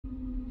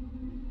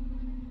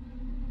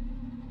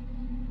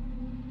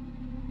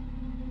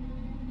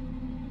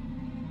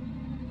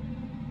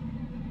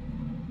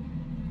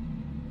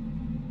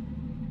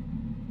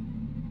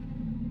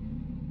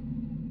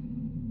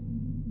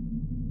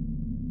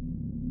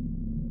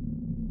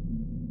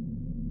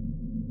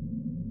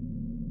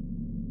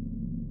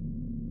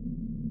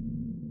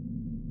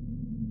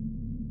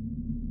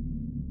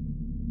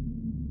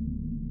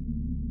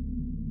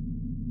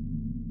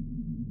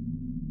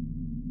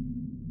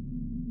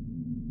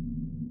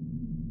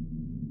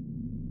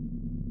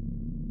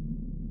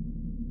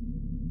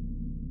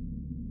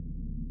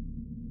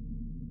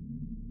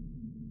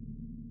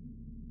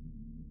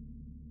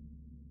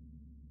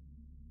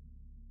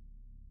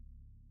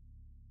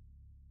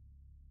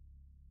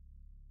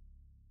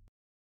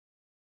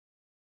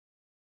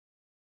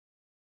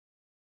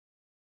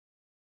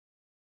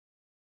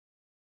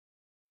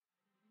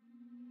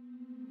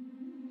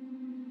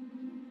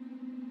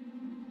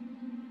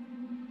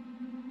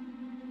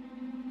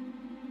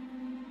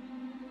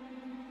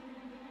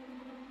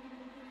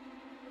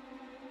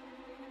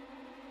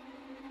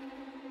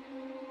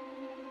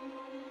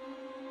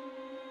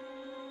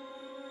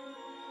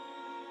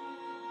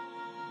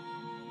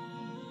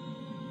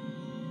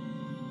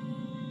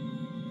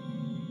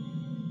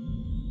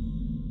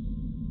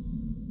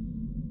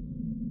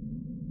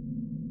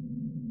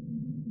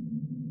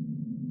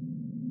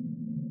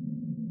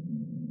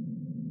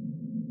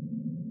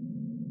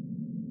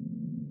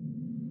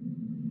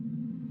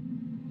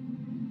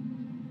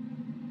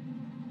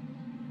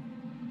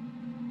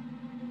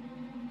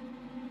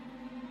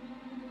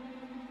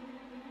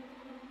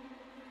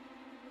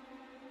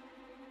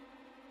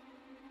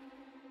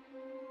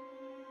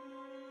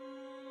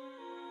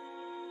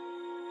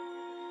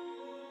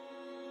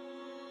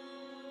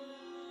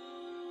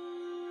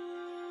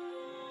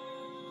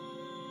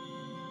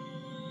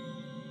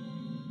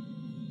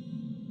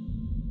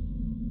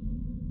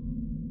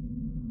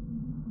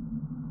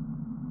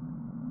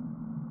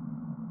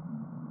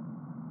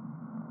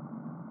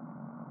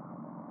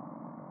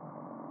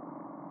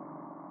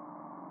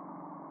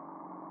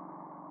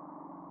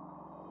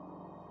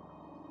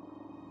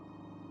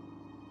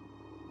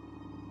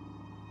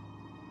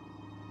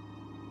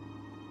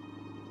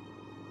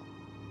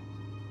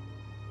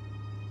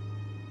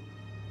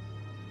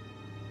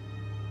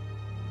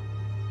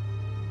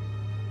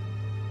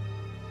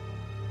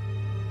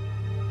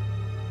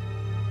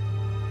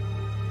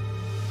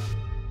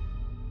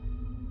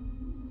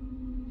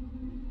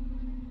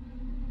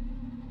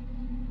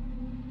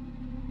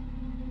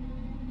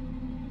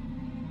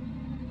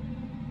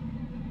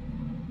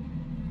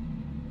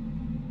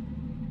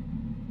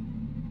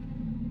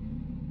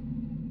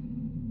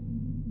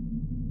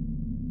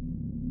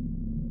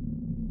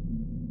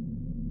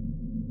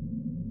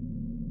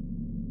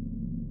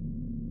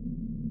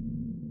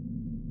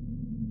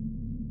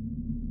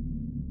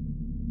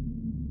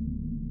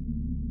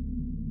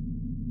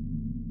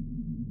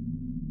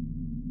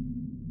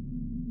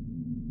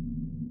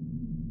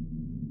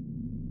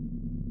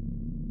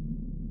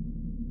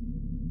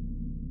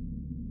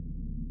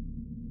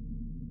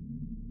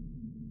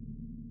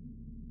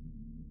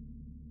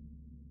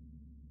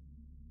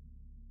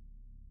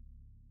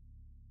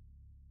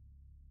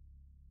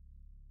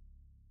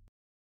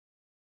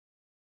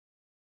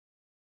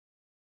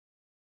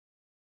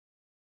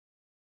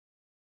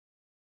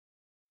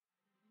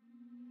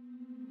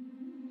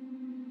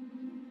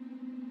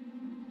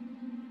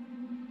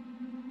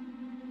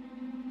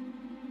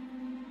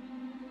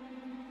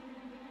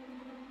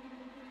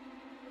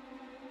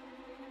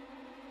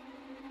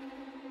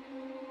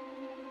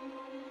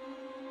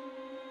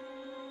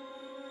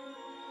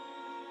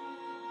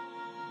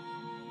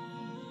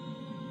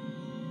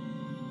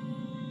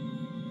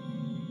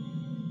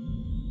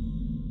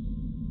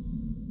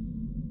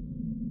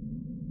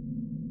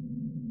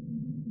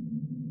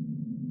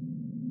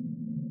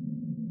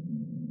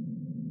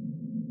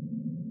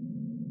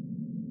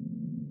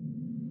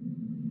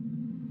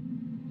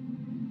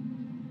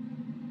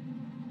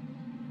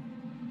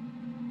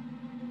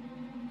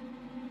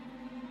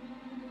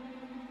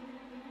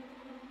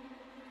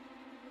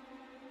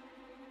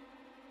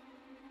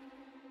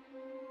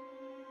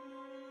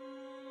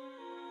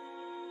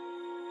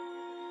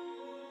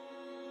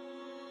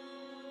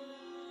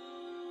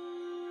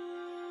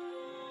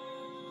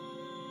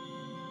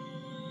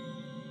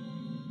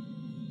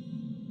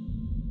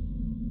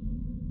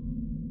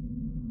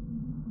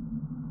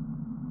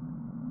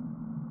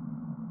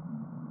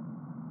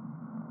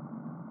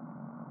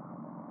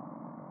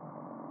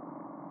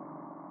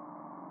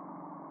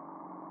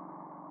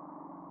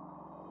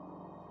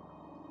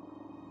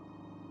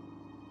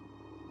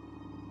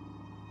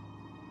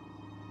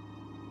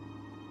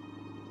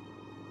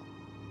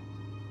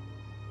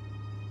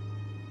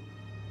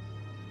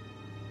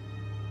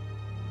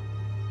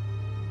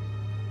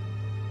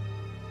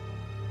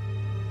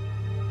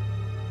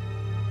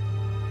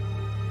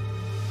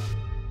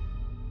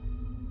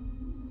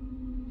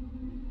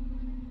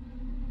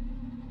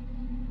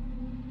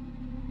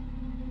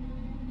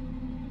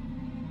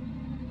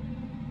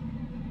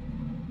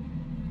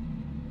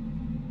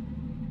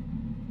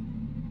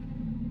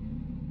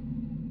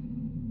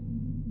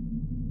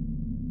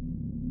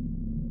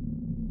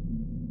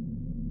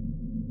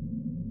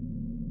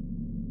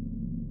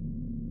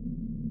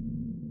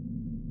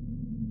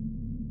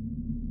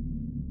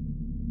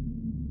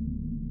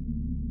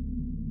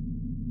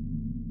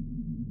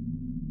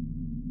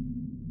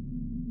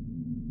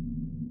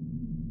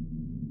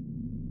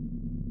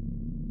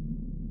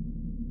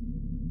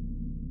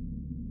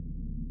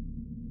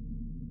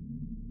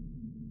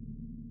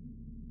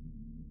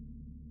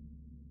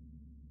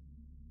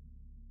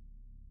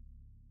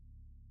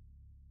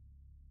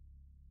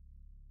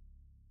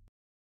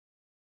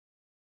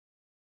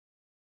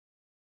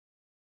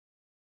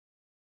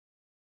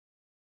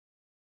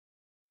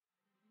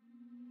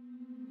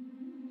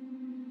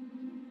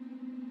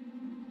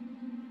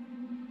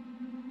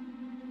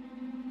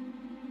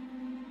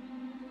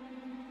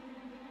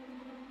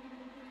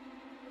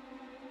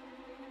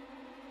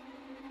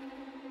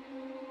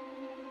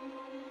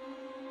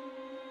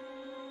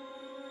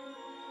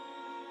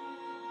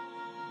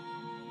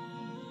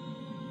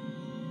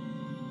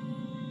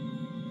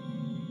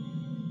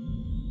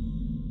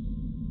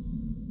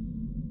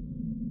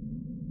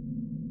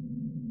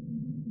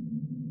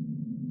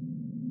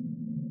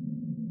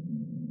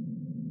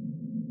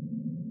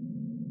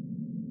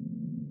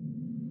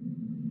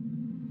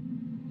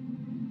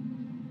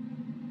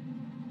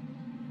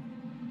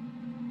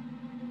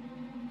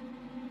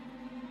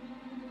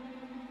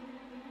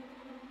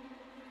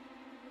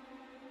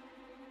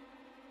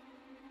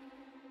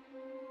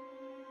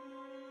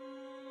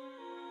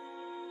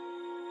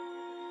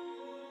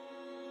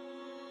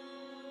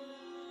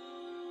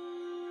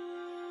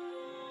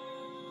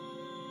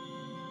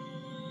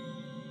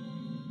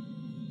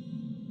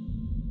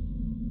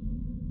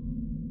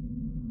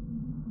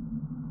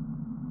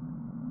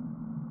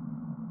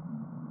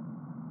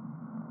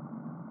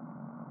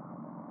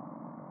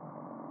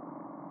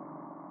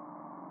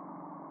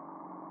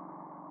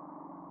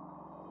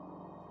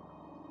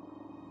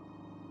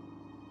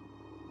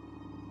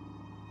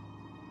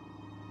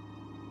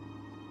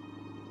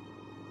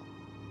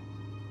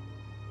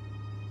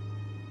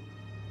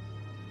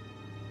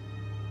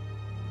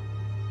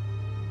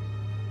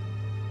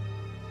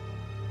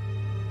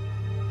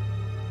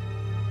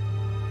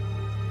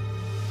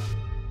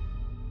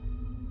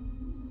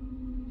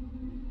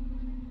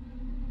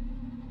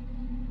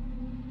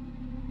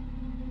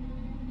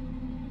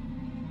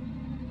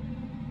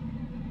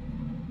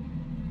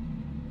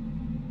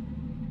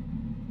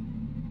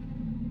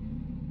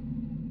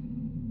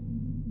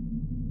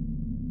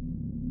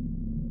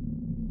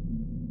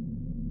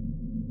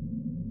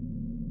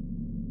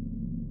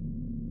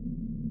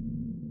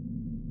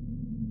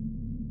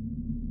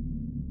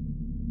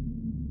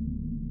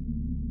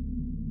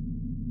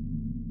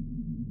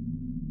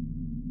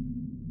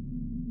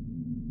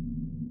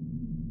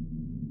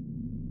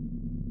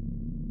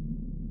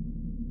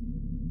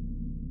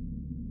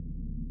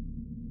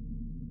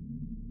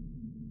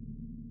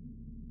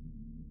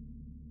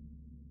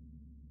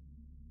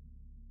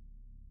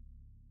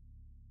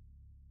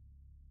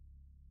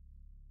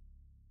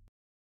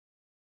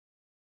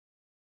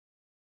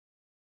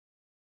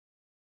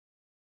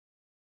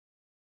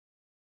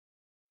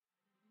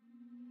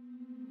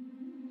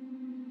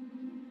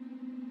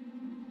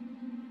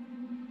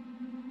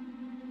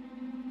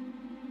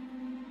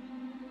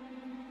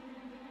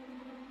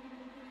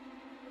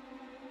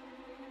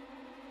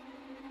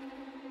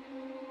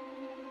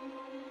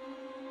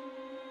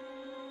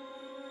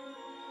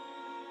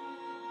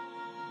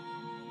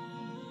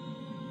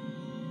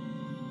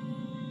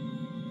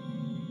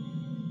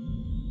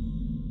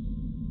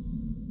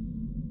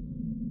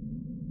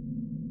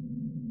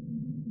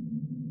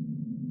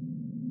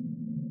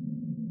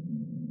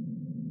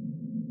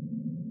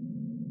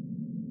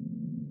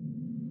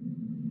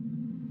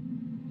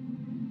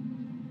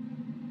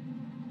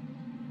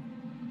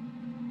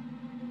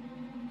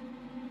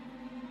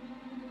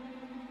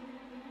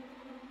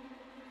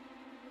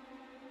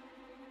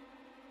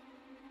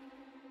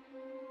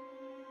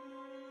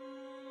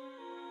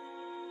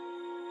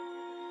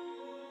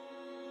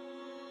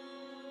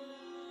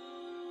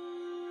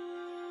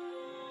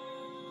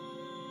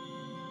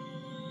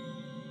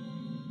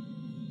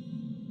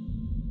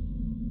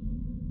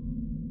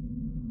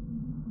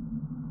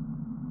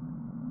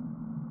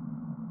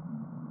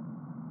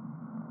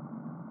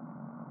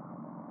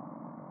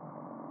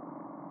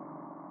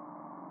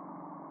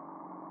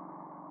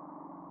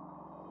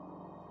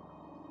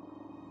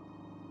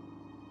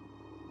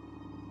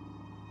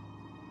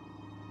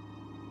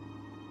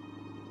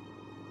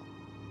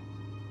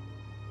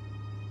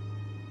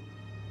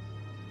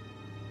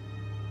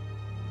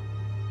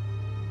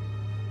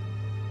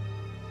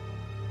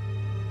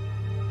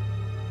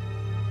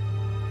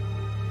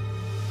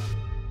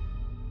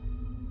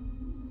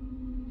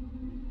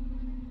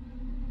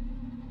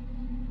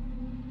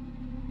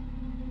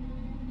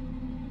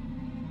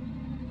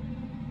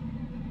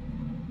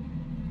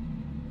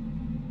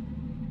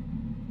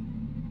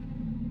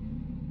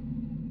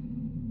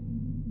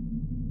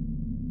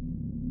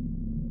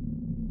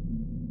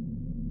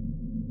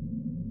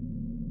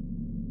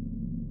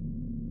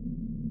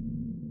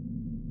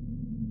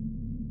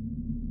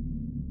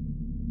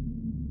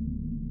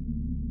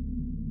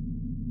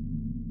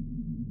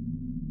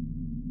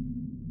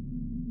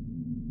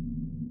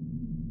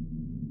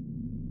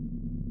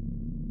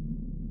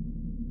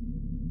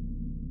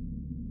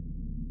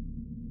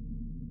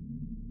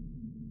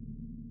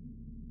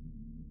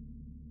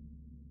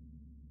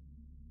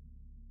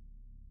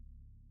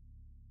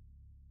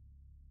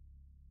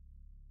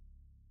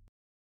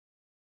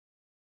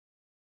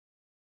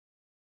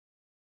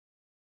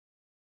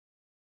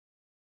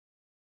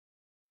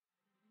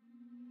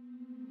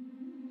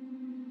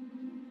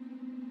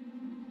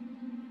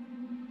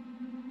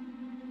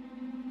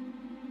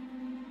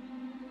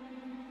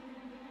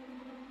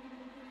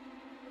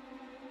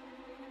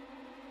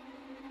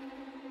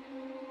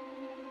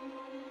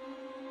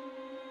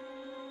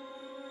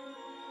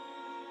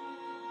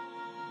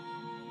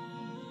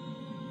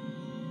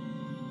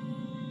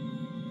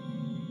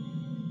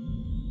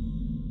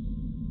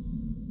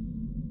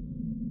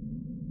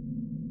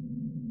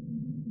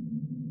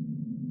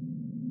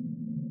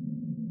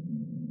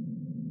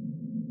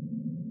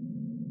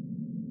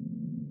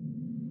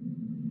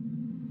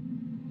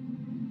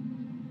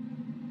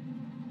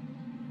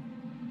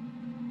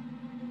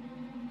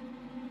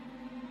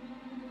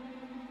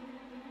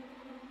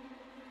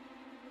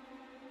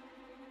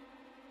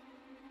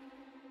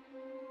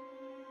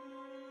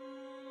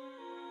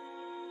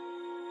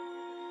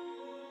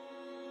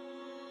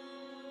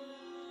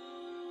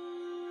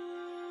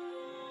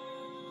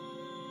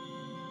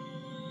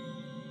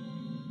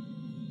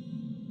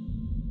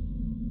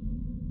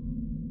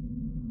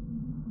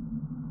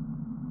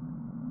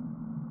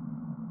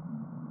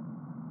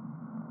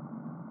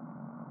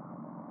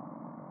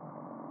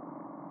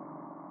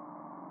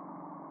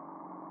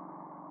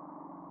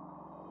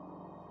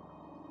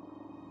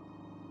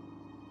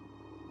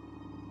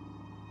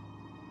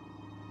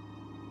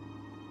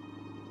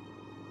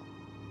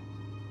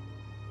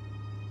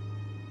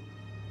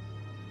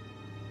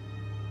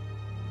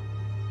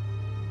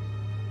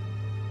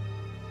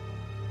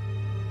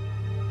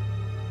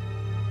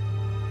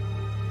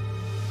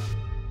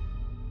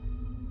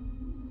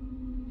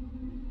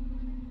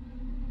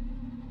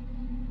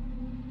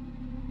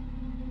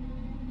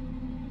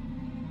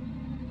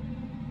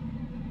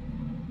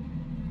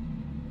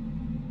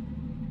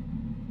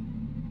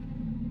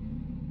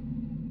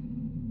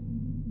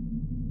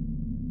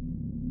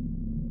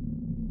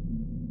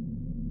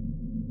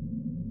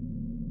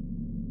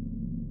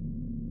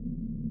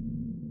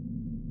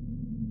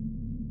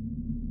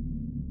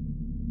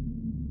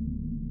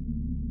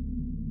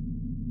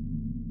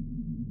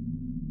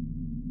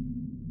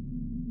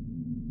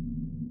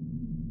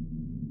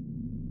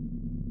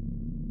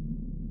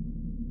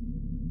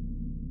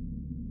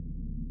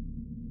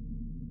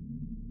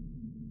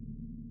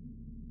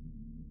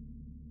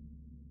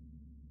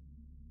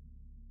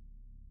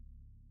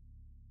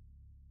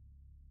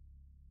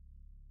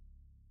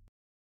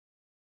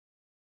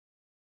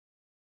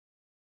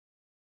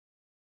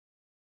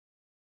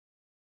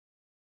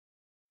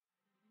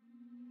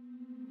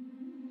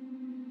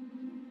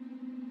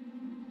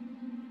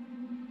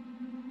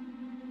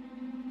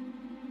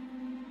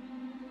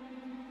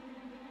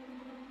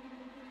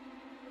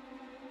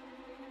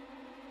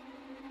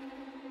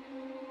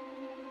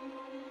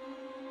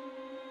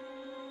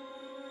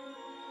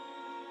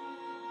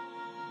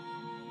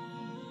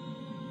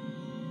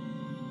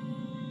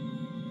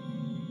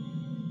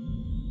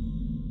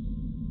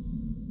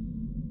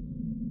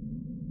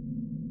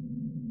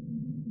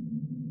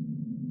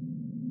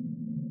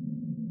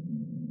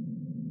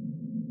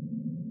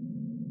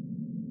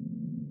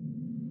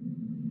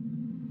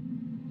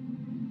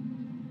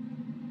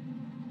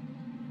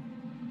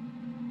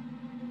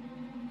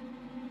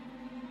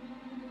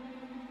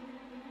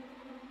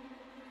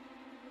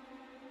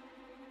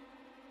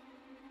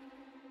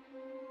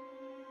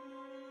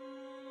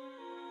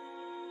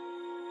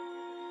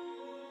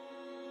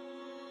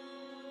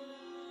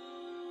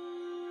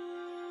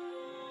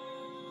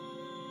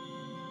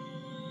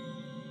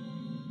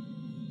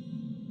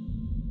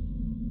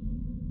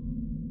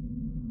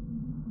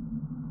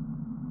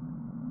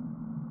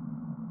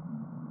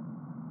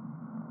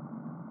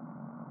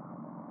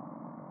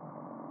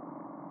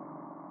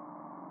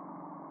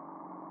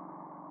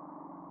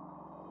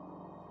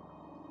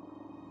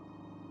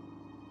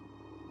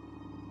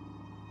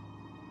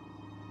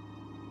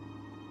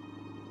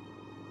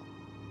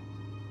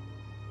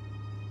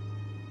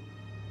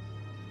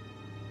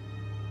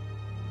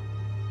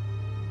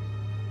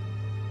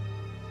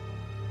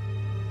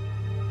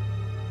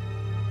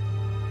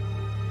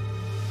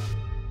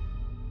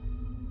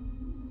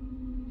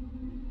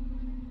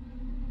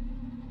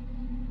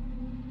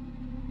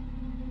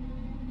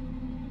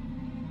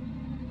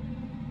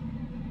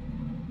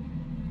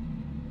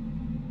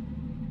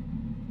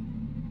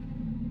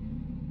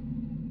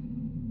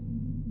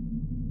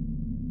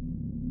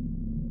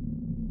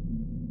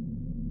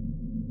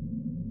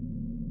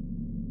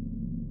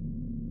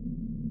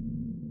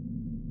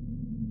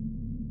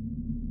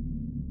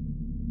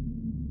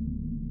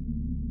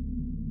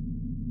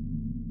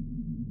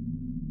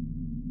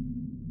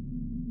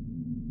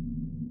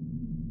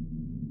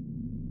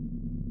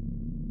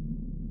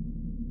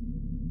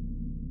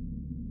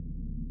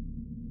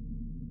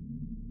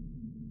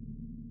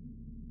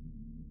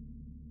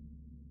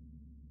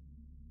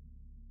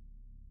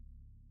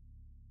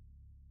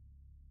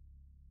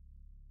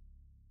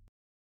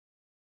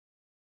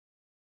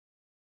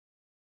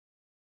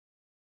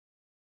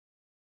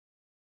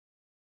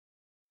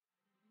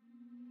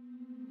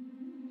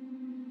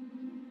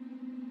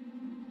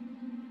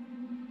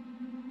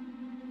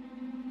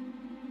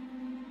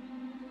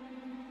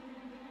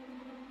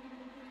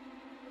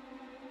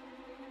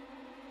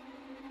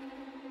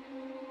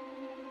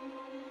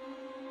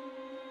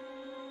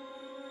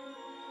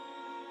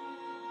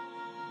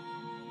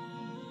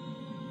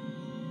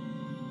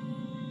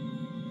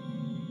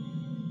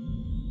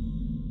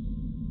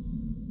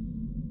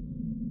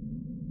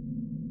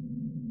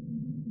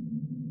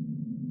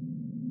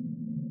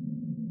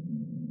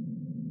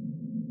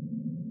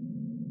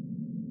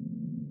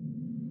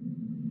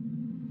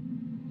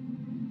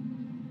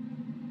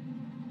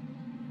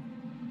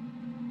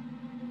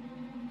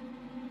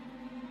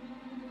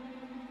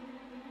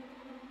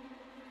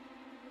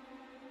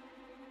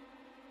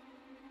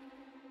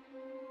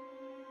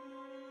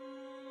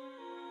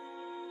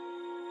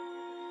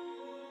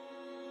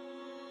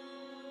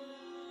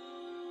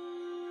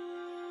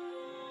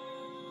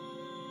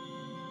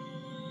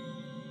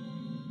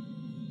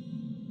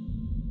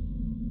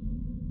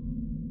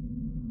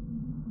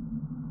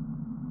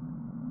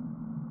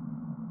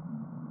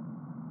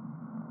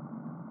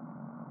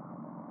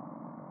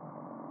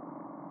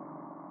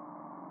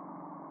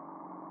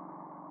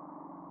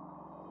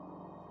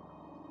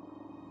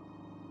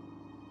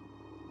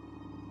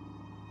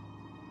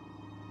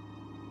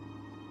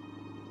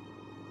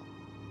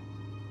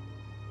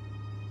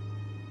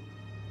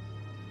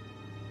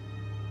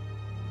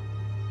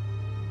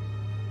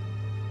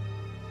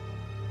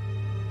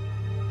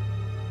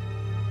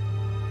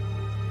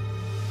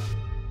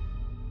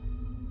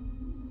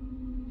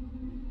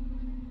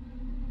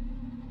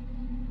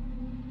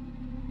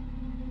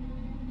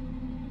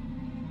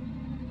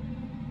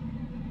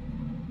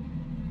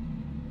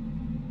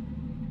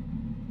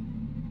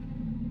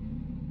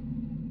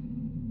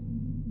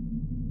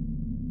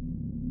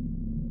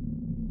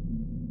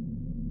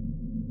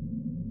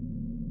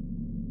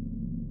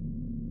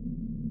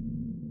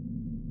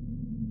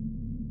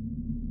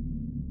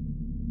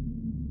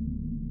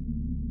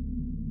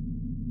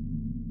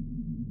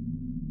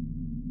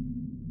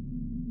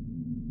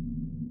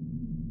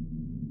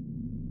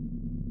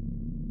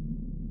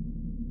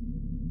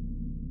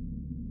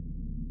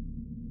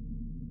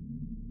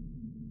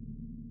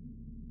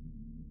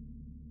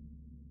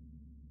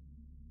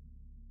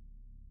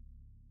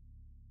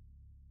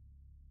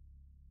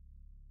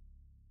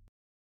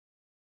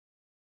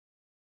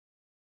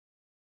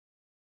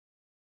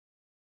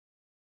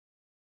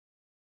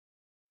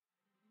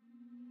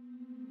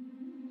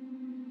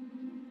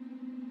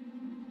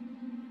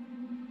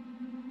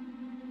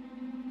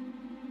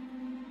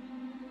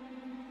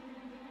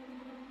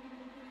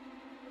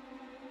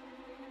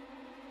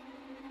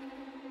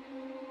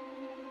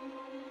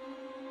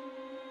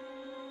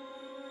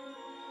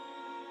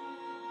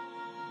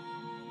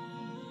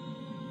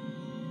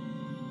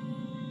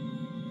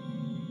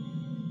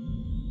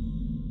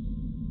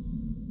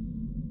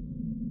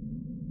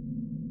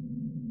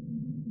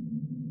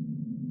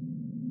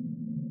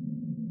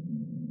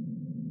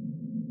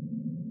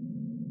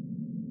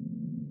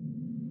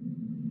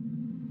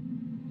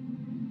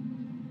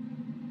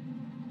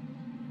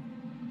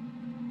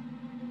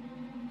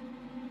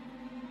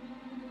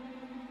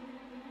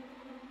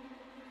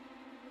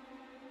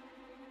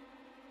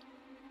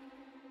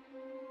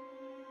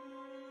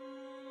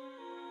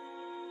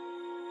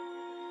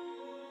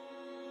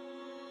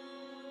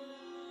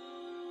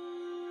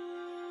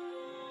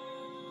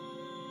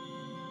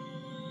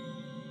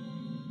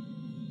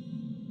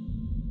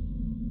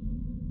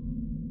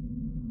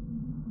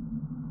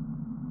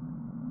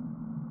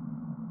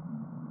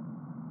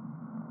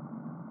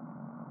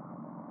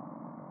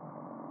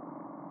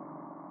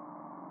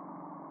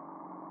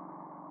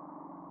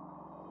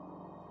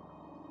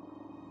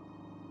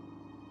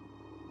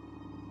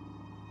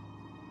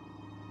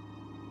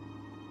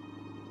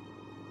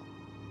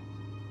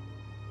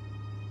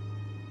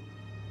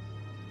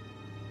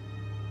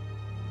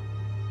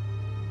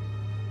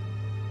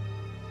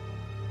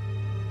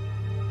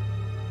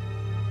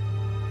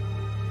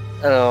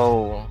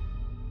Oh,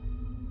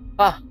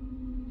 ah,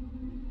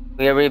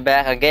 we're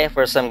back again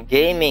for some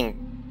gaming.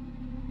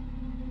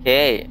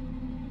 Okay,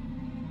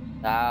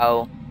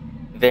 now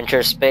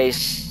Venture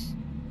Space.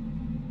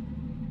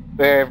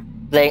 We're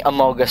playing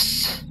Among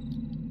Us.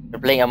 We're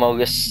playing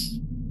Among Us.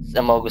 It's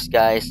Among Us,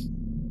 guys.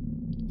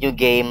 New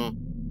game,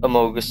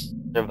 Among Us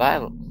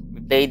Survival.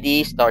 We play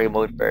the story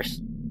mode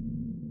first.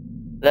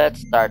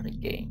 Let's start the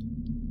game.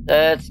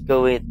 Let's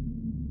go with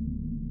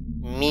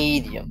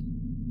medium.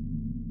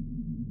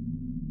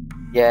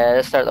 Yeah,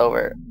 let's start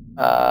over.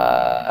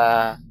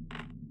 I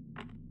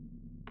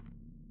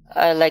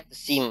like to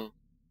see.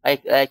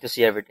 I like to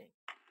see everything.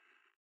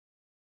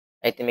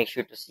 I like to make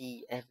sure to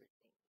see everything.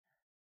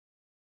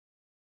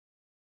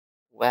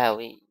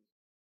 Wowie.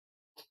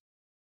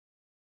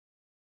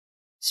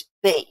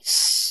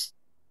 Space.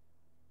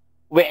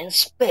 We're in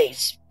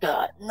space.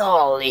 God,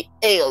 gnarly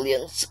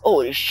aliens.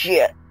 Holy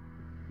shit.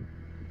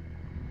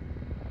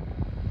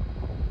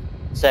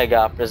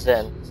 Sega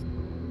presents.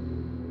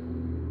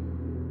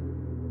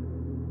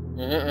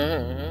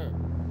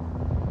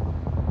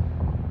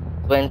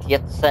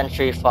 20th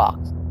Century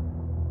Fox.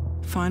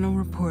 Final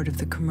report of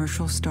the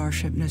commercial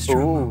starship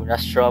Nostromo. Ooh,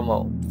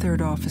 Nostromo.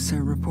 Third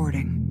officer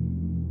reporting.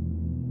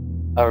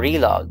 A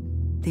relog.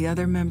 The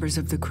other members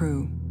of the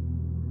crew.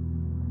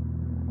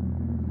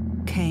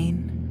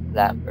 Kane.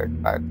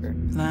 Lambert Parker.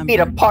 Lambert.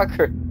 Peter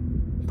Parker.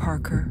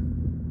 Parker.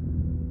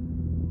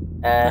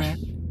 Ash. Brett.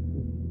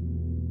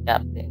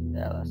 Captain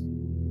Dallas.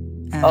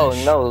 Ash, Oh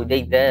no,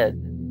 they dead.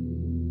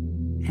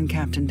 and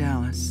Captain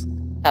Dallas.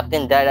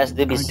 Captain Dallas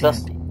did be Are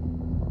Sussy.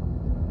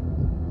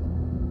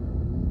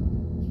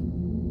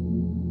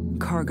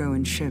 Cargo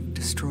and ship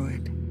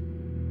destroyed.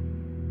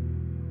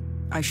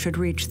 I should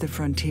reach the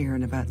frontier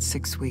in about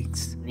 6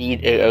 weeks.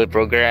 Lead AI With a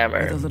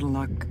programmer. little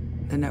luck,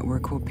 the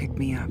network will pick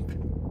me up.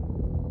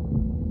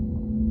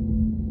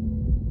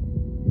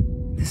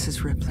 This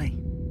is Ripley.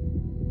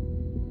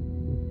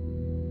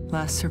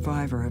 Last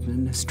survivor of the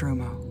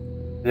Nostromo.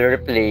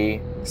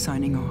 Ripley.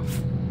 Signing off.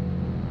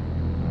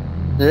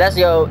 Let's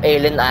go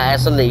alien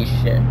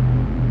isolation.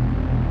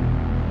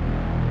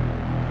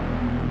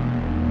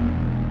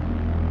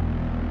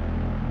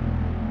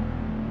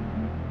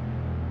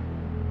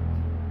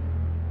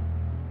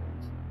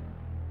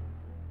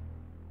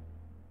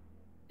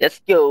 Let's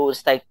go.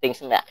 Let's type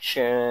things in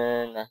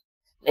action.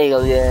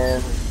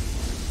 Alien.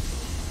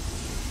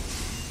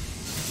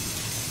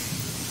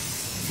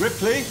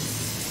 Ripley?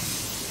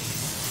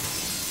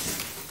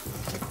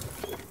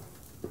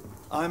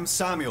 I'm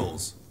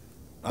Samuels.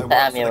 I work for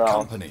the Samuel.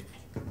 company.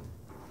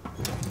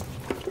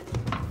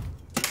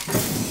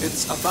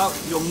 It's about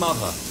your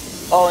mother.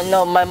 Oh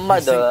no, my I think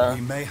mother.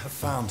 we may have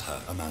found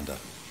her, Amanda.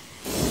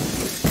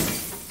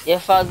 You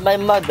found my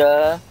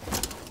mother.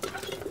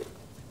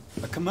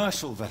 A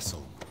commercial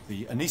vessel,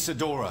 the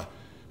Anisadora,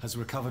 has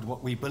recovered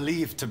what we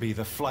believe to be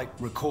the flight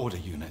recorder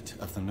unit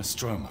of the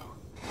Nostromo.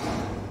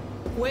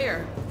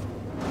 Where?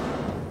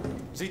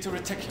 Zeta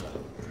Reticula.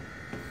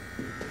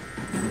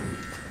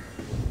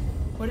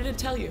 What did it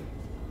tell you?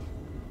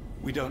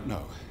 We don't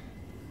know.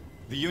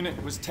 The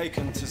unit was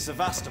taken to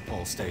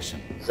Sevastopol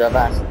station.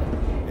 Zavast.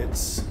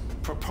 It's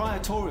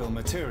proprietorial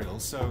material,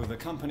 so the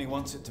company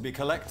wants it to be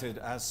collected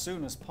as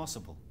soon as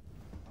possible.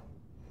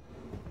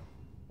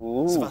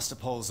 Ooh.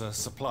 Sevastopol's a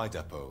supply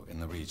depot in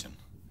the region.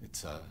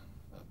 It's a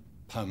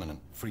permanent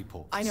free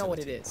port I know what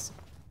it facility. is.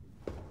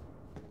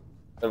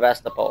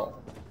 Sevastopol.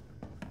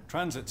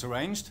 Transit's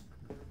arranged.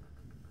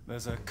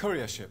 There's a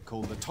courier ship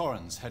called the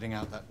Torrens heading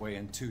out that way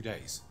in 2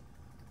 days.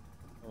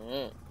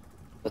 The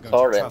We're going to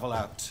torrent. travel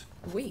out.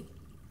 We.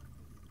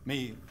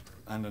 Me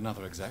and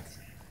another exec.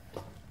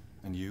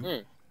 And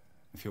you,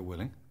 if you're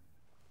willing.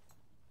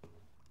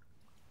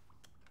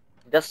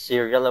 That's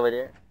cereal over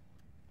there.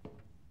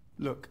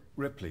 Look,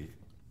 Ripley,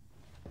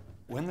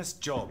 when this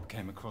job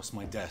came across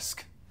my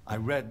desk, I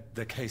read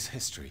the case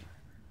history.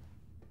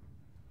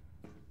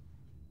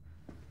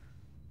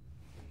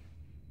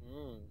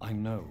 I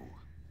know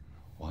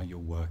why you're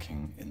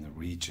working in the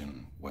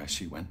region where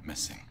she went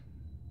missing.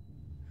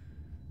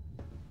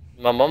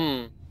 My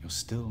mom. You're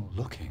still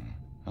looking,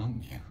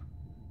 aren't you?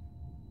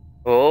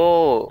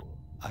 Oh.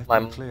 I've My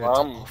been cleared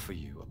mom. to offer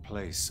you a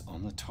place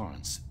on the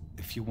Torrens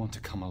if you want to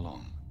come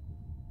along.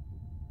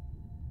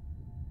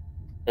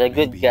 You're a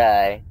good Maybe.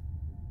 guy.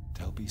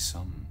 There'll be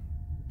some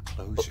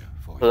closure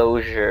for you.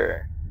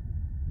 Closure.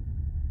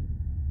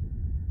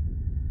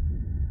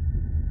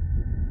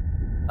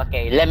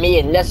 Okay, let me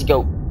in. Let's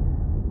go.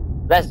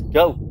 Let's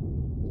go.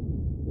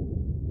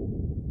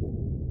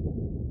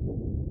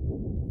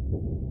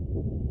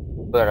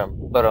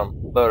 Badum, badum,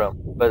 badum,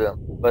 badum,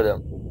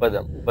 badum,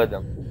 badum,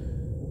 badum.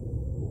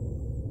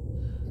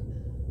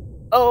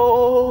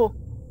 Oh,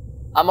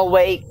 I'm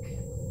awake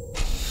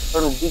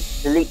from deep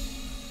sleep.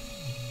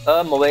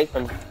 I'm awake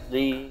from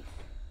sleep.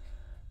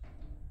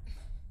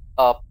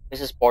 This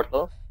is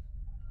Portal.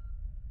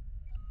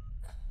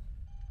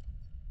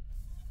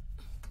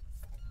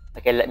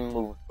 Okay, let me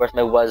move. Where's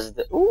my was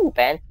the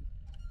pant?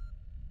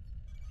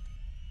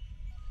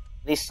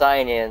 Please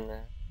sign in.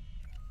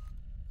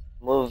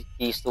 Move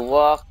keys to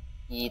walk.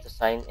 E to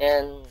sign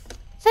in.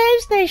 Save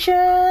station!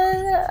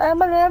 I'm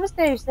a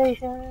save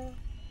station.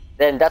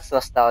 Then that's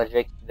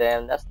nostalgic.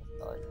 Then that's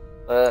nostalgic.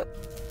 But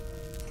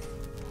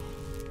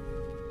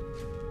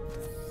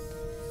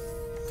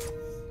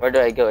where do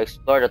I go?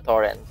 Explore the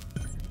torrent.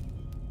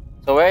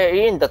 So we're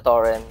in the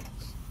torrent.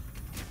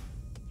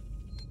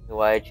 Do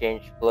I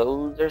change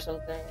clothes or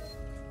something?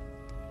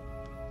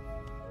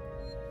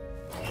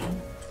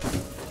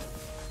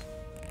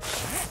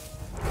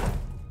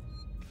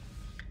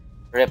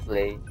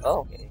 Replay. Oh,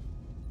 okay.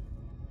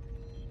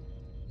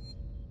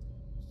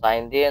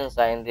 Signed in,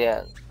 signed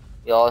in.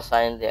 We all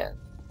signed in.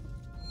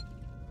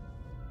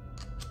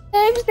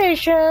 Save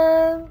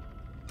station!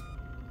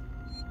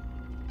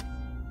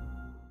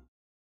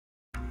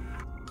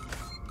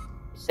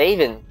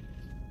 Saving.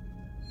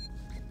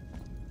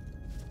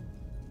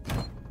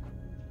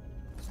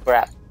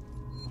 Scrap.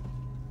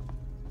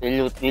 We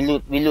loot, we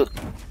loot, we loot.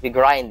 We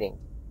grinding.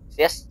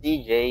 Yes,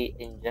 DJ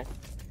engine.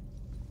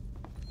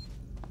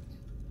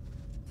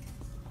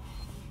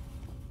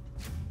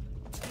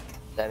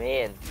 Let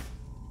me in.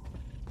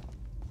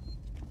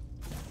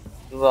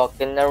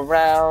 Walking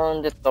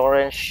around the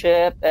torrent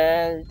ship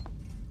and...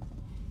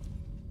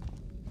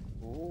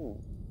 Ooh.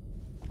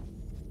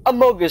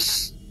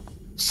 Amogus!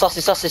 Sussy,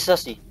 sussy,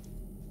 sussy.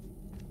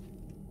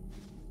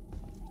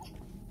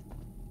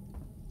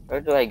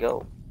 Where do I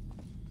go?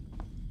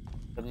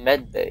 The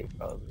med bay,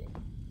 probably.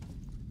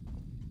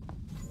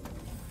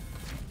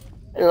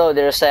 Hello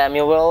there,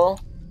 Samuel.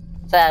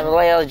 Samuel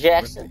L.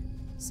 Jackson.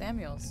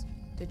 Samuels,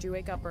 did you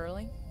wake up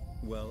early?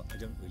 Well, I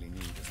don't really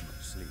need as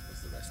much sleep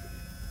as the rest of you.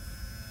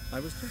 I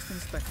was just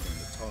inspecting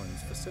the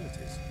Torrens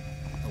facilities.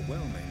 A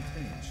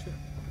well-maintained ship.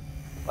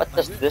 What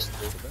does this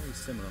do? It's a very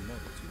similar model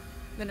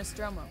to... The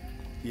Nostromo.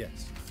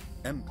 Yes,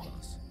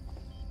 M-class.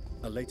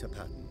 A later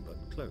pattern, but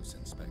close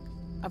in spec.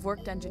 I've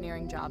worked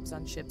engineering jobs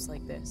on ships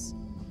like this.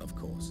 Of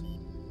course.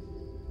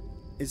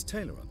 Is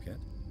Taylor up yet?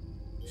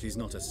 She's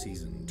not a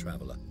seasoned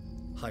traveler.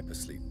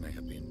 Hypersleep may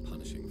have been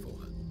punishing for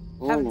her.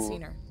 Ooh. Haven't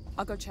seen her.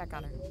 I'll go check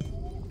on her.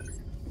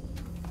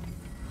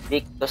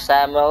 Speak to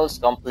Samuels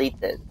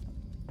completed.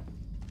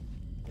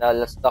 Now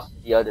let's talk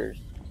to the others.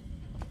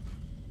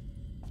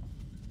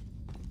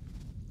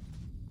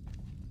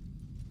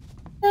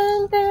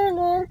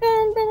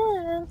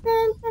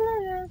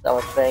 I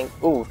was saying,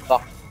 ooh,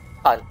 talk,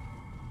 fun.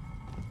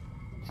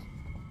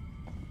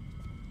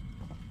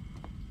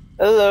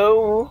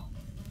 Hello.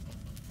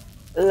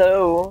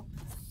 Hello.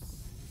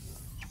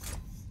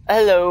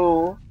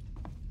 Hello.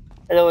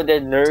 Hello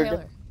there, nerd.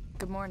 Taylor,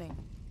 good morning.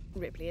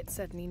 Ripley, it's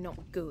certainly not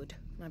good.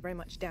 I very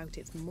much doubt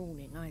it's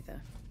morning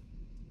either.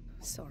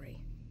 Sorry.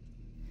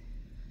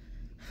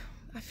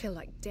 I feel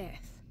like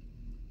death.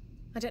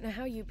 I don't know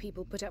how you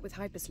people put up with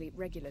hypersleep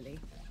regularly.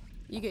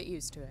 You get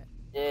used to it.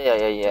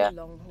 Yeah. Do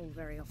long haul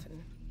very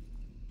often.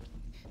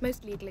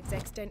 Most legal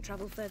execs don't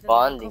travel further than a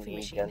Bonding coffee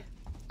machine. weekend.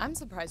 I'm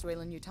surprised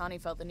Weyland-Yutani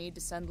felt the need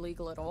to send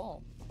legal at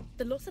all.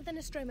 The loss of the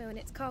Nostromo and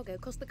its cargo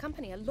cost the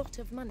company a lot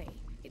of money.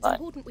 It's Right.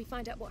 important we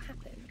find out what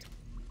happened.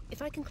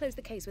 If I can close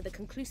the case with a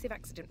conclusive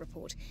accident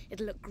report,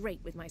 it'll look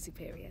great with my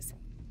superiors.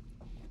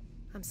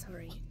 I'm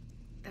sorry.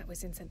 That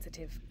was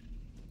insensitive.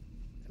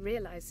 I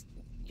realize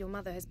your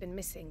mother has been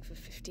missing for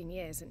 15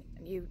 years and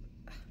you...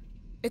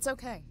 It's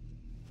okay.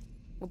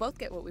 We'll both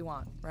get what we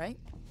want, right?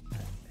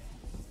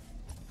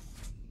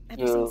 Have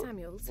you seen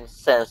Samuels?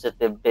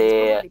 Sensitive He's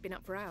bit. probably been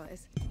up for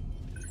hours.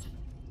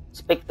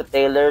 Speak to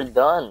Taylor,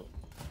 done.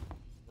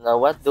 Now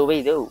what do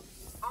we do?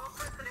 All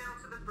personnel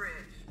to the bridge,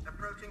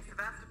 approaching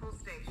Sevastopol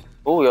Station.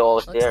 Oh, we're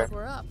almost Looks there. like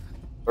we're up.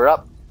 We're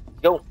up.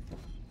 Go.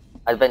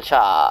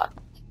 Adventure.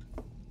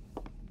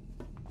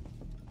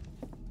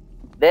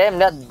 Damn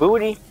that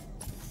booty.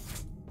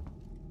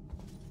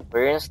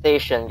 We're in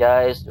station,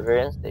 guys. We're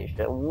in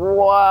station.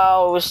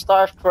 Wow,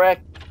 Star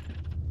Trek.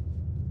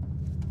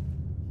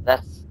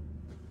 That's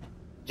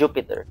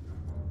Jupiter.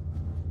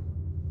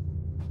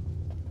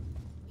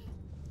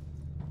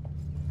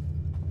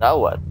 Now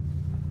what?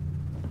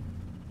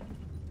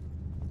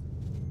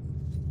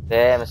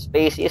 Damn,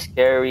 space is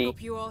scary.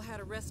 Hope you all had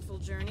a restful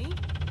journey.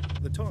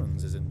 The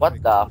Torrens is in What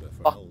very the good order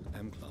for fuck? an old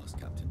M-class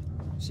captain.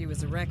 She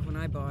was a wreck when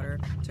I bought her.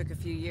 Took a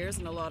few years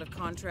and a lot of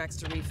contracts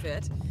to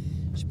refit.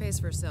 She pays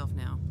for herself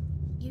now.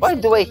 You Why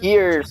said do I you were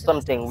hear approaching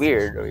something Sevastopol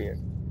weird Station. over here?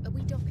 Are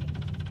we docking?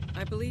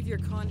 I believe your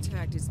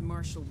contact is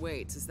Marshal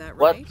Waits, is that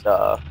What right?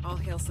 the? I'll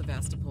hail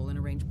Sevastopol and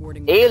arrange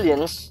boarding. with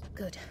Aliens?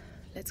 Good.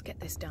 Let's get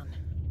this done. you.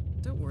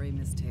 Don't worry,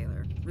 Miss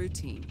Taylor.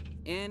 Routine.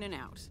 In and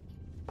out.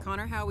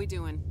 Connor, how we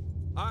doing?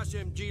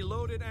 SMG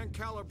loaded and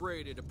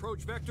calibrated.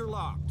 Approach vector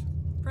locked.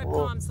 Prep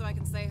Whoa. comm so I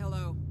can say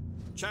hello.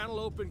 Channel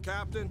open,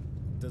 Captain.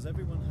 Does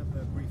everyone have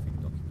their briefing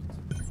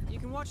documents? You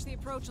can watch the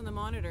approach on the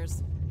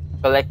monitors.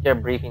 Collect your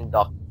briefing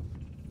doc.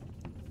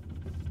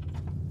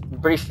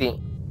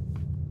 Briefing.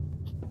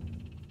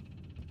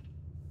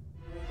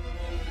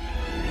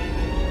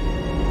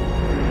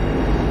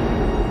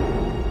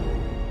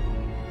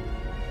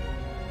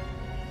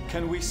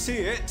 Can we see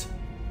it?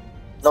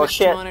 No Switch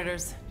to shit.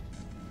 monitors.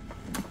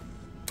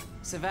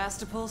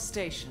 Sevastopol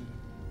Station.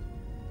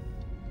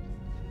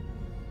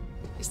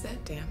 Is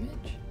that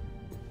damage?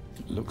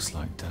 It looks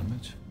like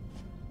damage.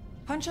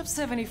 Punch up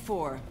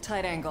 74,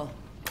 tight angle.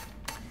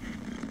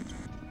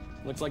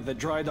 Looks like the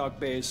dry dock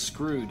bay is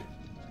screwed.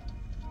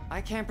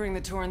 I can't bring the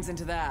Torrens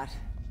into that.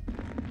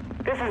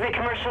 This is the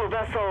commercial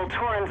vessel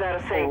Torrens out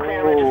of St.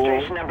 Clair,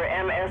 registration number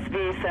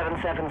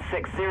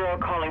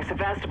MSV7760, calling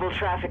Sevastopol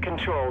Traffic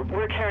Control.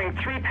 We're carrying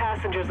 3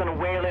 passengers on a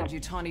Wayland.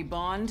 Utani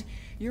Bond,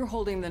 you're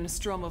holding the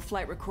Nostromo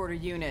flight recorder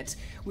unit.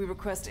 We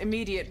request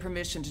immediate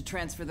permission to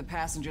transfer the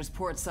passengers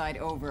port side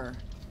over.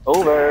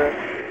 Over.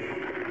 This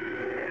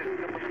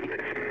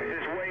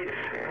waits.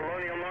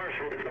 Colonial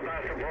Marshal,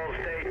 Sevastopol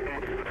State,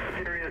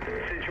 serious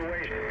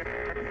situation.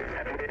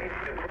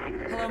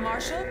 Hello,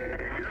 Marshal?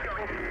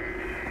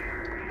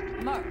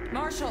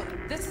 Marshal,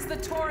 this is the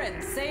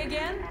Torrens. Say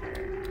again?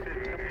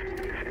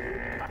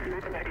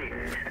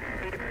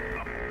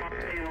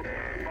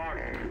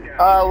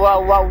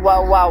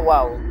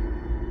 Wow.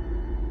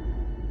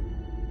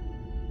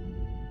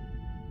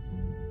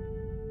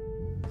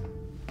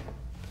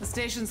 The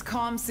station's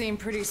comms seem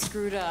pretty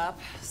screwed up,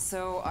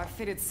 so I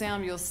fitted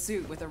Samuel's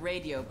suit with a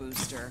radio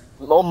booster.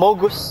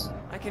 Mogus.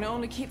 I can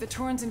only keep the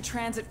Torrens in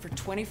transit for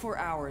 24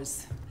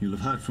 hours. You'll have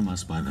heard from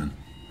us by then.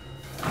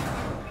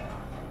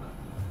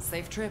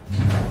 Safe trip.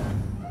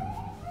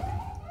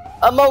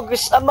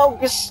 Amogus,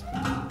 Sussy,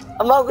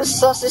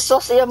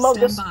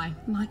 Amogus. Stand by.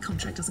 My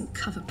contract doesn't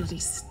cover bloody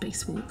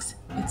spacewalks.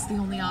 It's the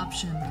only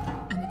option,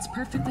 and it's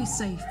perfectly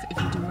safe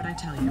if you do what I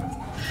tell you.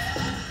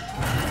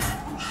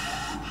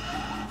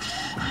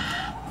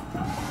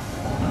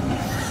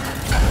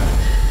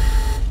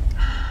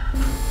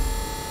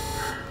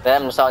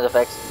 Damn sound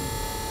effects.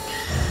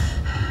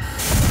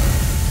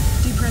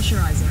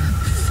 Depressurizing.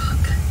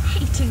 Fuck.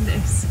 Hating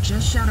this.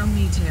 Just shadow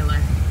me, Taylor.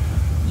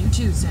 You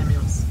too,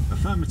 Samuels.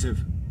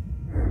 Affirmative.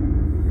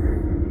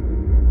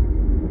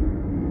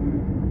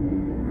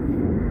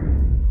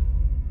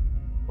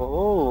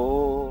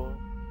 Oh.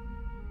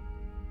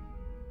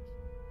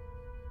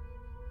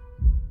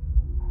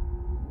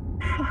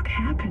 Fuck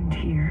happened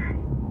here?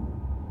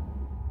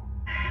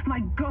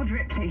 My God,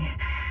 Ripley.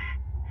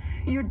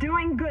 You're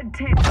doing good,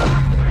 Taylor.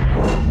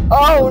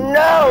 Oh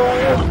no!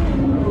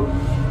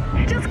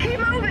 Just keep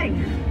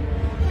moving!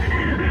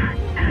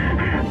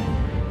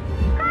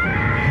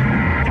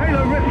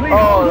 Taylor, Ripley!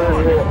 Oh,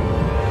 that's it.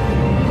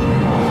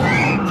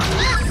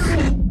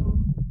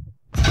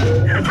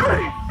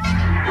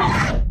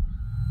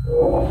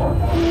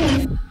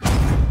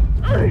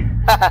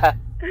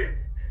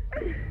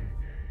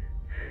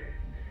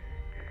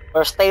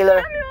 Where's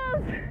Taylor?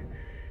 Samuels!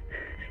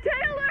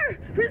 Taylor!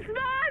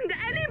 Respond!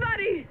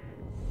 Anybody!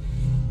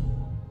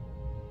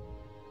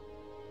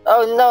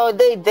 Oh no,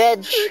 they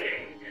dead.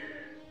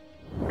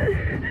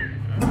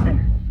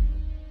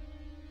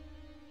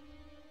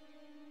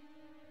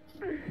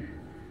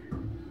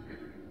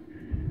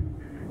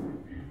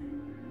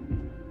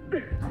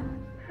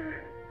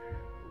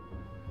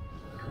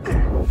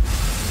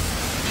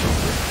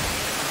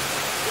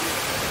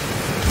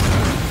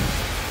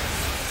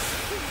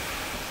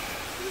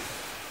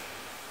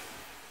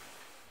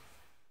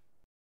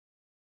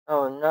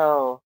 Oh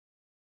no.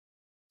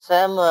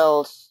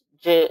 Samuels,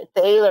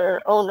 Taylor,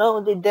 oh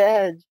no, they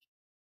dead.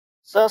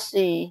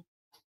 Sussy.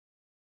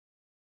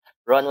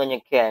 Run when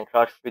you can,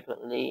 crouch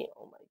frequently.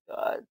 Oh my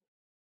god.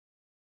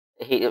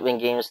 I hate it when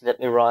games let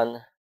me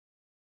run.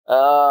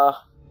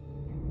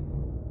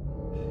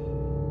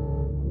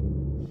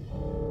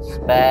 It's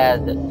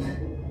bad.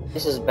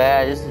 This is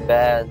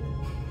bad.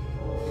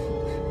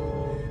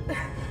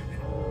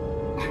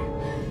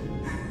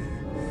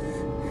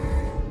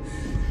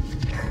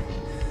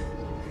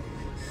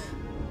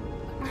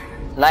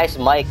 Nice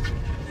mic.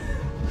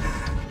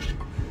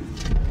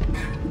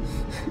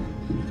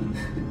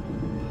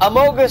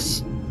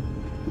 Amogus!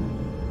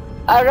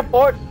 I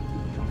report!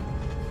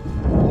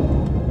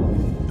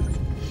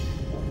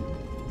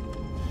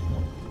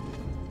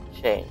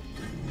 Change.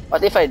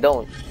 What if I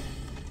don't?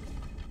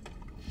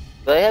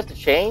 Do I have to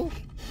change?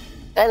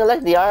 Kinda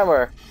like the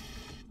armor.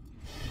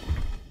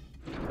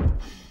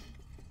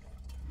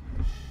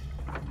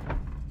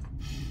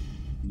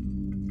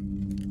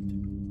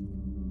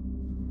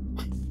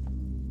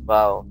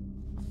 Wow.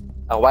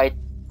 A white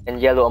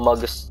and yellow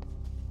Amogus.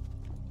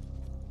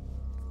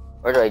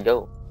 Where do I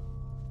go?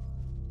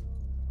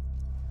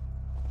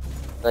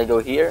 Do I go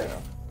here?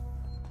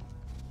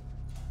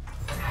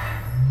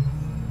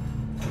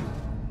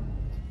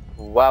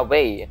 Wow,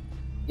 wait.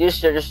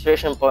 Use your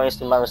registration points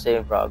to mount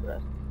saving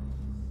progress.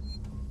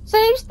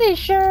 Save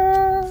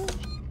station!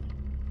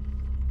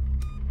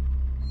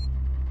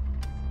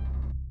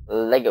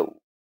 Lego.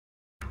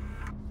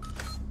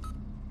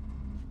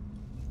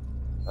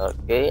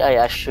 Okay,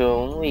 I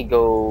assume we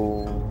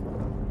go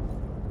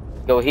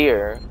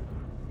here.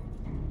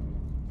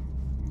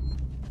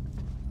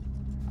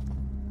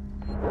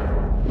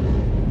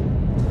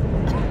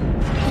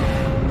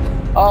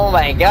 Oh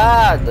my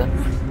god!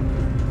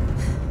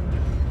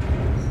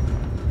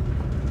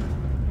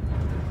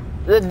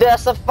 The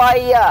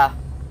Desafia!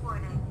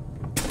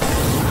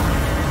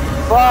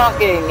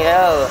 Fucking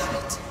hell!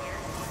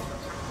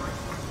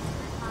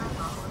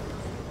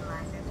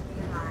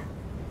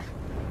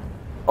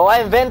 Oh,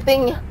 I'm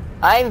venting.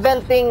 I'm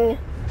venting.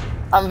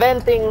 I'm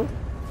venting.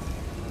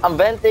 I'm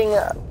venting.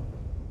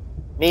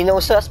 Me no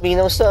sus. Me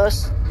no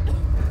sus.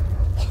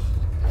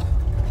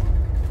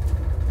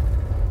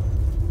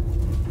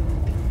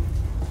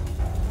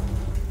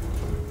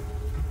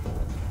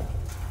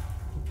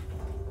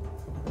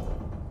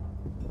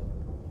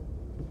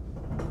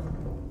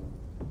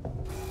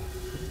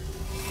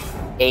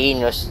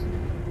 Anus.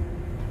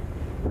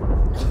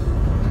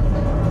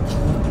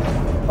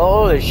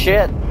 Holy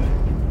shit.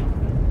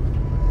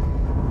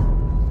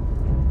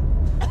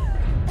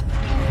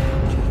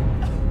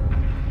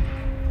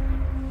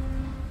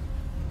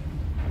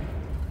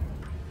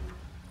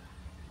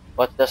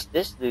 What does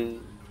this do?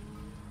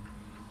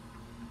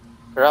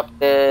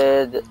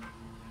 Corrupted.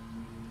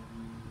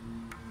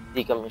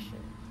 Decommission.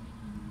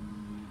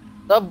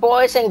 So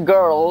boys and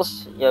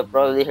girls, you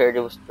probably heard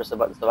it was just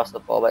about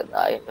Sevastopol, but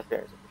now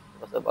interference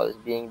of Sevastopol is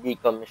being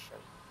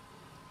decommissioned.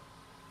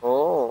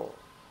 Oh.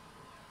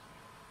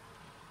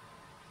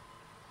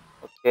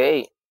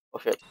 Okay. Oh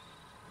shit.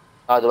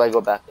 How do I go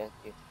back in?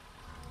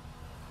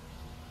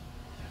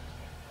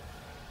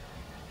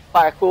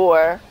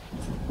 Parkour.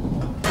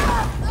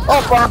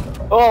 Oh fuck!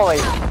 Oh my.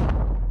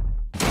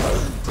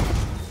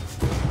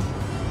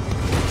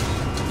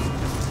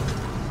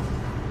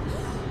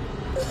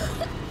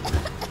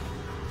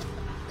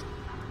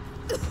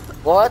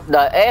 What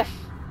the F?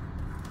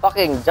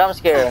 Fucking jump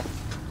scare.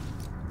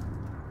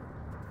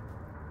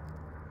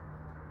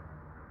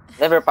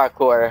 Never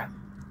parkour.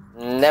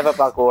 Never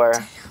parkour.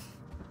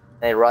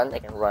 Can I run? I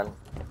can run.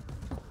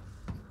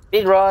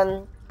 Speed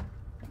run.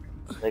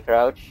 I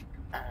crouch.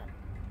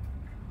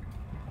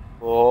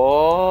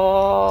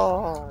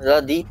 Oh,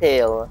 the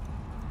detail.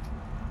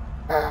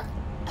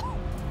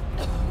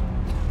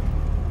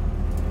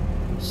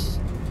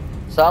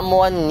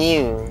 Someone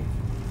new.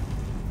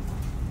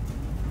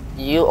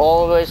 You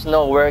always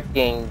know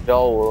working,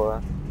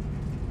 Joel.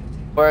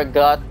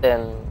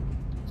 Forgotten.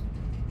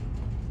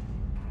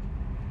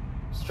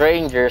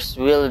 Strangers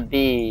will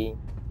be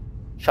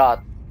shot.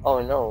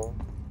 Oh no.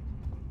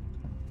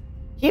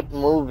 Keep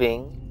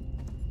moving.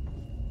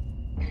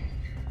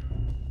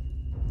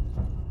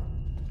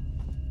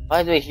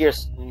 Why do I hear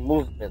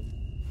movement?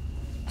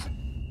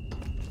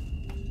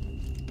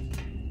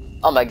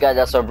 Oh my god,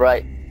 that's so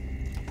bright.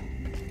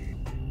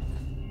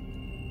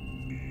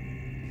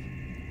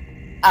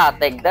 Ah,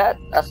 take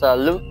that. That's a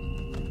loot.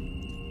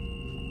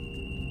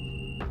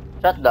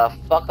 Shut the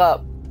fuck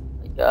up.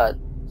 Oh my god.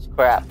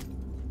 Scrap.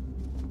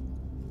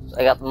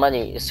 I got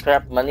money.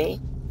 Scrap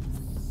money?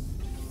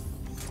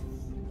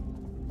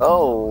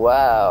 Oh,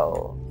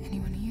 wow.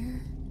 Anyone here?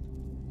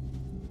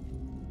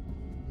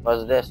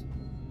 What's this?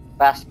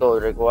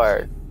 Passcode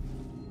required.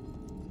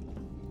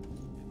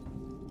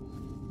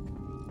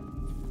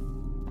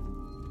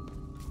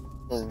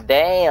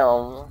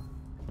 Damn.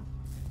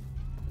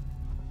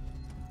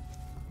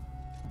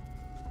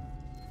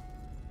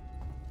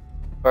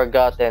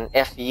 Forgotten.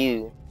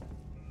 FU.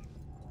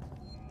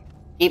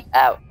 Keep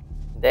out.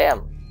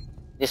 Damn.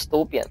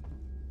 Dystopian.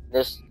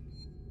 Just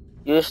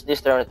use this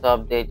term to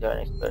update your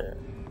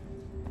experience.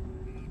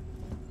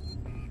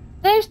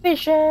 Save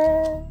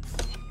station.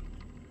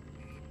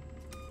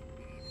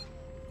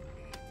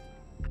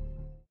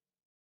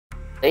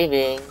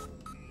 Saving.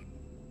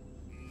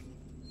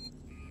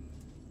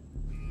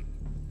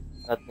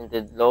 Nothing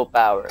to low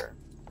power.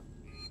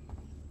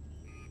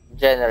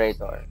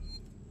 Generator.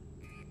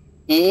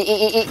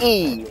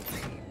 E.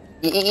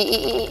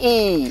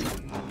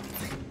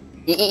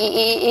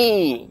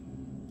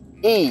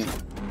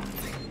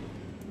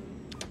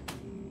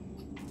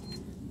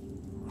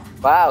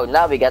 Wow,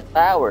 now we got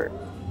power.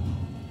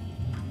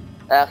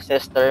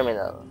 Access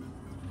terminal.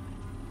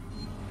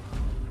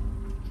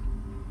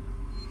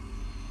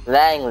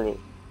 Langley.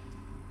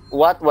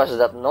 What was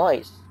that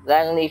noise?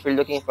 Langley, if you're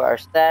looking for our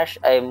stash,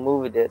 I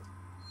moved it.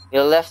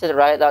 You left it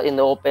right out in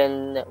the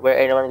open where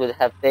anyone would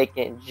have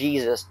taken it.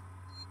 Jesus.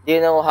 Do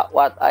you know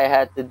what I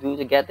had to do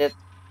to get it?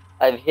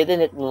 I've hidden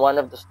it in one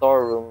of the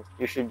storerooms.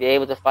 You should be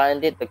able to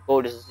find it. The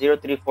code is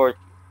 0342.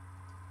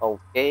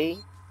 Okay.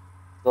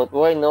 Don't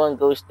worry, no one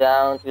goes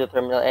down to the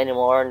terminal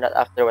anymore, not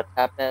after what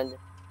happened.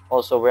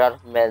 Also, we're out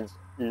of meds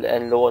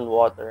and low on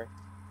water.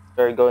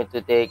 So you're going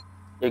to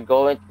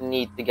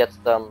need to get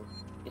some.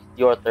 It's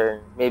your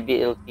turn. Maybe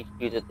it'll teach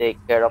you to take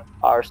care of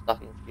our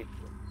stuff in future.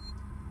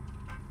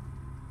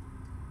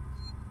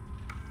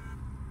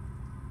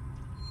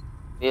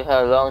 You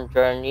have a long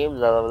journey,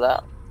 blah blah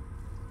blah.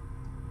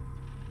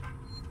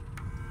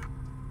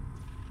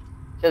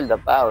 Kill the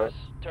power.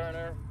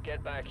 Turner,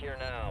 get back here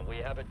now. We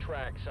have a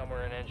track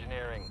somewhere in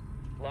engineering.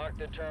 Lock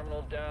the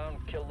terminal down,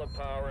 kill the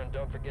power, and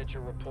don't forget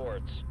your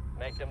reports.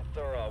 Make them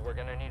thorough. We're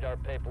gonna need our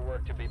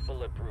paperwork to be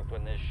bulletproof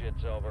when this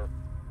shit's over.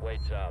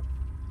 Waits up.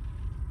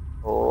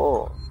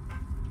 Oh.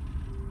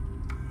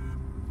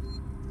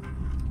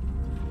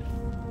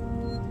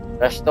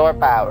 Restore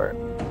power.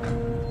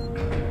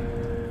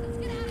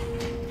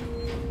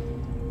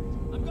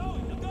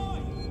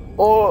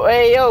 Oh,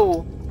 hey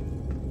yo!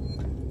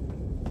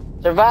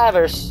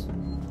 Survivors!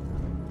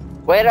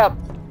 Wait up!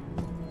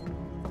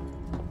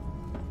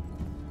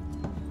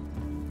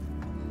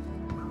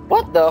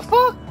 What the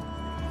fuck?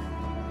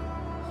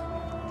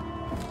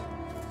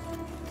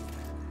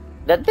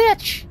 That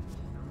bitch!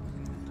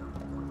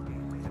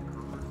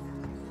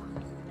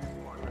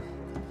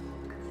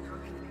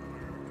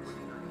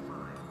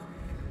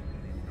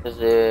 Is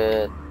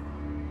it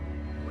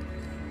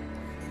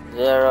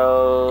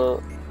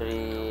 0,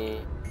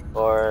 3,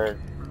 4?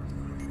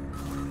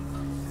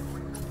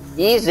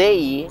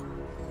 Easy!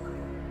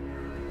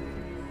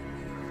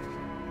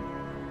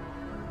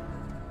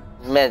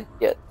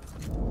 Medkit.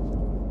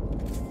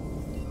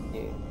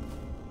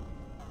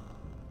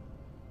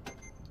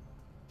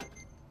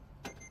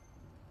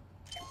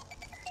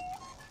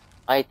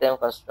 Item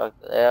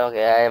constructed.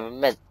 Okay, I have a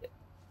medkit.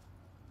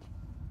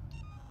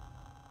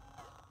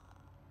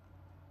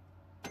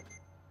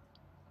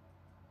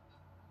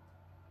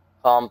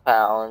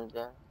 Compound.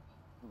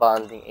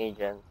 Bonding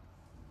agent.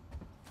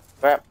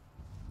 Scrap.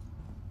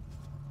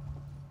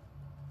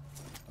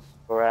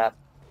 Scrap.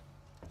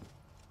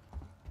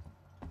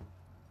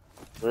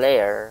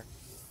 Layer.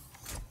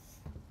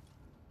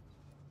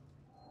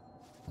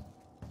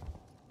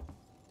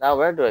 Now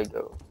where do I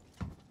go?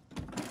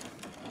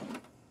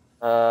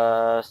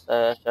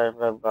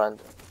 Server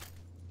bond.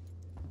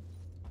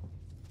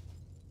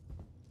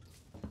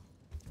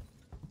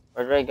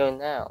 Where do I go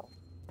now?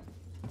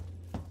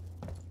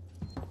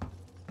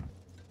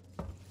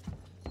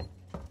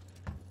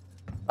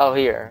 Oh,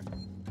 here.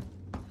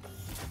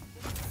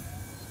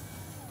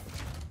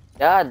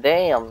 God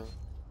damn.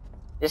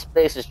 This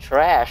place is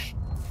trash.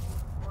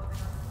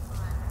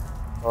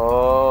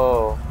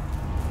 Oh.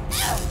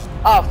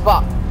 Oh,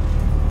 fuck.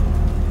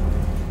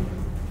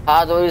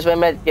 How do I use my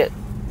medkit?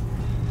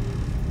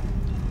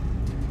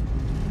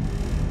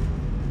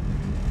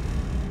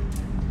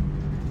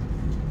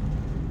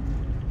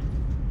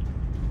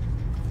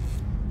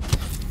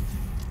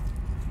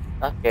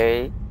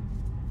 Okay.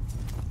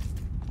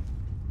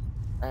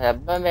 I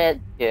have my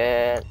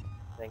medkit.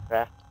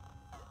 Minecraft.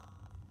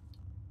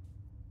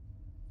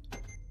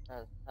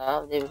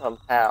 How do you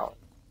compound?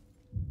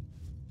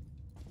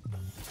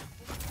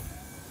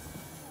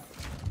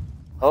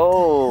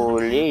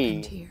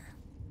 Holy.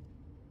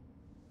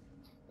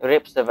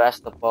 Rips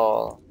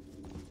Sevastopol.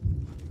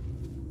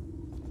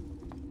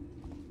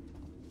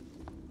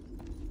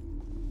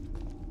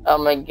 Oh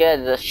my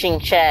god, the Xing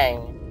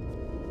Chang.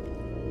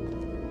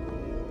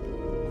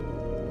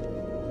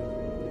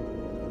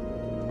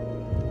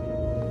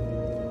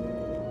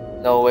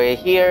 No way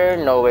here,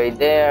 no way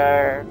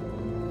there.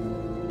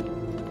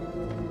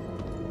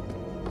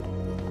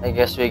 I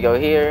guess we go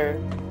here.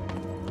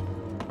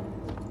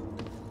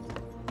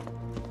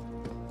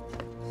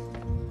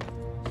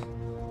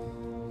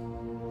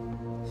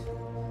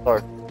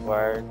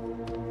 Forward.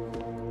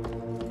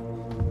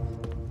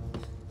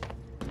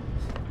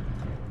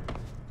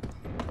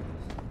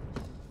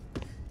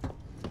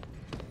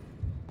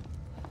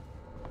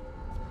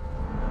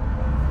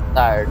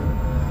 Tired.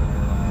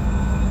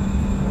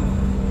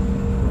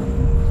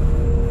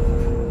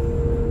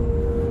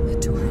 The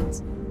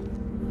turrets.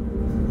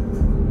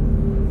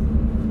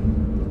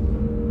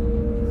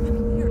 I'm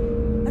here.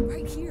 I'm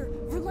right here.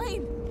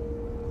 Verlaine!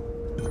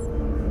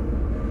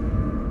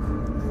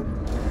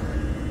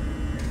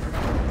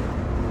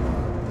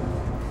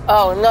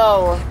 Oh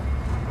no!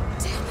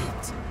 Damn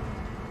it!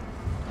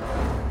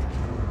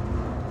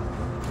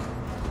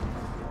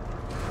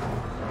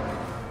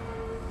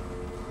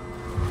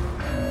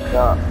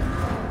 Yeah.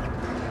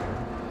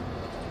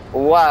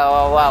 Wow,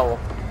 wow, wow.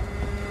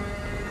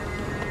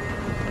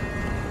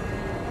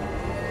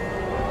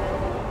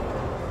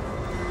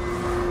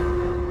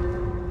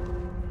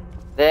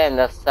 Damn,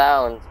 the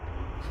sound.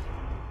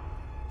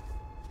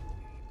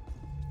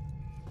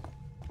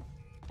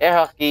 Air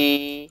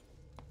hockey.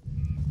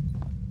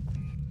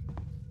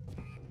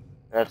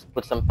 Let's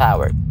put some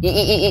power.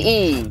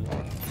 E.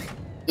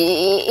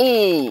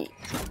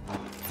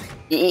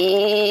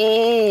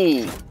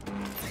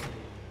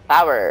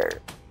 Power.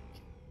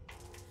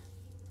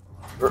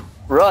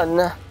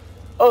 Run.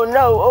 Oh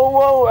no. Oh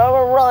whoa. I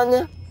will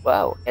run.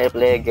 Wow. Can I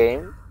play a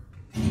game?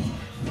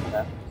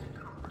 Yeah.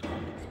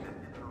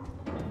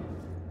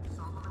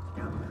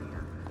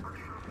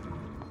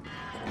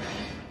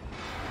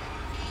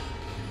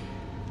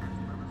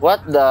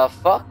 What the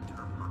fuck?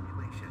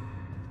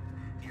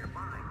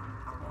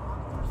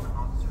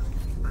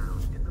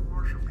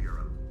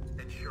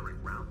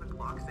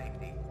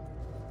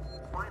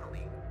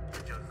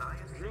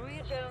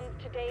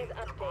 Today's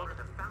update.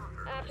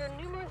 After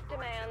numerous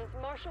demands,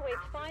 Marshal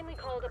Waits finally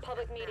called a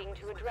public meeting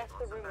to address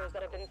the rumors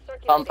that have been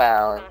circulating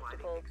Compound. in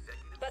Sebastopol.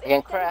 But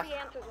Again, instead of craft. the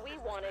answers we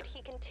wanted,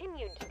 he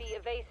continued to be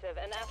evasive,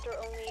 and after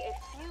only a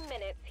few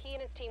minutes, he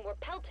and his team were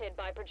pelted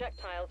by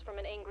projectiles from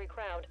an angry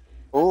crowd.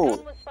 Ooh. A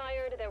gun was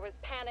fired, there was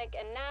panic,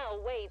 and now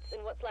Waits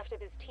and what's left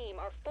of his team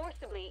are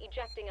forcibly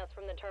ejecting us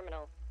from the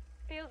terminal.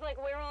 Feels like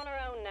we're on our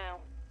own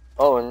now.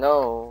 Oh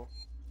no.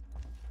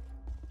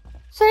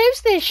 Save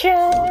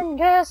station!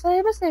 Yeah,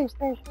 save a save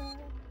station.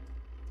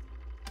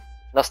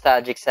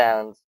 Nostalgic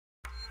sounds.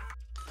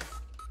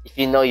 If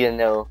you know, you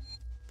know.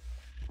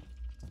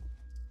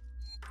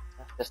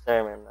 That's the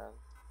sermon, man.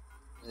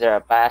 Is there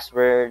a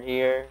password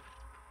here?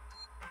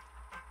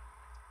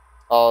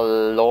 All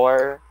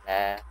lore?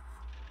 Nah.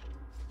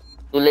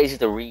 Too lazy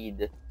to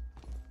read.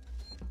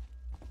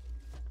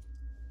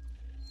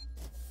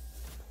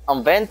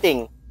 I'm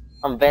venting.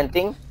 I'm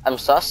venting. I'm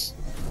sus.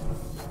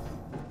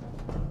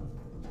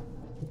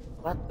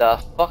 What the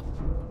fuck?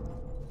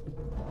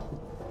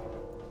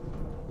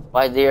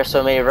 Why there are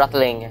so many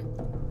rattling?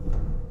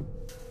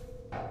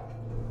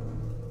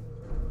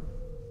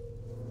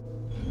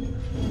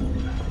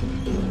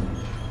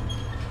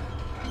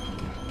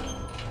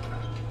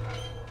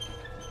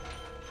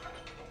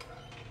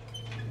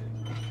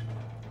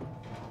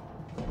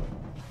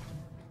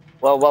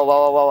 Whoa, whoa,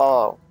 whoa, whoa, whoa,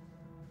 whoa.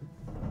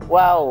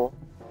 Wow.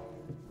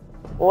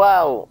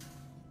 Wow.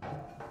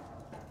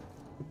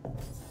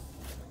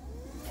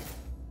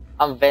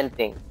 I'm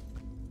venting.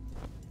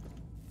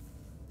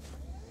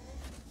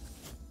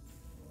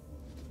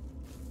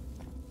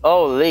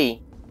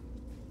 Holy.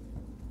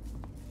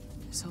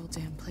 This whole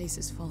damn place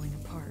is falling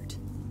apart.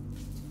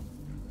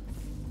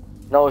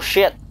 No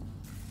shit.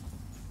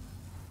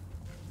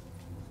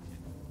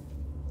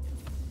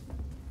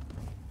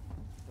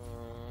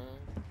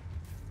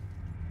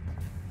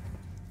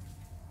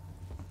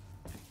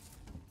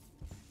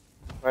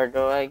 Where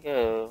do I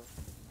go?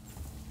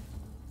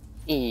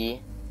 E.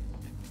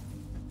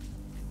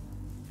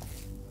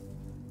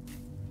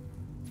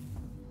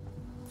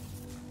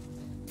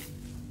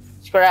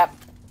 Scrap.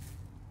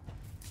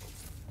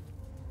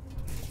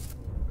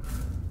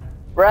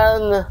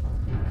 Run.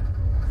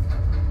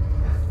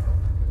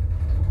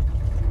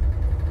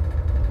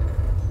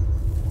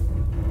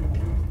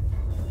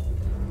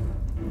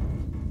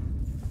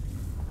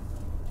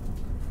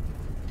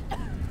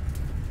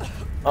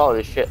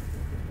 Holy shit.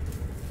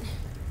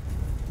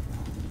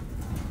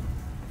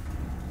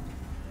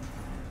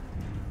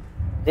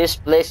 This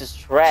place is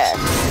trash.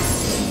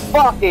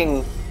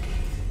 Fucking.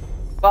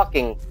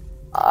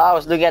 I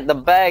was looking at the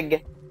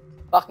bag.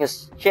 Fucking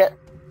shit.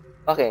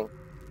 Fucking.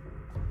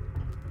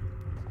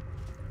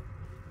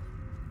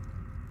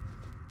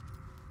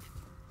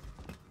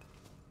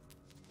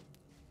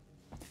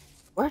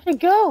 Where'd it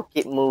go?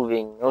 Keep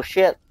moving. Oh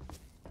shit.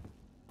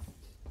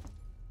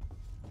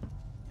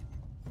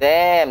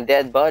 Damn,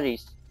 dead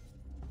bodies.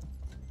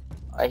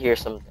 I hear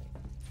something.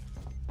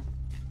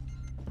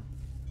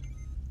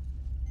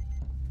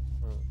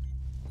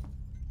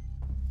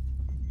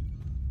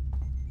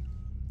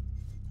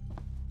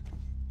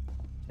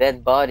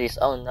 Dead bodies,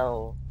 oh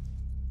no.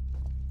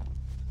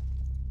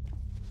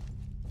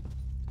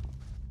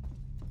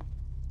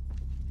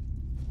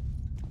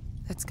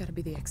 That's gotta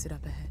be the exit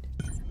up ahead.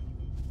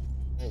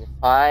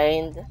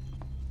 Find.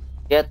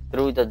 Get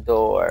through the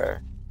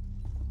door.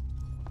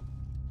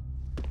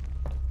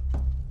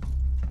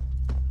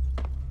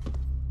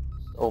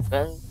 It's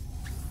open.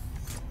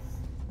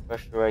 Where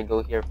should I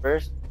go here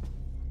first?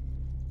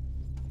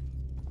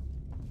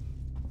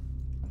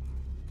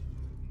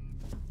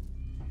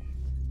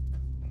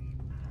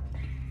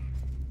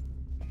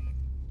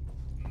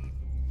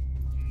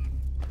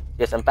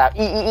 Get some power.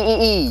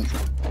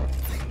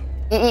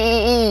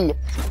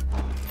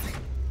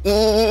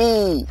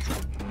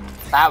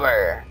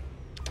 Power.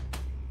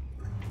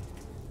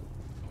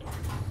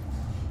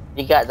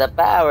 We got the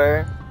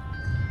power.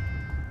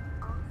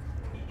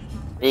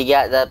 We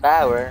got the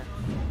power.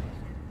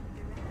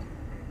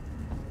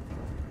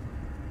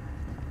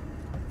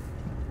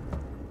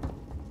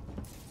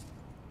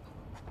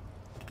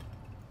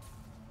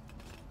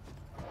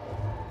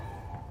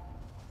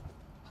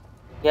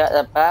 Got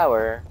the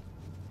power.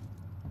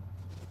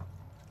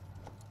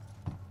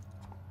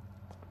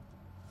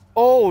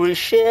 Holy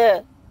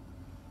shit!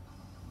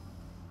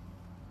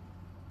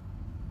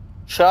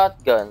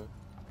 Shotgun.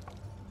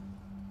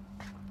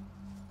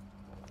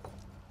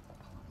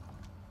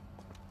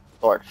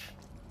 Torch.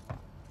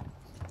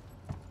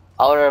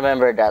 I'll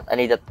remember that. I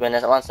need that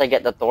once I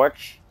get the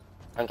torch,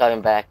 I'm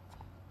coming back.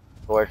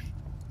 Torch.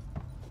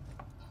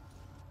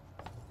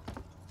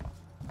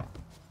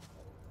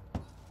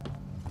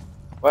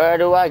 Where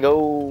do I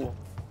go?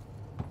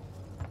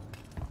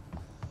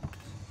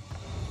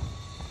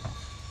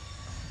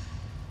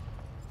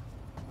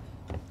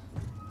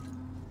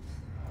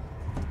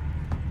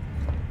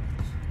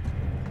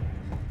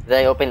 Did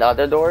I open the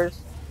other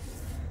doors?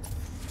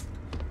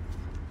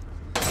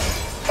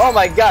 Oh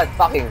my god,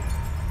 fucking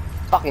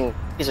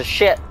piece of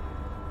shit.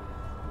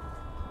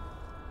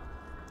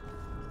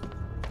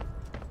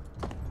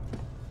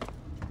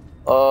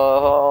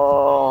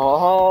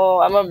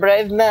 Oh, I'm a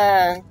brave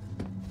man.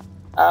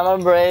 I'm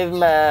a brave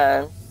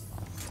man.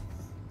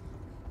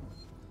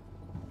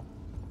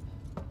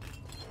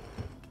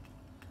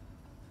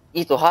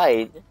 E to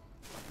hide.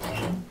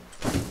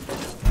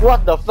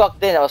 What the fuck?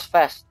 Then that was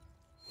fast.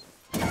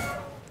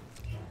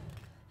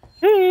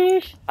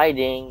 Sheesh.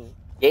 Hiding.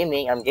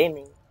 Gaming. I'm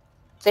gaming.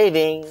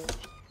 Saving.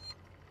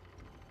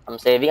 I'm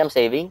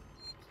saving.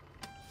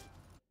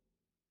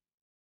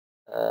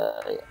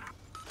 Yeah.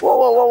 Whoa,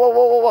 whoa, whoa, whoa,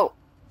 whoa, whoa, whoa.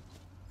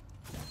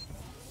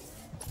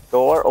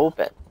 Door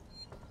open.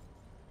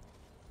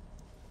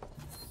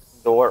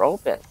 Door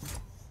open.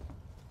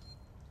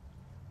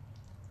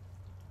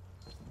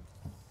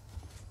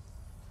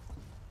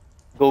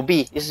 Go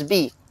B. This is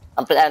B.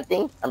 I'm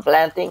planting. I'm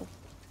planting.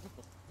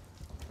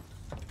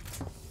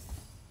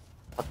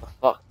 What the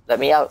fuck? Let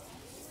me out.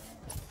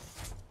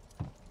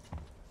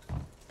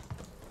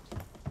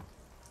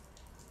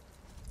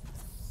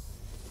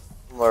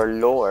 More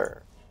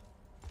lore.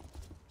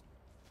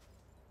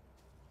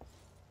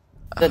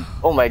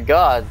 Oh my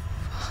god.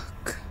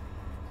 Fuck.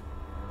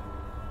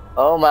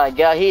 Oh my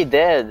god, he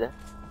dead.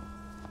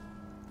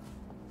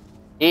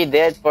 He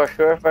dead for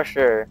sure, for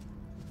sure.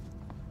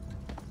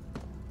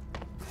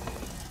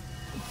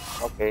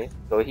 Okay,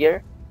 go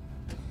here.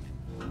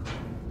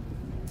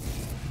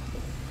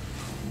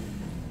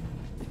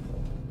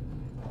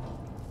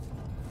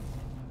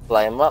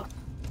 Climb up.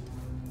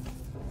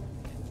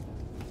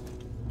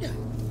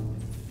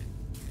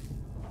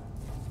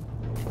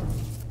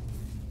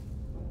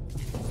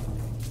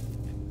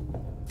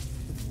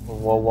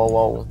 Whoa, whoa,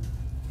 whoa.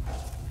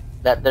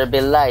 Let there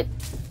be light.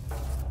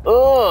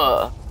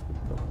 Ugh!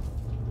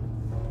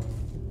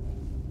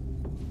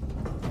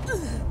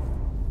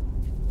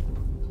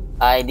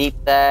 ID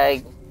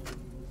tag.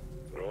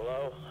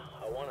 Rolo,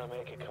 I want to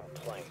make a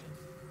complaint.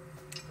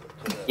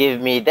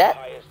 Give me that.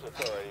 Highest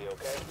authority,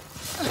 okay?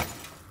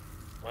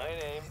 My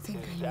name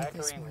is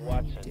Zachary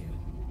Watson.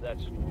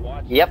 That's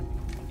Watson. Yep.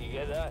 You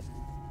get that?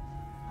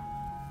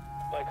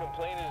 My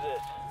complaint is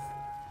this.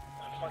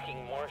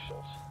 Fucking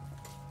marshals.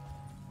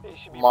 They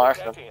should be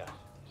protecting us.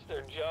 It's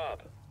their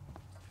job.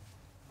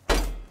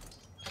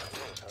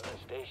 Someone's on the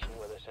station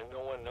with us and no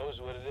one knows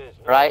what it is.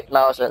 Right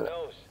mouse and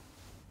knows.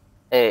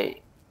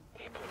 Hey.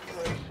 They put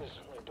braces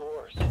on the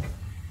doors.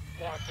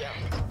 Lockdown.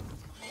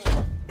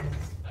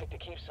 Like to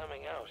keep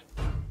something out.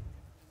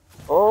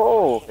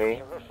 Oh, okay.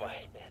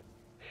 Terrified, man.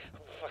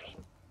 I'm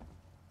fucking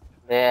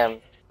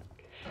damn.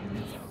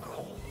 so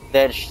cold.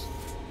 Dedge.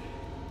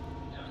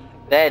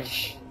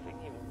 Dedge.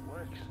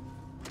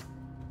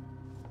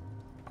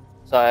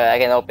 So I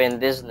can open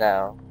this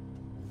now.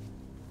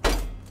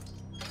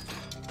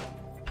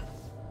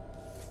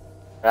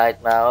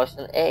 Right mouse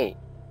and A.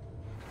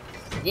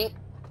 Yeet.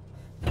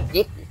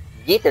 Yeet.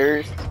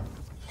 Yeeters.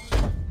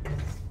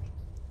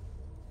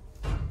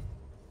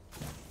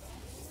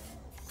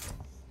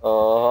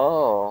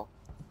 Oh.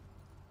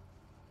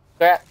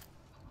 Crap.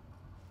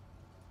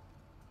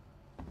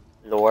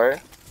 Lore.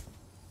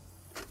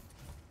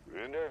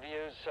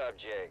 Interview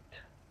subject.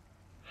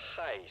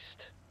 Heist.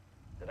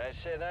 Did I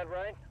say that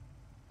right?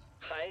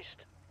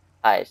 Heist?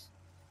 Heist.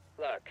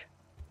 Look,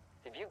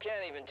 if you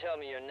can't even tell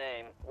me your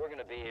name, we're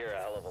gonna be here a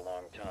hell of a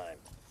long time.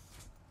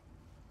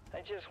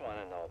 I just want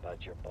to know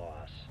about your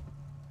boss.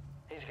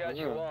 He's got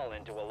you all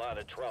into a lot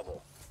of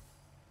trouble.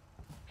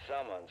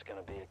 Someone's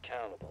gonna be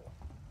accountable.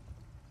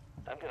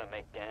 I'm gonna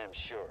make damn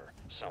sure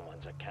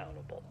someone's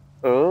accountable.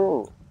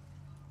 Ooh.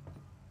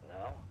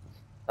 No?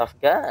 Tough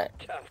guy.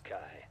 Tough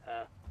guy,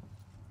 huh?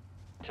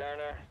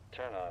 Turner,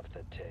 turn off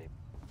the tape.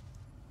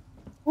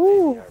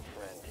 Ooh. Maybe our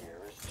friend here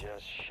is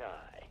just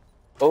shy.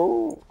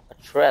 Oh, a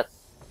threat.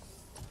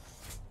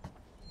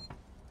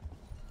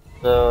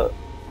 So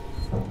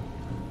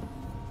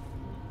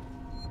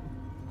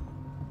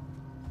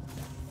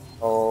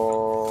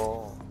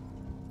oh,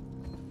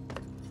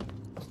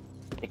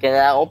 you can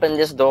now open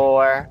this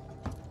door.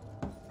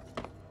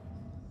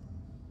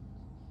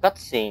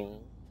 Cutscene.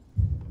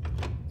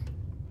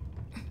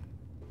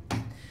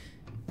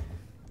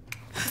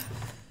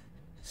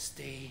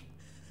 Stay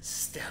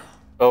still.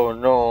 Oh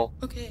no.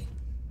 Okay.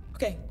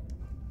 Okay.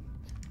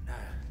 Now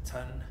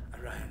turn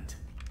around.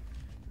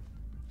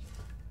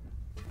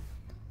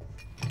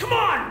 Come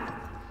on!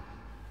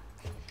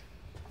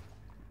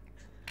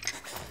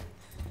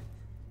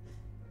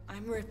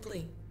 I'm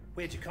Ripley.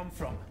 Where'd you come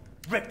from?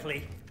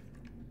 Ripley?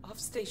 Off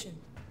station.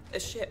 A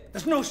ship.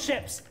 There's no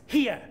ships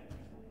here.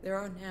 There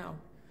are now.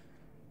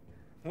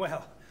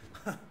 Well,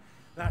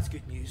 that's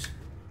good news,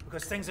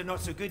 because things are not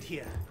so good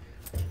here.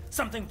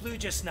 Something blue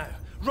just now.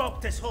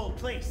 Rocked this whole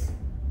place.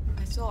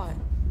 I saw it.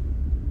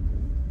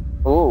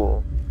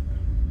 Ooh.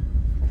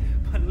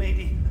 But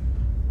lady,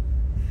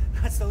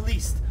 that's the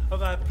least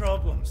of our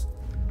problems.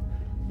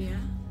 Yeah?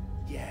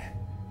 Yeah.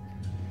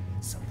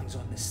 Something's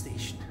on this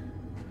station.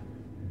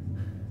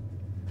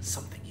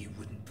 Something you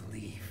wouldn't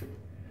believe.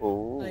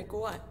 Ooh. Like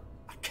what?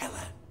 A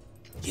killer.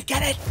 You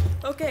get it?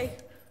 Okay.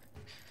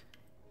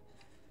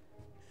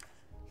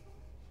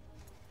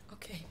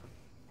 Okay.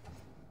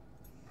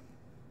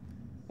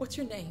 What's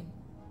your name?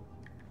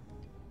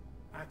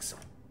 Axel.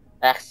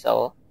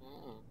 Axel.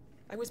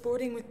 I was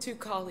boarding with 2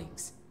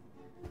 colleagues.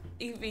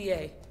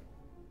 EVA.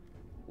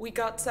 We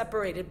got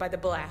separated by the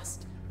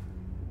blast.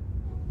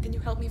 Can you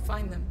help me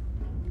find them?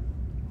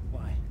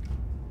 Why?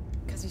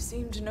 Because you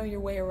seem to know your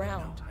way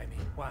around. No, I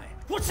mean, why?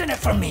 What's in it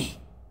for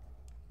me?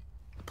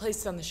 A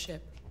place on the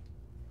ship.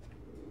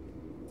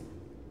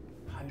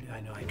 How do I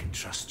know I can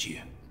trust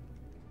you?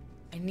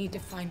 I need to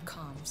find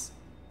comms.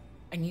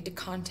 I need to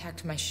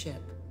contact my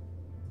ship.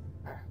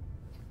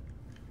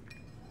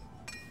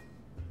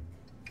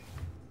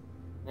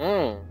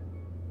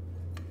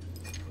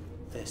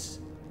 This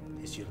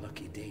is your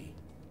lucky day.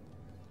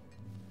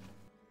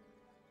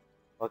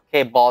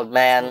 Okay, bald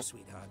man.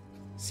 Sweetheart,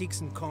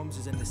 Seeks and Comms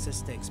is in the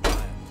Systex Spire.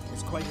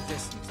 It's quite a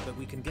distance, but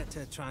we can get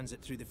to a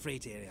transit through the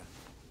freight area.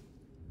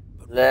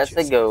 But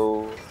let's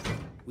go.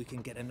 We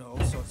can get into all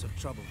sorts of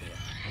trouble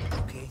there,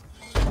 okay?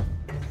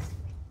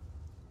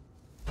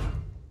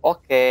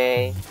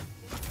 Okay.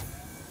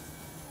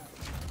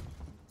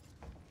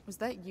 Was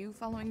that you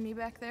following me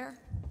back there?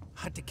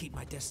 Had to keep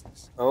my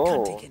distance. Oh.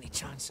 Can't take any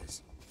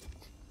chances.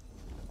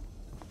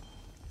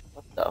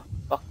 What the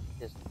fuck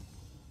is this?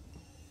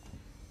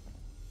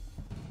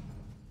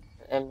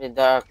 An empty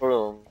dark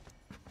room.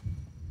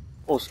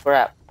 Oh,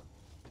 scrap.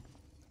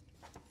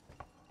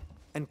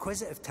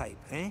 Inquisitive type,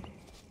 eh?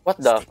 What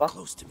the Stick fuck?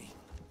 close to me.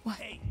 What?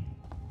 Hey,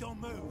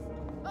 don't move.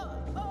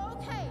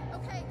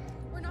 Okay.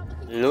 We're not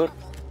looking for Loot.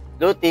 trouble.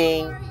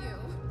 Looting. Who are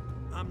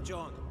you? I'm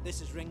John.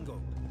 This is Ringo.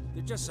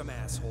 They're just some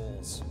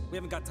assholes. We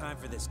haven't got time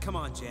for this. Come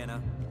on,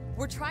 Jana.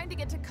 We're trying to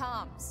get to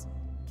comms.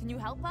 Can you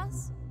help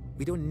us?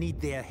 We don't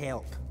need their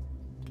help.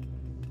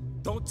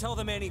 Don't tell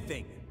them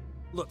anything.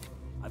 Look,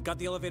 I've got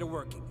the elevator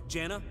working.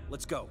 Jana,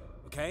 let's go,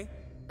 okay?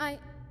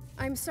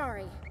 I'm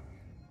sorry.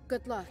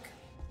 Good luck.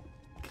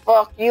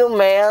 Fuck you,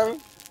 man.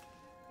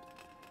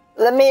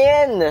 Let me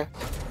in.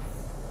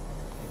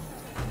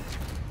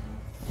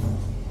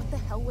 What the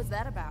hell was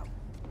that about?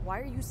 Why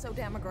are you so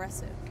damn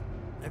aggressive?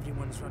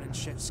 Everyone's running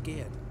shit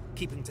scared,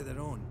 keeping to their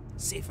own.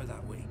 Safer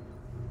that way.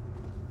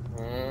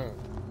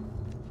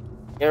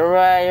 You're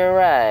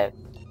right.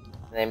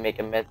 Can I make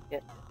a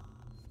medkit?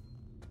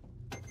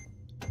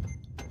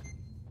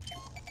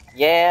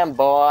 Yeah,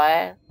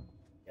 boy.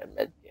 Got a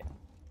medkit.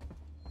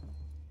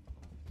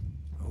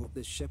 I hope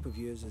this ship of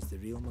yours is the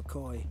real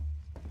McCoy.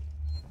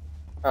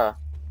 Huh.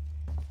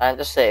 Time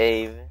to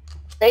save.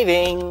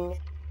 Saving.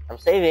 I'm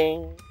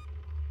saving.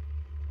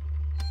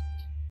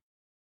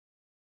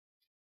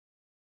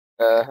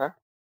 Uh-huh.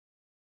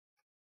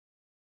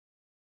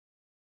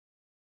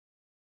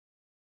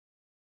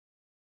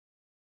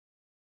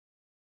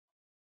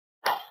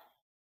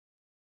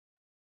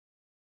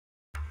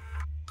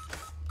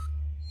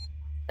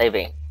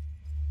 Saving.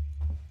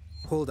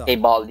 Hold up. Hey,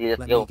 Baldy, let's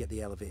Let go. me get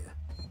the elevator.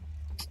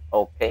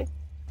 Okay.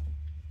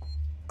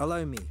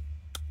 Allow me.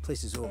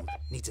 Place is old.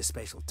 Needs a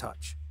special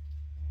touch.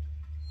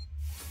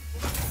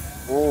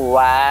 Ooh,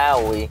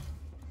 wowie.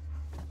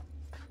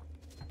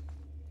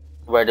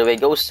 Where do we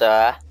go,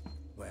 sir?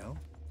 Well,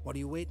 what are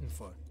you waiting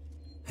for?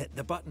 Hit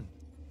the button.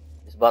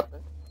 This button?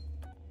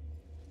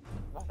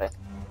 Okay.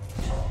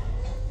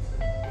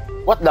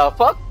 What the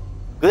fuck?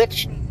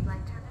 Glitch?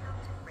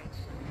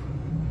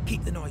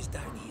 Keep the noise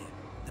down here.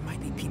 There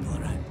might be people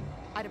around.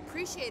 I'd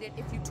appreciate it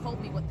if you told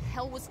me what the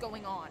hell was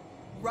going on.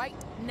 Right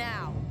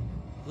now.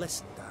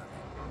 Listen, darling.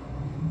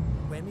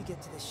 When we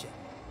get to the ship,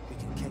 we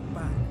can kick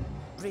back,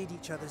 braid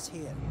each other's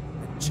hair,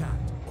 and chat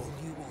all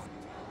you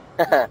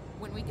want.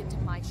 When we get to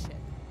my ship,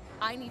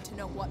 I need to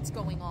know what's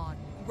going on.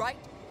 Right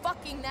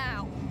fucking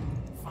now.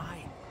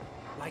 Fine.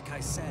 Like I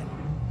said,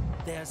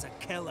 there's a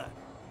killer.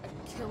 A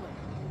killer?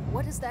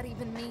 What does that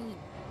even mean?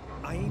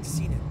 I ain't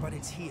seen it, but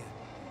it's here.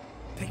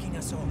 Picking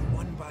us off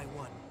one by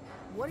one.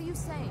 What are you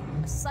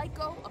saying? A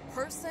psycho? A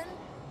person?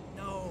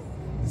 No,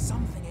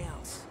 something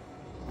else.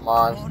 A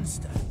Monster.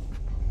 monster.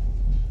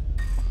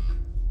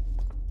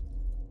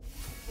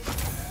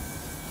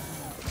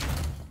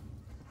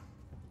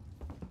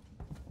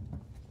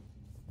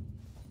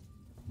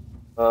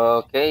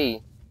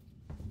 Okay.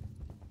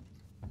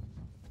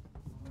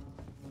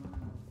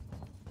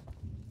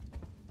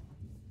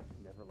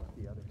 Never let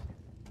the others.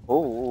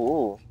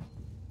 Ooh.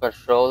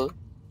 Control.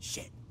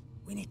 Shit.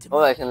 We need to Oh,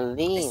 move. I can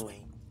This lean.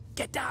 way.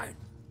 Get down.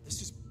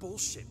 This is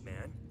bullshit,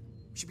 man.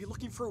 We should be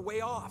looking for a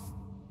way off.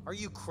 Are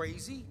you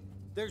crazy?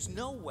 There's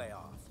no way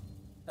off.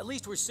 At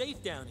least we're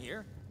safe down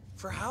here.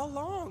 For how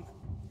long?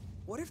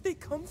 What if they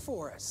come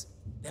for us?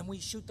 Then we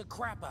shoot the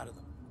crap out of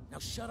them. Now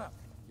shut up.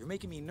 You're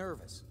making me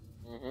nervous.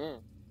 Mm-hmm.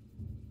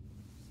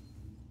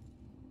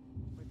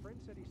 My friend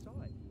said he saw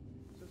it.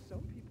 So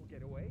some people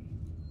get away.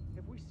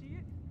 If we see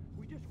it,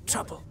 we just run.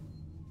 Trouble.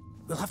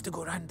 We'll have to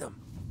go random.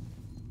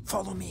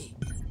 Follow me.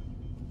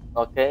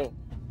 Okay.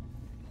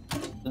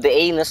 The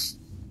anus.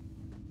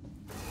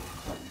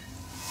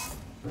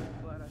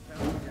 Glad I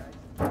found you guys.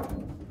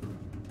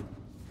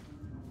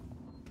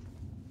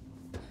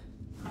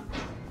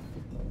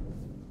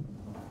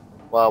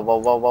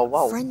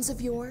 Wow. Friends of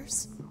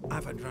yours?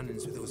 I've had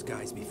run-ins with those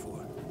guys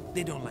before.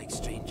 They don't like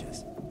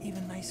strangers.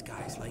 Even nice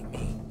guys like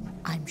me.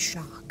 I'm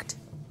shocked.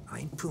 I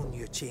ain't pulling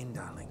your chain,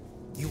 darling.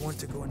 You want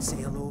to go and say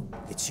hello?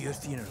 It's your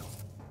funeral.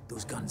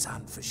 Those guns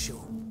aren't for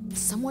show.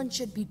 Someone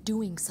should be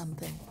doing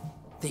something.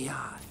 They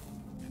are.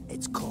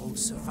 It's called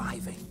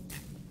surviving.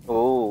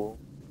 Oh.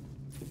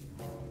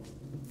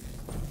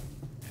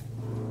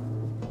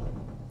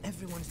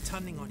 Everyone's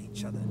turning on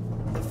each other.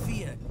 The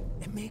fear,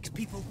 it makes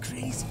people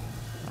crazy.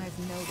 I've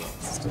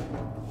noticed.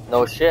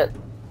 No shit.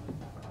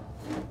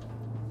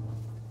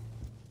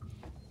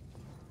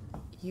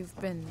 You've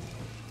been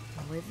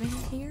living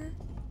here?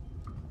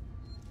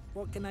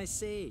 What can I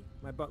say?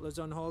 My butler's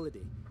on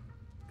holiday.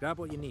 Grab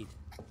what you need.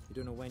 You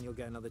don't know when you'll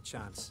get another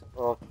chance.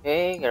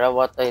 Okay, grab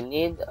what I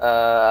need.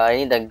 I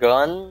need a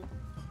gun.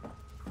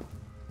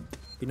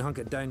 Been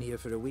hunkered down here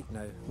for a week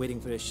now, waiting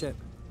for a ship.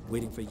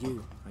 Waiting for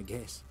you, I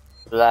guess.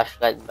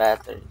 Flashlight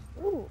battery.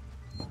 Ooh.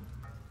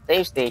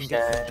 Save It can get station.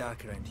 quite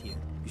dark around here.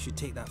 You should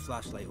take that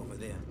flashlight over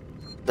there.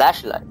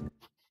 Flashlight.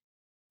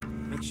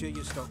 Make sure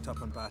you're stocked up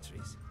on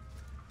batteries.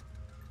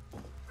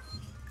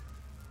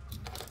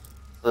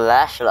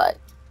 Flashlight.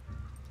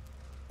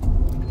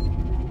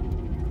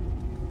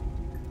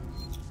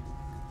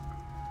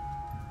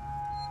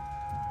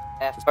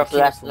 F Just for be careful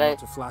not flashlight.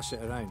 to flash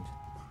it around.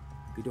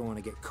 You don't want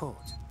to get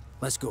caught.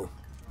 Let's go.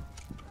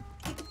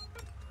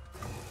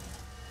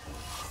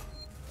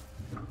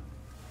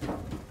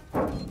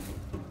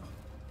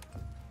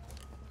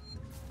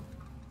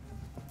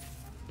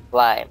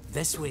 Climb.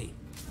 This way.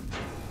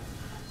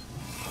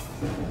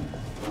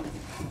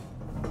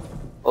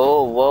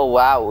 Oh, whoa,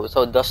 wow.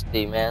 So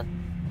dusty, man.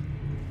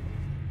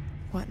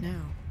 What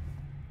now?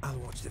 I'll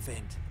watch the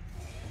vent.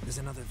 There's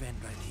another vent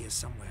right here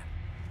somewhere.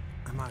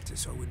 I marked it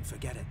so I wouldn't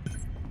forget it.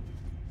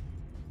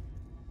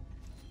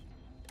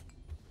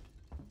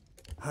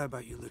 How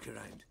about you look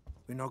around?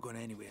 We're not going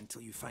anywhere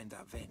until you find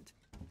that vent.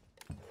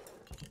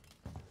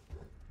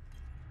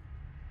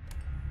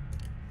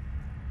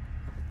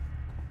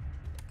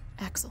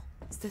 Axel,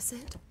 is this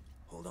it?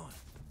 Hold on.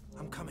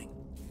 I'm coming.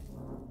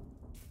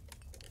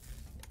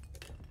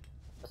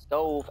 Let's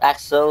go,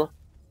 Axel.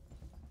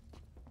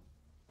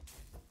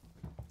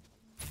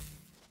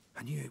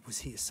 I knew it was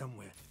here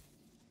somewhere.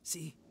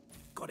 See?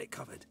 Got it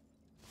covered.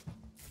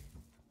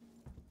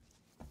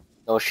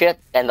 No shit,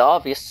 and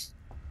obvious.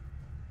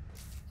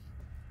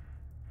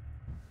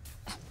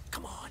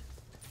 Come on.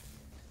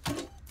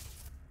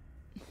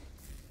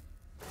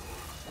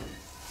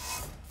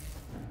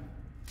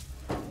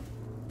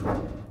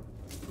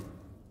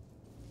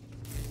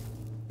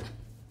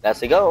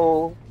 Let's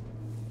go.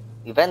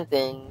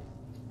 Eventing.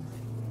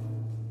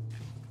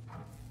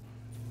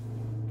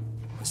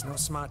 It's not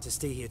smart to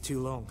stay here too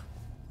long.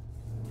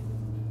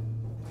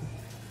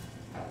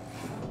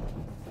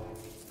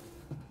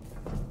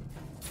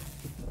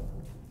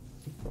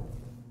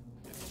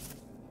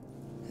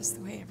 Is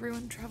the way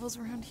everyone travels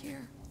around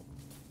here?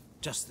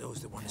 Just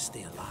those that want to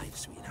stay alive,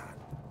 sweetheart.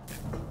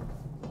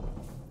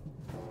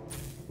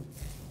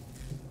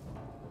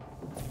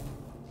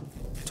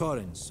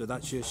 Torrens, so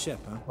that's your ship,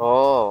 huh?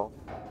 Oh.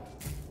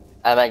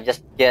 I might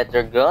just get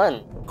your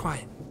gun.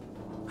 Quiet.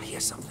 I hear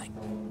something.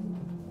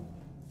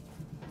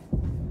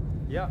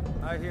 Yeah,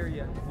 I hear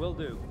you. Will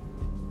do.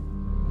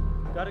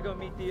 Gotta go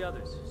meet the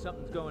others.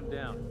 Something's going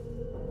down.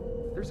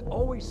 There's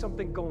always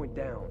something going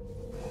down.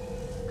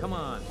 Come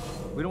on.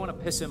 We don't want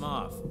to piss him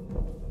off.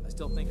 I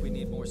still think we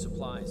need more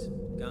supplies.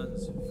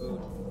 Guns, food,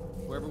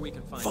 wherever we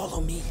can find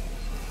Follow me.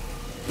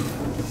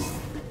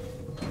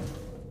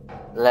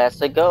 Let's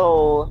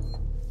go.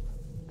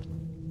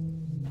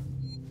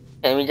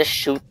 Can we just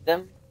shoot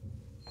them?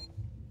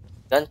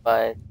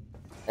 Gunfight.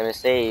 Let me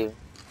save.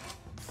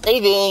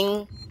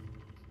 Saving!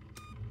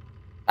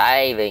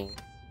 Diving.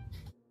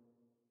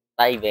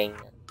 Diving.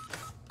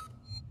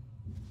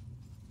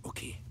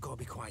 Okay, gotta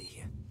be quiet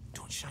here.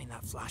 Don't shine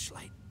that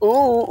flashlight. Ooh,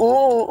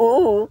 ooh,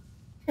 ooh.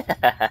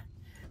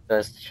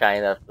 Just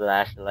shine a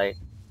flashlight.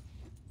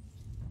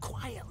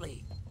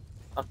 Quietly.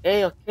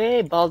 Okay,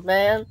 okay, bald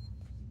man.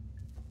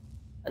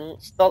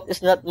 And stealth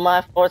is not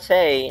my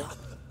forte.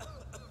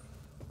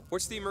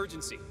 What's the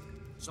emergency?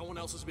 Someone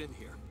else has been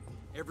here.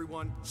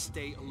 Everyone,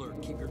 stay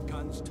alert. Keep your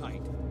guns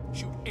tight.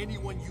 Shoot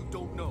anyone you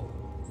don't know.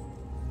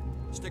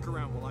 Stick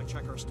around while I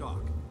check our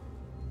stock.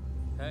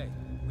 Hey,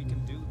 we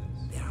can do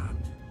this. There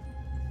aren't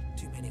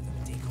too many of them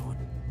to take on.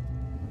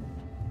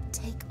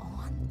 Take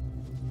on?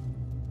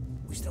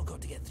 We still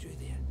got to get through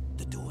there.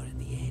 The door at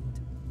the end.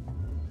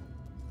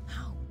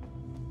 How?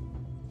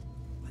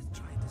 Let's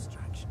try a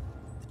distraction.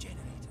 The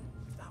generator.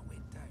 If that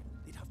went down,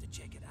 they'd have to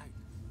check it out.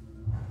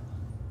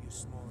 You're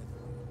smaller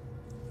than me.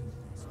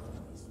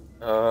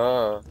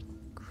 Oh.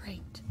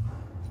 Great.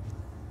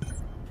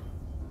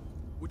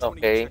 Which one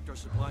of you checked our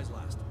supplies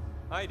last?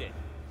 I did.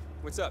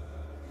 What's up?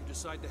 You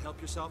decide to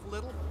help yourself a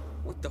little?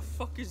 What the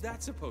fuck is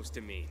that supposed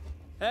to mean?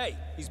 Hey,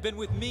 he's been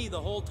with me the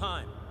whole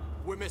time.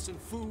 We're missing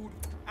food,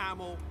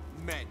 ammo,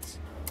 meds.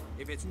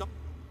 If it's not...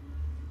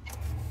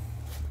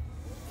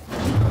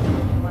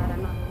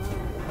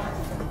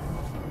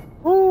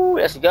 Woo,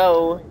 let's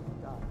go.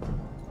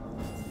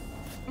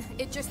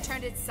 It just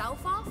turned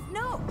itself off?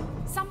 No,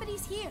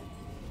 somebody's here.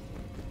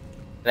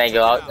 Can I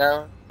go out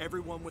now?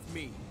 Everyone with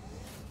me.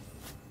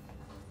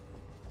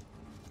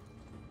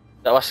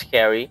 That was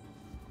scary.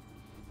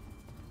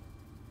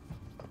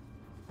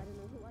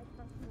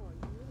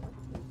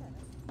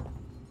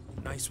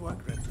 Nice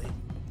work, Ripley.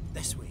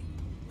 This way.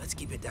 Let's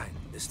keep it down.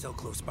 They're still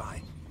close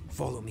by.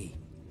 Follow me.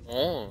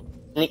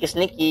 Sneaky,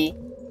 sneaky.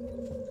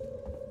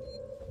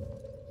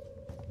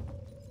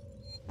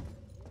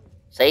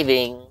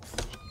 Saving.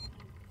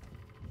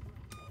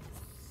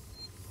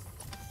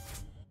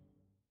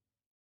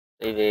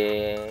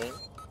 Saving.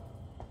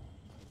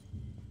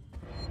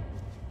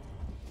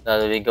 Now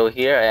do we go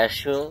here, I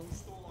assume?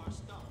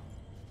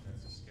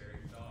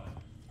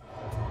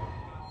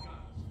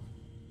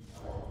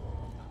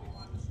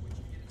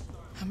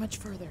 How much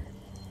further?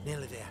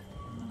 Nearly there.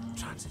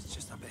 Transit's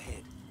just up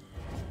ahead.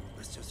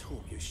 Let's just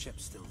hope your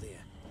ship's still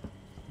there.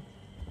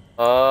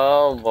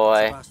 Oh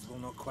boy. Sebastopol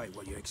not quite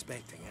what you're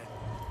expecting, eh?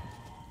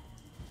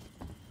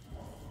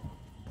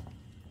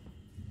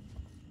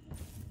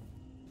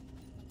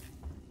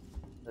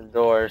 The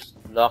door's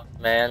locked,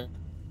 man.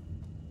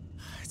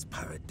 It's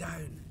powered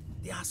down.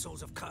 The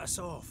assholes have cut us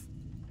off.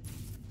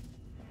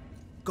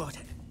 Got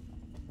it.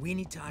 We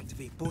need to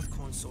activate both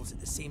consoles at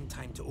the same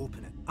time to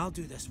open it. I'll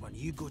do this one.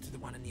 You go to the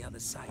one on the other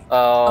side.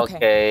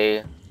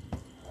 Okay.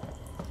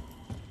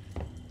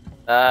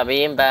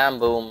 Beam bam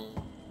boom.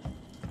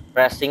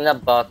 Pressing the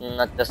button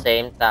at the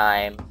same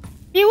time.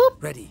 Whoop.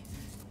 Ready.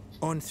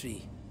 On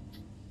 3.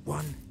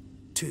 1,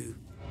 2,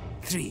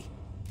 3.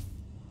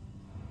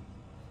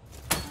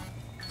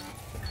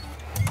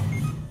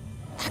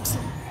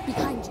 Axel,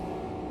 behind you.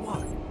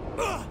 What?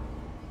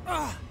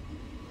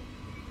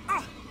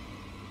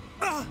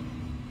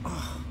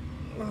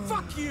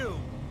 Fuck you!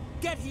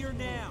 Get here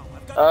now!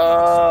 I've got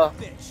a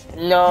bitch.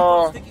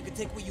 No. You think you can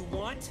take what you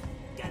want?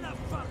 Get the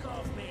fuck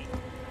off me!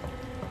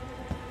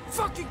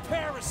 Fucking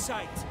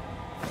parasite!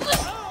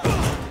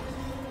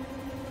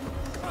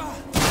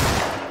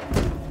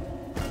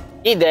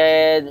 He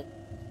dead.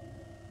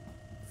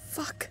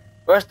 Fuck.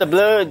 Where's the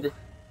blood?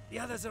 The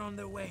others are on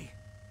their way.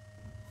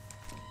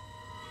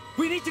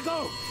 We need to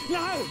go!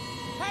 Now!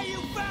 Hey,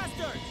 you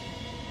bastard!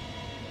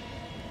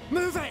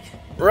 Move it!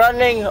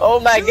 Running! Oh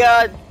my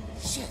god!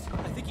 Shit,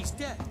 I think he's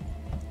dead.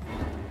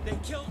 They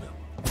killed him.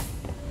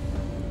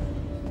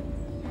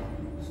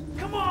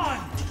 Come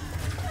on!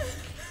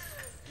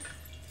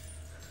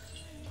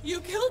 You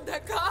killed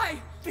that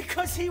guy!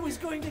 Because he was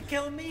going to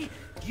kill me,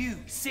 you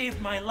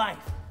saved my life.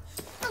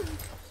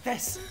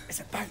 This is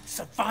about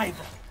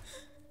survival.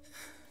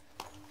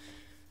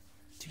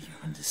 Do you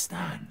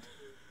understand?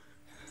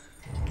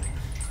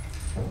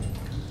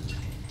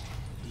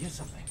 You hear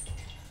something?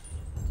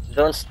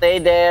 Don't stay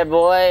there,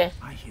 boy.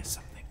 I hear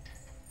something.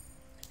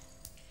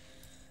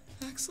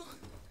 Axel?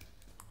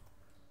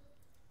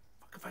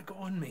 What have I got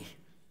on me?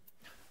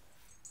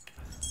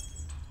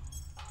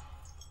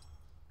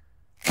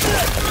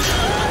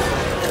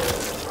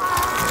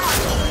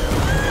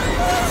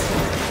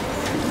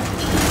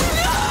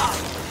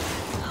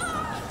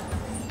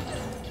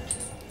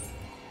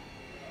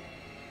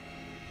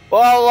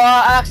 Whoa,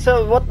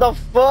 Axel, what the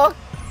fuck?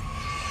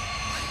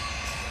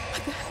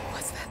 What the hell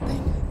was that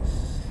thing?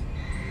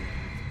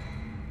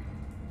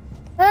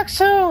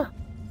 Axel!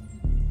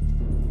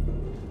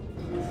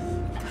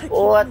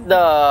 What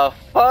the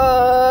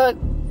fuck?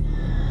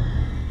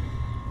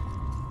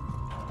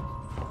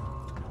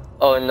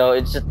 Oh no,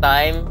 it's the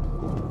time.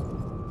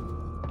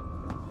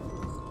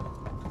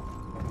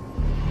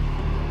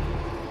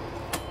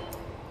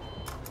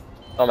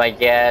 Oh my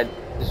god,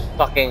 this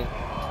fucking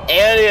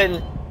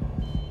alien!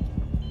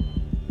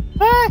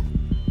 Fuck!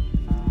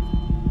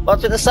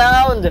 What's with the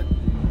sound?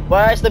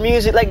 Why is the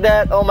music like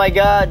that? Oh my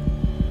god!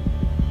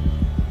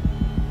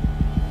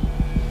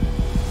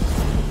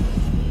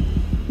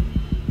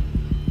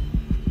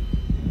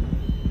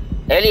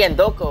 Alien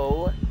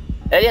Doko.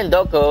 Alien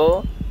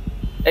Doko.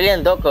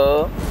 Alien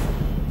Doko.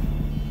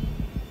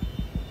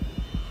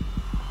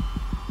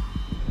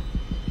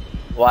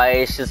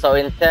 Why is it so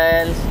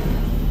intense?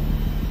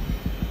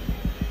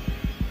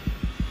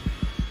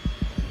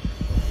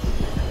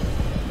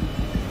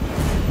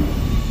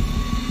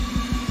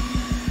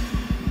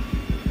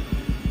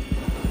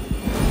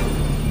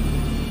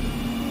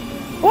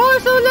 Why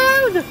so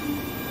loud?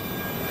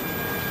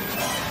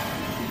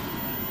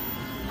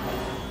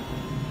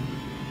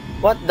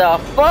 What the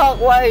fuck?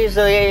 Why is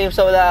the game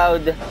so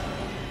loud?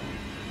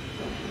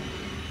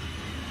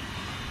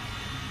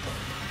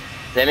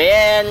 Let me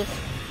in.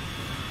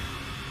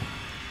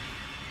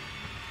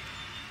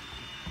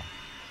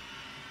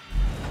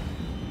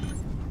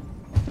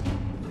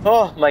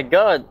 Oh my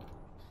god.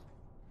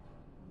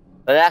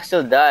 But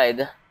Axel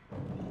died.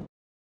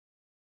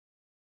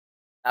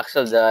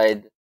 Axel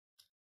died.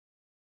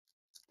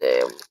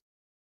 Damn.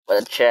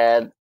 What a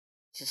Chad.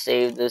 She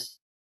saved us.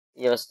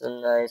 He was so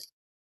nice.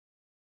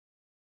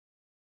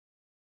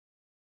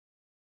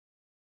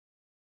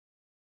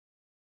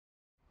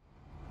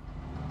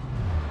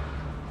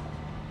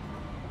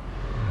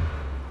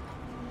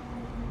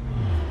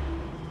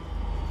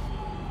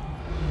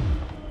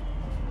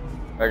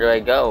 Where do I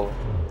go?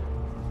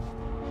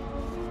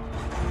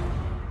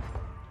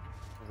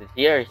 Is it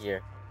here or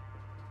here?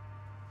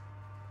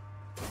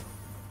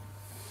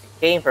 It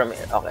came from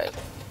here. Okay.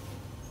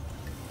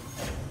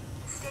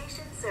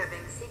 Station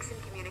serving Seegson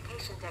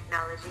Communication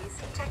Technologies,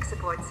 Tech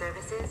Support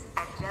Services,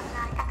 and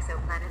Gemini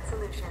Exoplanet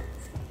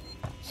Solutions.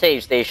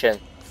 Save station.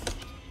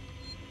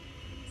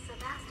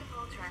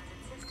 Sebastopol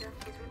Transit System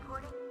is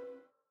reporting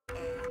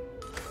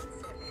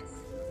service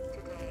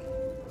today.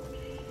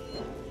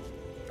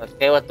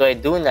 Okay, what do I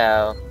do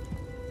now?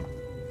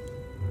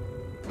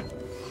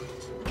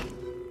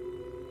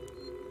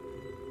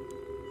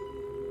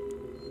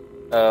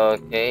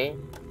 Okay.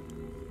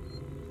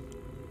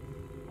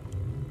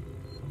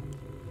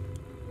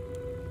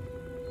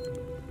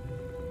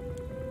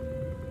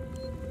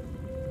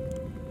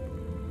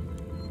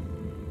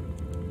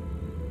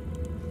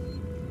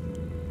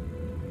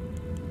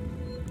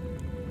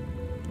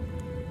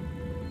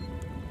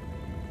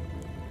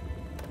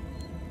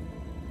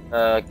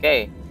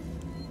 Okay.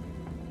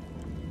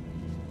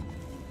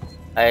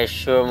 I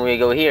assume we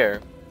go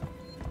here.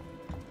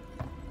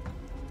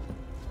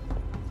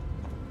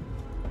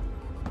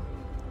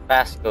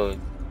 Passcode.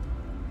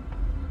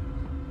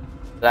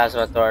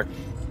 Plasma torch.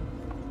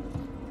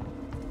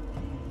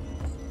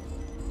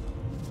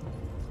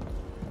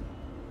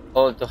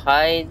 Hold to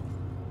hide.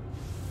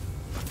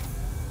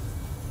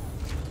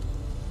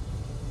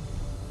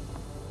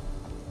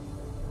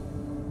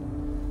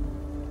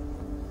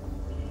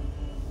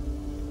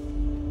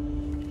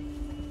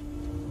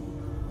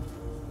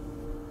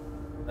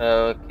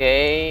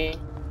 Okay.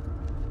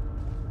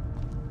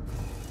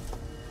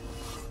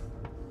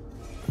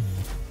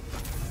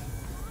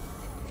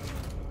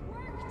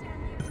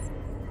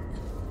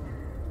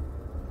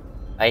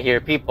 I hear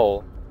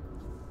people.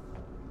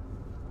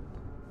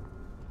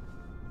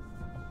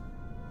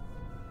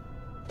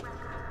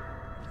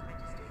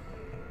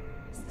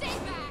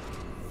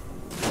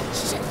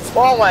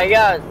 Oh my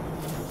god!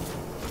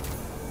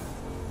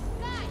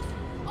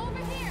 Over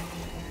here!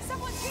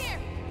 Someone's here!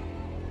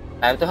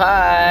 Time to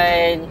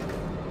hide!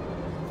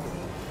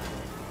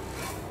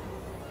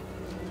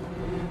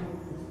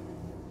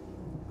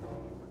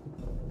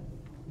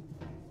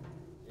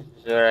 This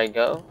is where I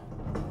go.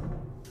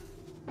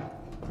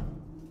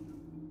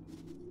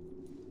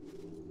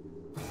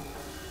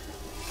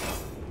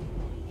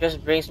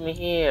 Just brings me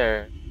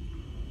here.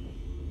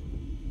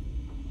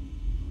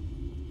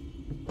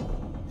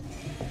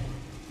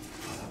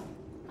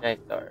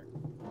 Connector.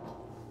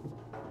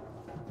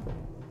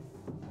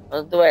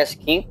 How do I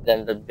escape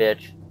then, the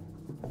bitch?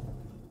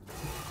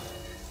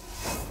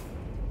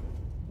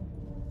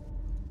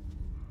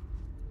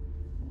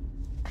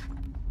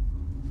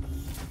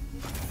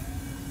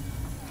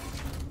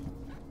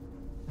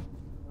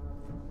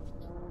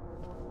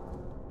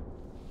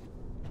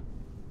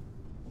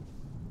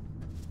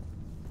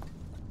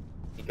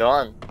 Be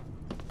gone.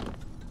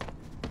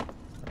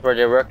 That's what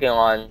they're working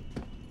on.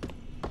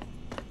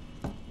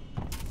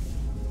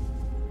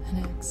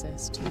 An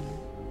access to you.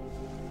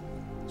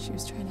 She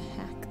was trying to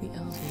hack the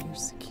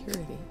elevator's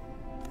security.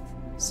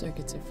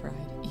 Circuits are fried.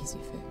 Easy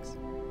fix.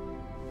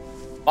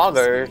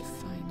 Poggers.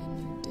 Find a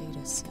new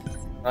data set.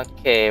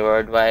 Okay,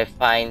 where do I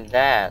find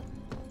that?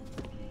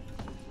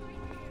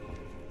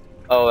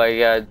 Oh my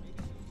god.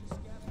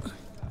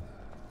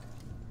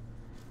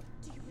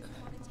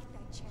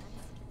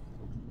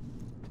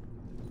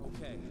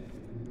 Okay.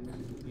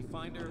 We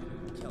find her,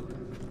 kill her.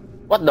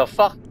 What the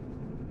fuck?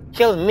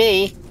 Kill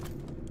me?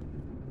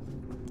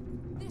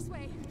 This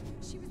way.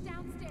 She was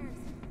downstairs.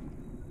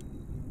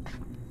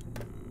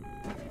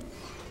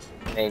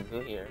 What can I do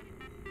here?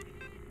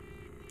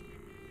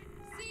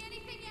 See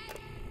anything yet?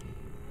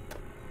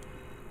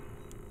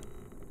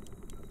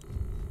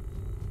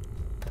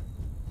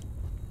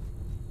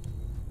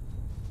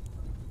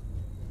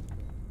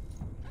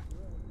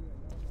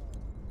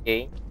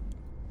 Okay.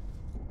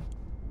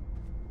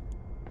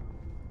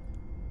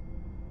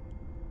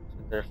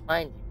 So they're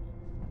finding me.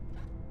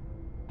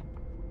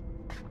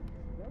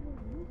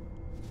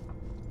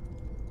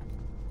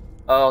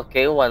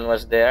 Okay, one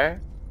was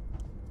there.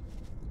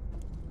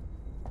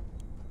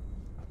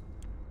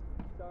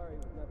 Sorry,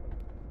 nothing.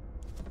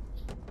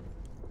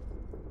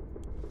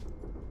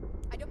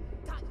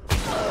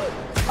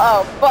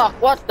 Oh fuck,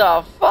 what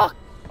the fuck?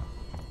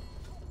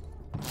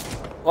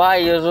 Why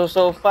are you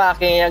so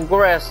fucking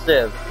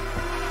aggressive?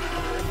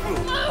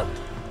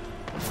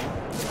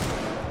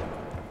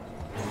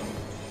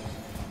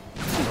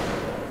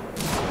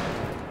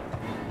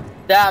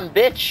 Damn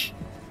bitch!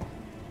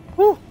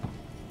 Whew.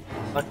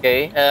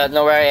 Okay,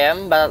 know where I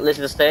am, but at least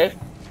it's safe.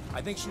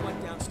 I think she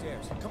went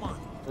downstairs. Come on.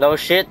 No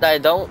shit, I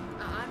don't.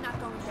 I'm not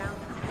going down.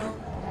 No.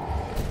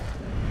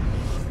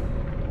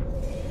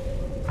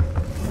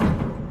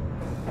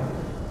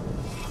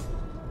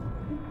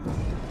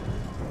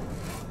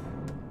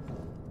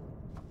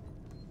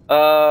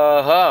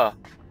 Uh-huh.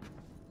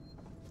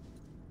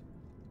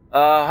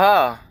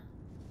 Uh-huh.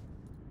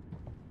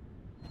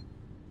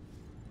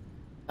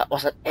 That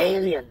was an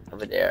alien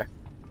over there.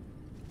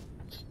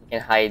 You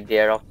can hide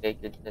there, okay,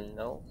 good to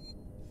know.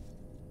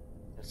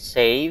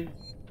 Save.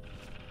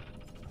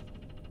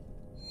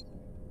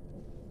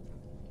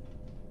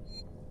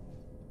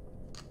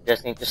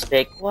 Just need to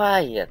stay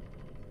quiet.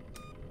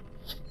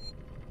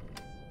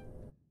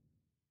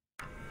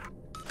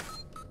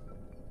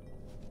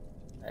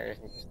 I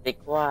just need to stay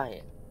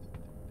quiet.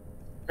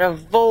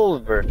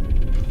 Revolver.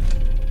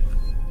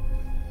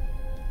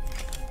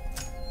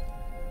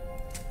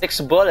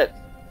 6 bullets.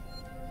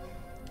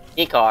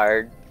 Key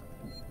card.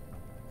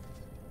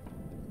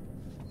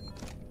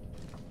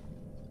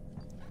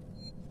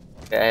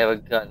 Okay, I have a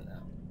gun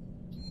now.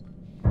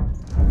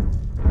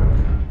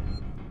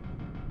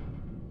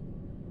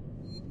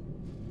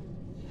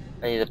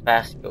 I need a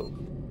passcode.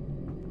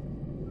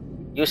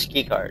 Use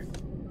key card.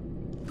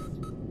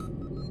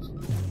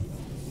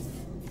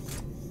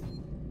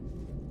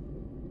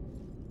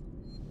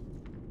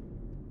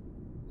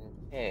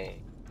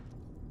 Okay.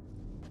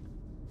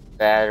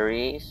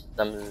 Batteries,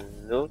 some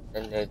loot,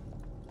 and then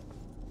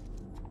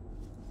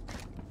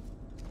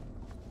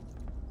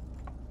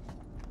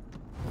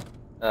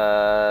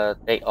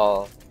Take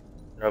all.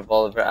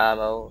 Revolver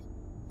ammo.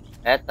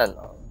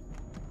 Ethanol.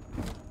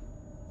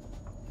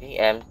 Okay,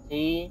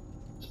 empty.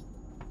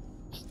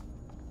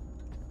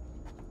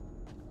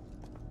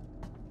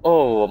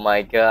 Oh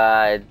my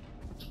god.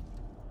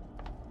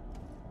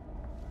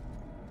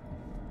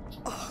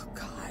 Oh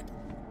god.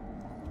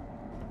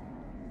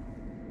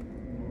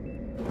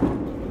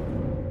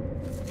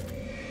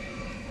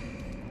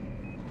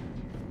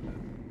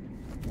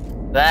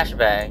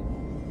 Flashbang.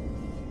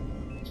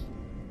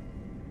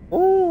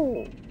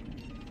 Ooh.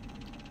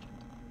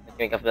 Let's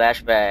make a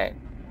flashbang.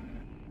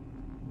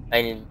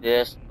 I need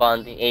this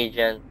bonding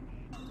agent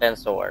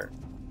sensor.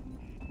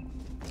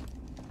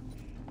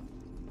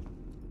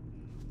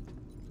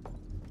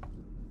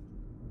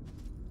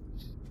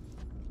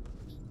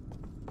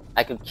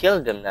 I could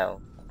kill them now.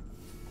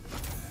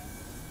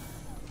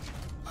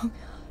 Oh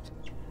god.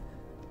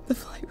 The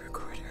flight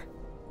recorder.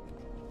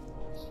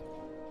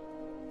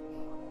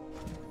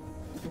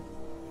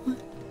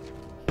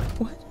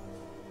 What?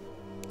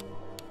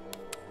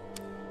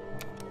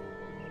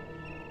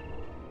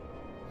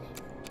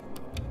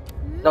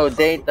 No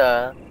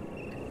data.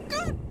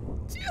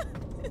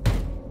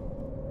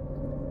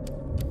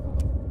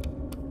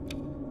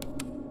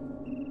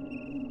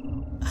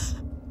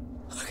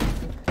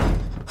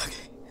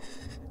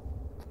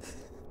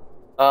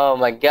 Oh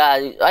my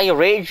god, are you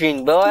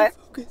raging, boy?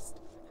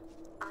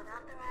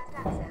 Unauthorized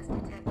access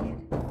detected.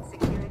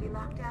 Security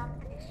lockdown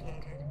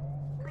initiated.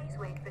 Please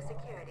wait for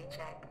security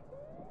check.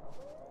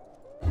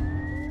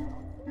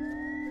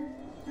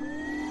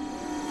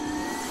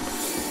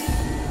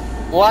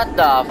 What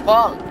the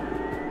fuck?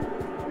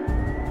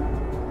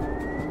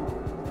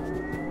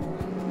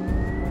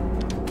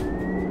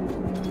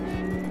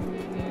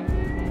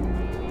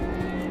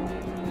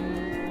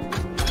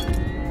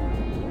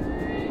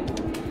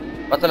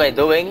 What am I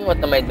doing?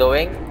 What am I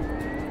doing?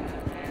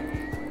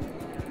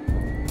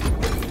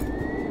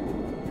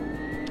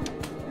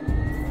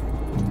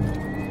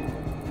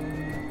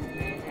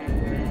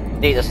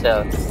 Data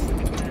cell.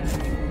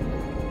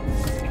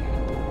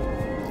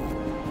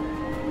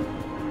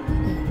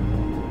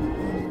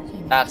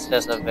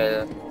 Access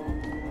available.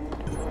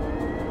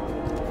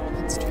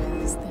 Let's try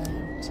this thing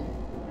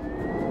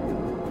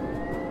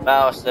out.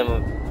 Mouse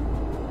them.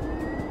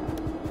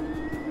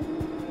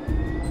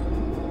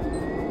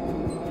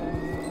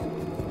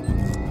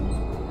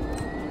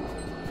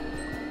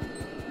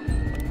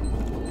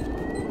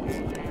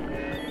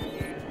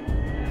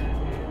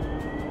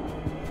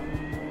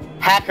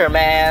 Hacker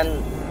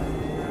man.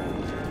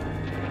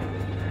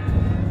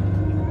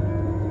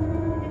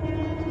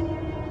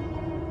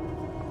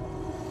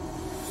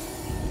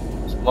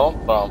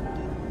 Smoke bomb.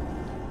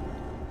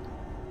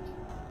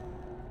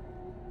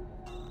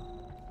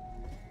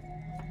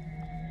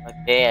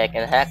 Okay, I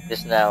can hack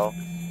this now.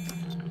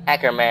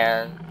 Hacker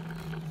man.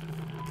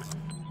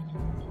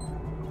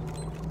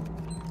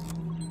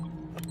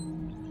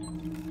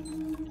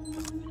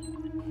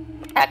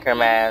 Hacker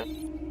man.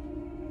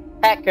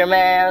 Hacker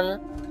man.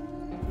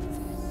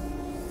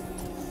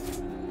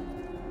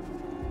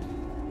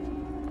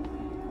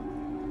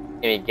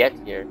 Can we get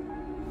here?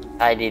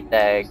 ID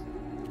tag.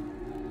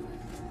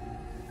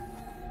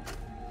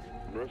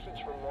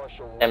 Message from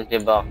Marshal. Empty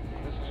box.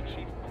 This is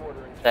Chief Porter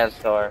and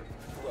Sensor.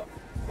 Look,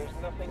 there's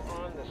nothing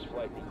on this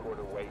flight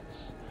recorder weights.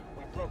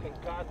 We've broken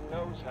God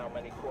knows how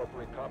many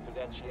corporate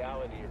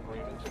confidentiality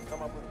agreements and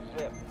come up with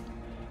zip.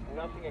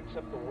 Nothing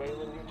except the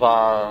Wayland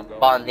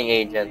bonding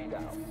agent.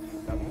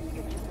 Now these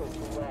things go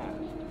to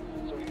last.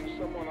 So either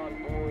someone on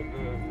board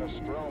the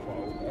Nostromo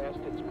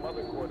asked its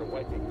mothercore to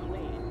wipe it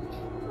clean,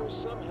 or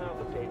somehow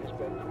the data's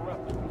been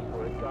corrupted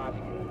before it got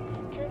here.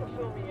 Care to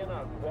fill me in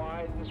on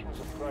why this was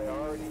a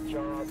priority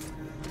job?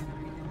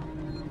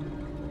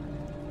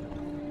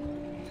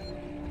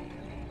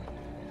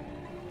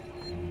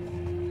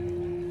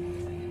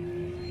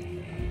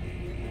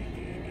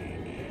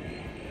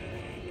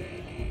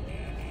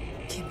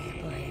 Give me a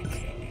break.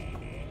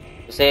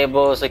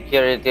 Disable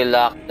security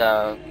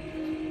lockdown.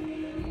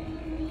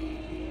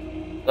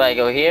 Do I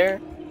go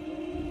here?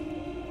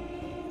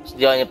 It's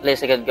the only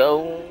place I could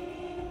go.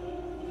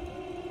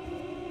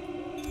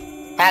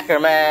 Hacker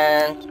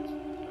man.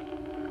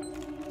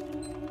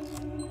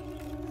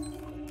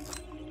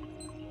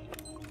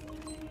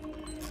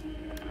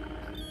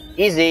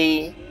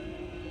 Easy.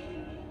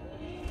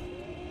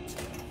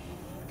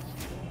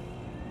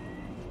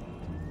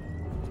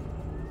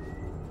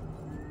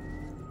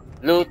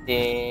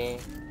 Looting.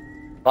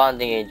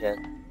 Bonding agent.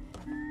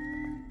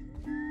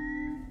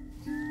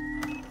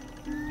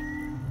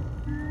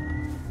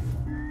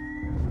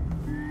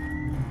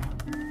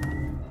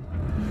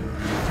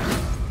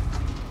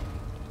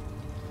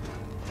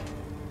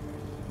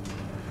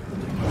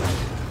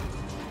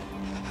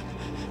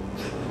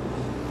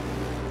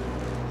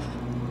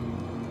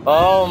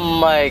 Oh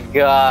my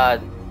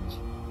god.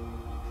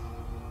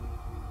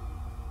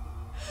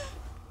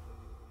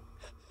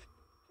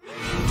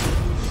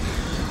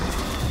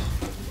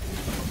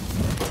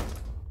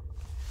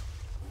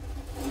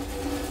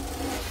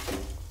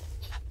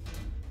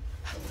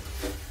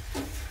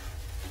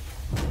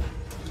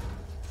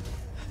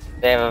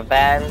 They have a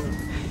van,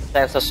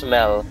 sense of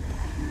smell.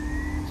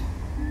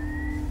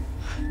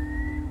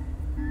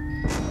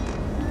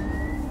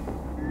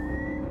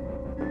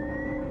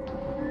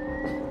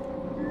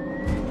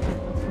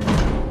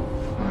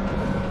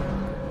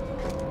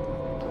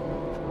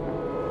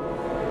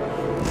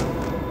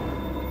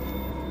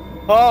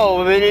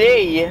 Oh,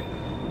 really?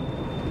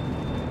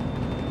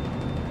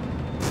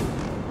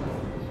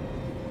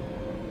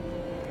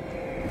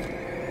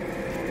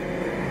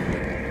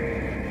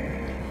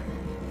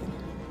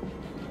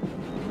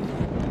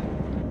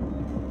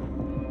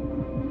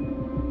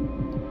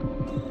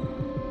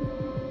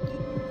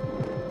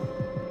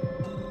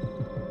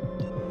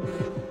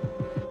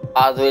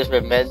 Always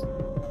remember.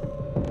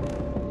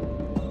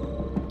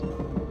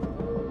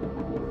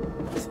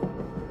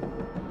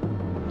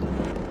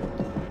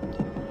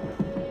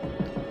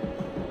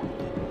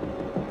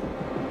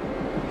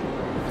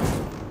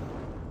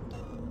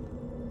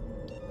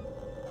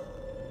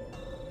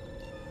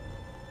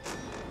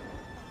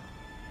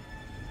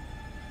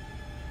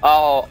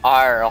 Oh,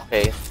 R,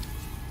 okay.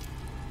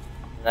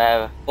 I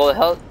have full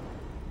health.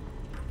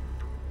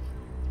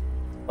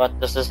 What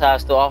does this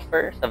have to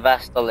offer? The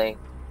Vastaling.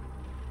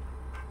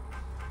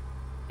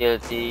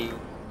 Guilty.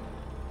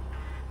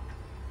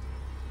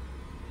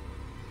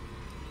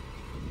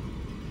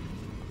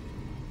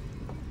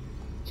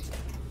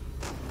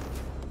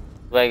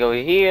 Do I go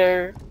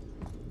here?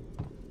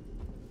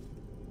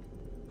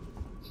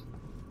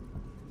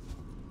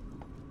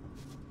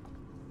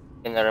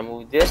 Can I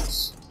remove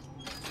this?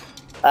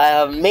 I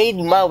have made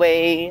my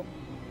way.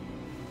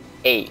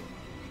 Hey.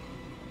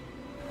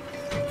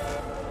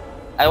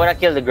 I wanna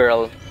kill the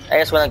girl. I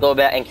just wanna go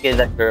back and kill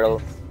that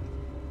girl.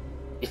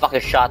 He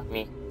fucking shot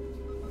me.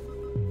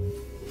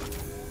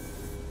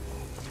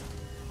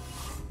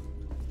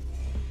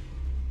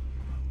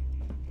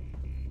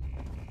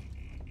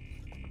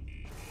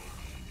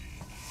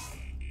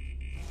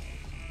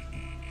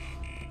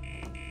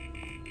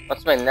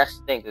 What's my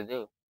next thing to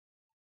do?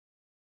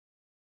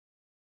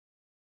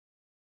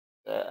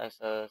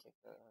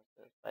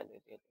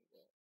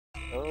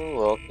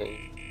 Oh, okay.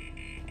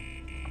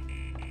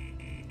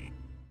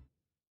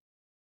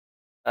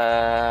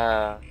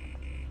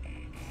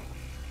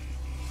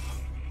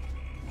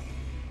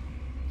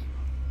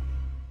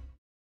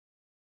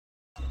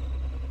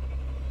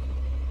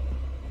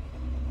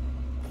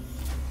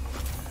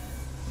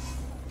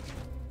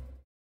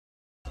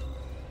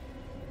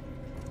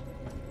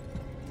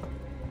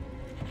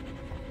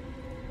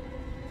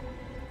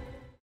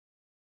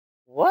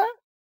 What?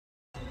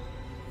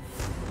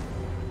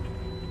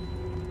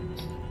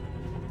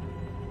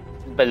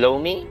 Below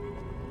me?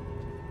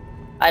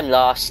 I'm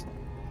lost.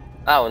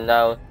 Oh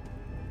no.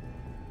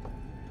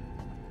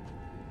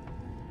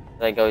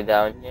 Do I go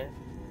down here?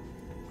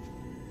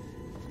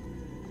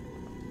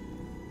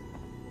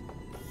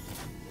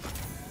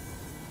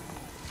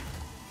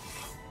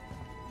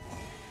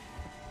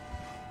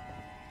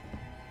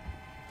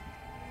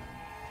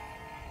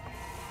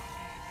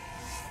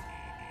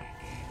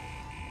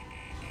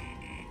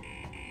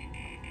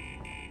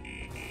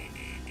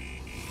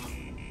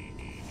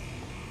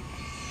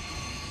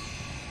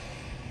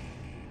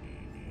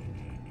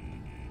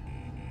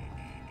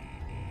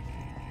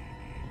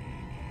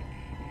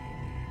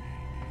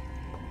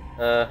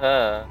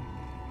 Uh-huh.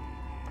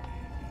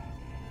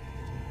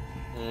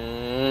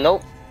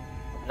 Nope.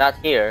 Not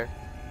here.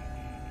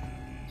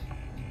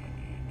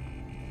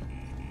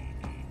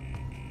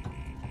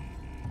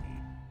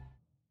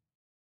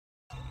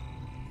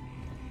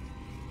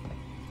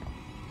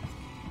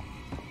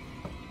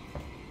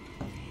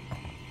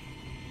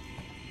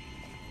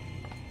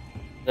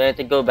 Do I have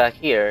to go back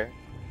here?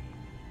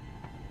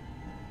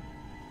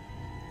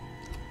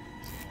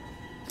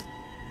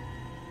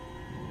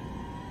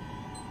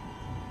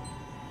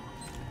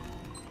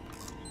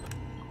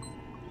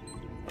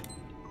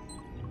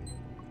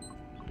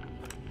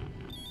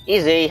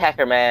 Easy,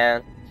 hacker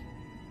man.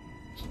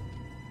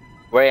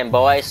 We're in,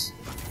 boys.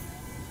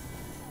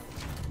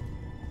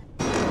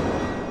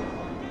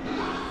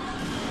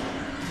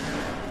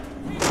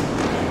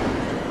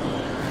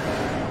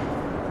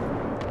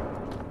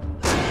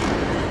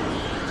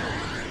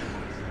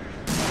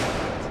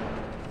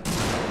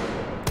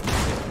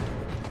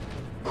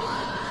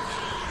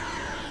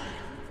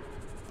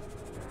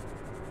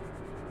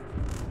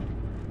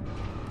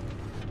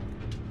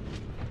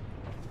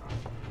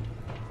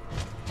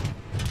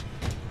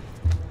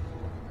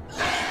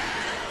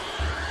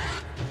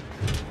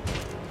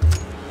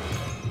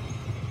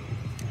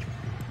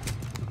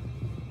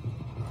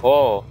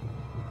 Oh.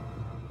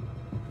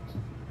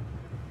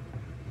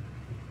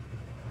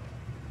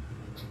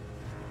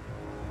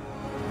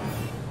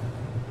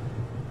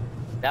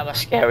 That was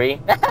scary.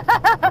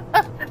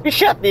 You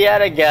shot the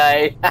other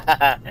guy.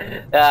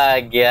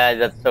 Oh god,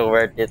 that's so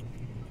worth it.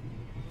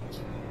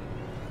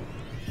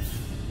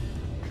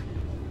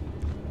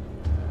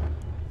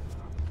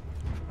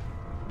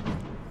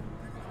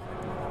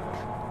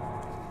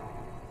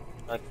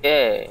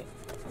 Okay.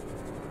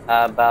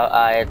 How about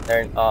I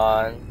turn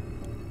on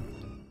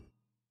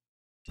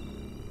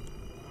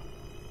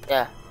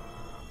Yeah.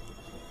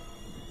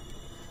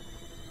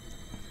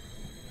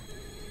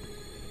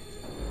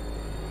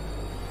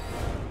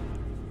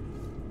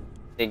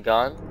 They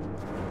gone?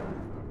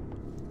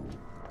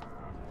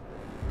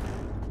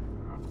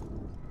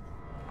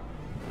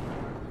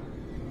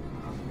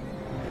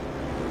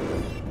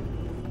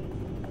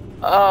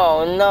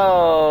 Oh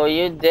no,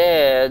 you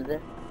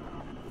did.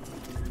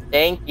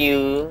 Thank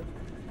you.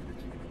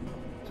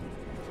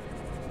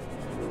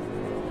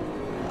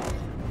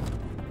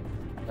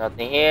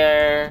 Nothing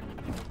here.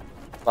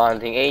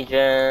 Bonding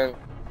agent.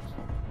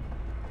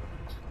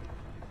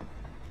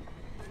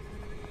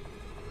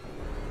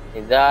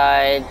 He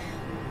died.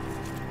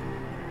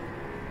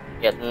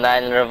 Get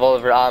 9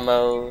 revolver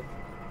ammo.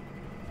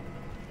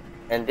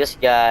 And this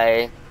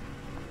guy.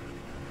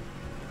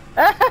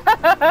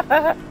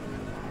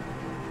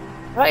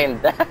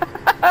 Ryan.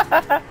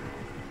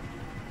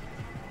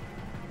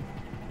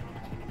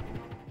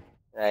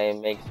 I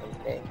make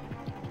something.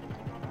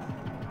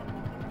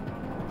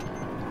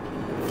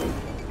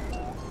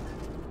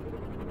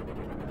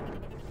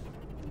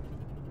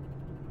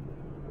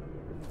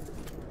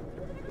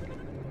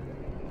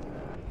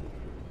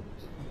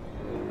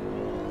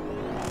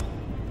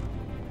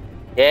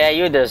 Yeah,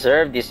 you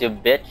deserve this, you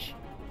bitch.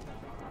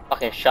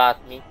 Fucking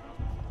shot me.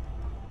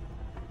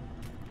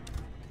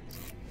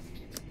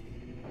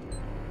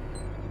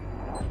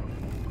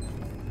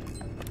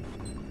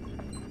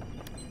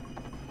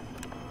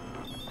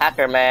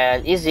 Hacker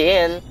man, easy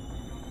in.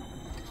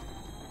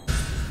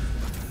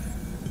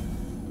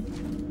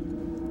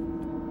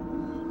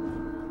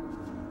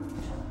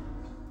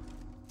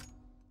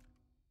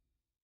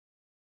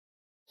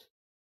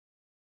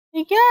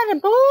 You got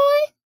it, boy.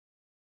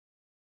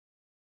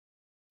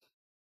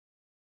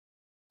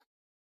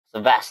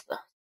 Savasta.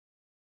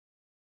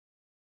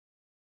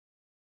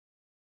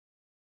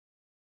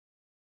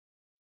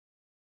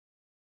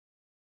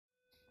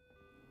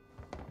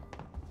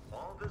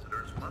 All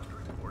visitors must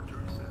report to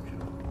reception.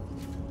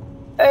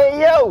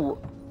 Hey, yo!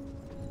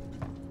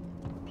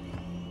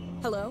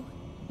 Hello?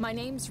 My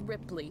name's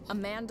Ripley.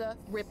 Amanda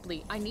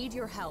Ripley. I need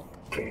your help.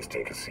 Please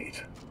take a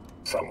seat.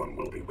 Someone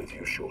will be with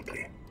you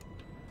shortly.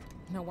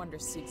 No wonder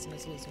Seegson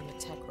is losing the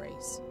tech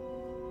race.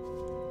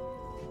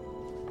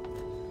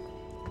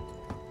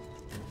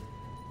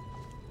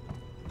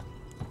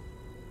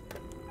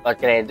 What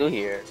can I do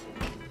here?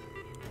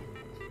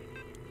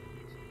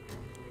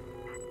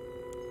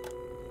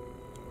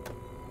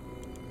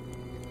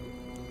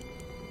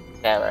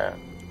 Camera.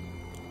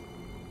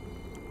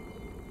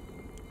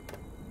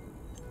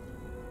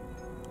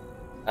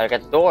 I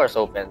got doors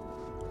open.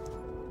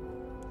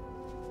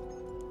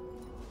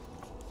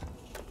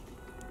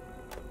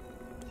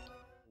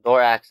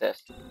 Door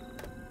access.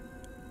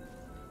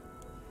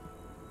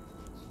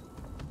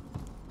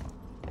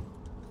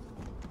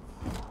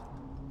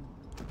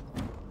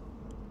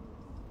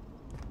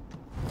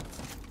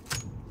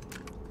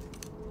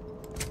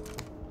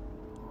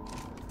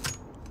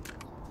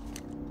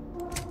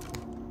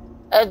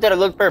 Did I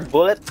look for a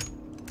bullet?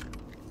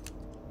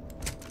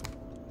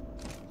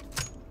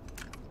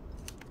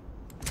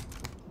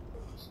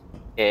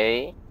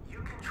 Okay. You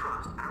can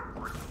trust our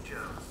working Joe.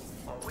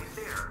 Always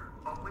there,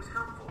 always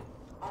helpful,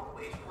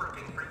 always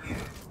working for you.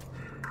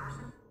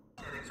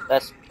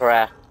 Let's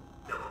crack.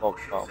 No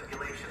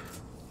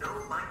simulations, no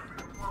life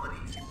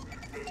qualities.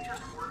 They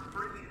just work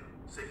for you,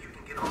 so you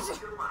can get on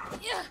with your life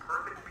with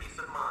perfect peace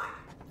of mind.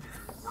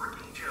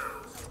 Working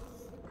Joes.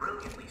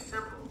 Brilliantly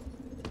simple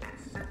and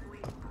simply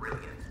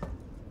brilliant.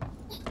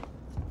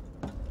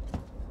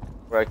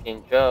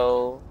 Working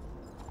Joe.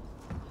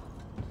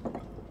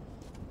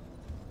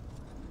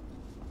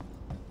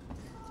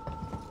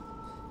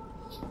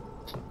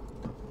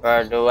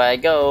 Where do I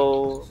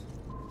go?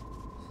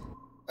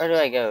 Where do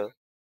I go?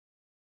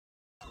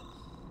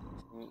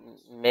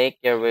 Make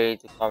your way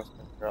to comms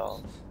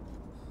control.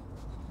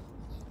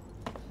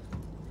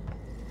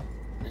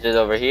 Is it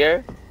over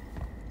here?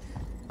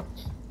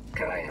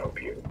 Can I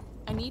help you?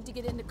 I need to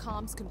get into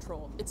comms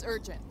control. It's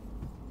urgent.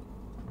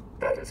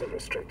 That is a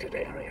restricted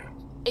area.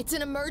 It's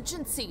an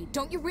emergency.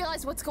 Don't you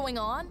realize what's going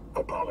on?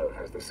 Apollo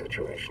has the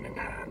situation in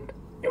hand.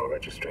 Your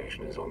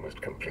registration is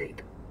almost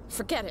complete.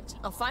 Forget it.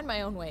 I'll find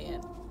my own way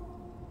in.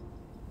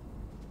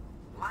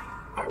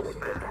 I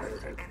wouldn't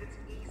advise it. And it's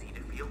easy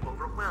to feel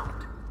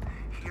overwhelmed.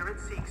 Here at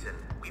Seegson,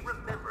 we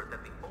remember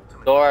that the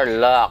ultimate door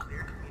locked.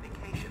 Clear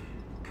communication,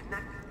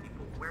 connecting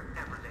people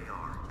wherever they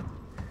are.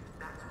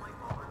 That's why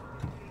all our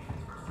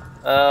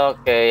communications are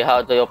Okay,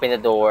 how to open the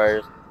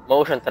doors?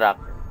 Motion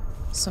tracker.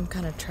 Some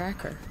kind of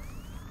tracker.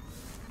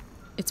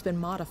 It's been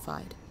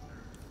modified.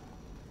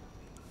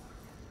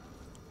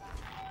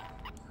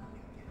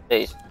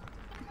 Please.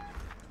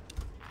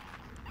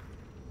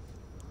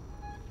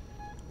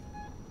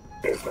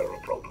 Is there a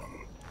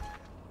problem?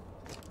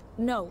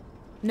 No.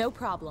 No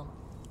problem.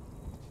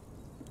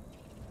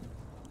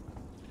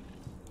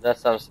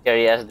 That's some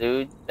scary ass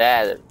dude.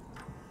 Bad.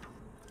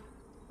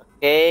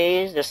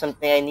 Okay, is there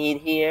something I need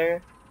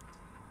here?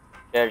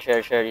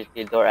 Sure.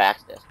 The door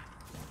access.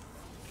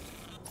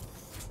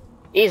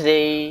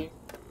 Easy.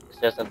 Just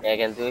there something I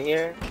can do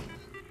here?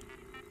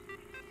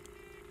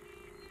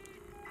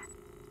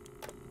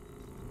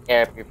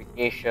 Air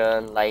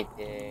purification,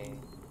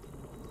 lighting.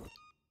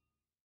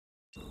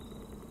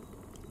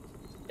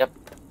 Yep,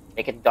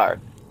 make it dark.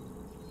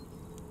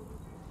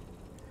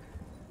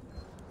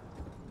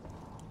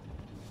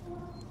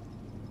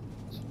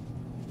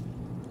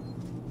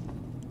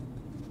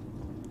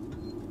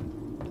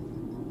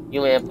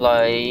 You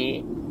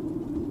employee.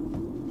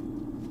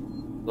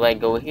 Do I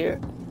go here?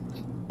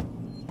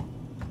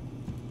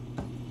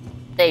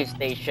 Save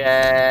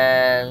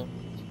station.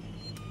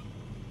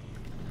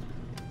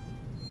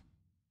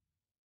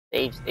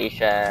 Save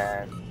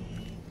station.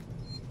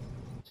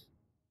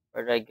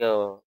 Where do I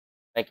go?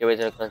 Make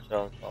original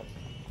control phone.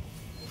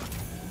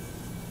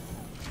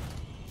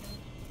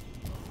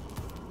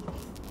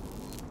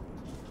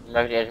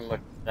 Mark the engine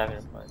mode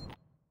tracking point.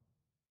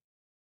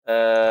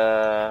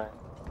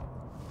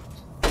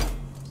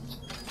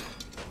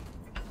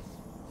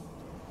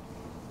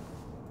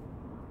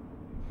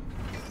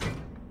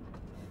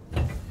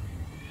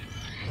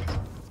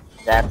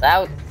 That's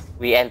out.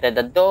 We enter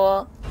the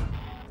door.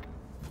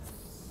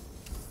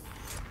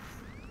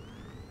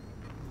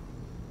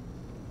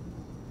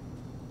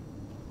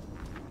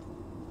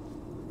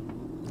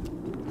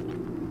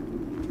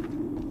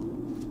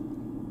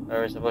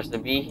 We're supposed to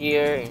be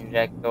here.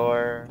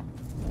 Injector.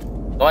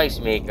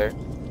 Noisemaker.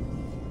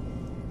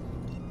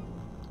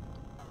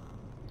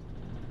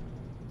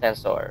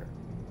 Sensor.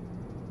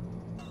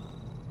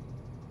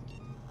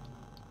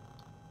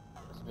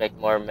 Let's make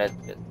more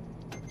medkit.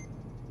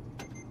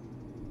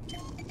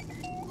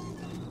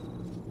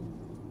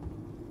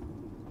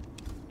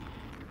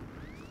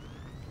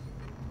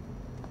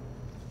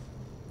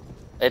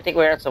 I think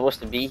we're not supposed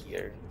to be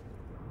here.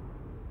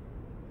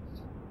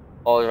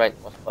 All right,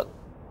 mouse button.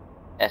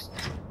 S.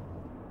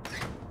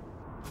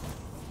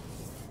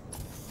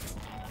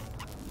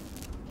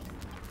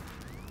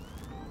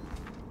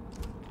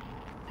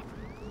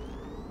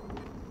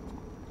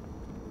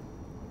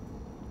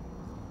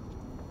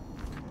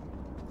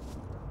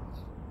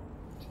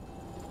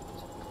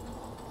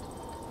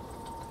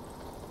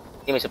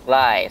 Give me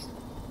supplies.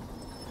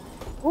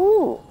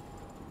 Ooh.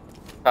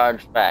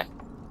 Charge back.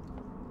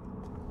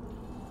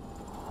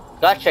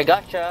 Gotcha,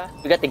 gotcha.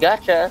 We got the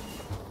gotcha.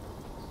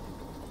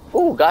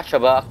 Ooh, gotcha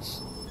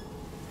box.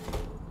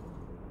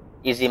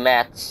 Easy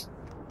mats.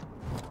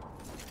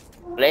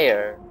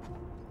 Player.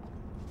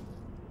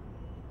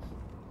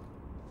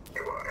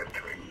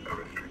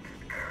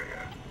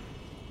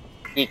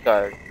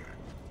 Keycard.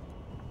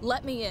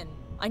 Let me in.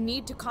 I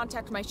need to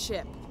contact my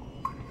ship.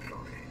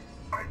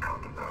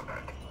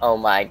 Oh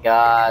my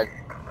god.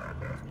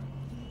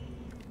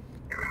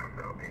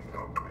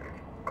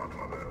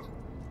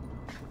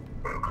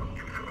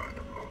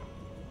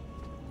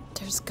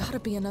 There's gotta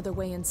be another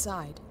way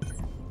inside.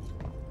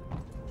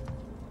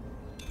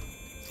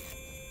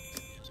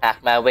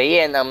 Hack my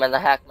way in. I'm gonna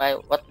hack my.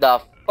 What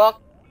the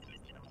fuck?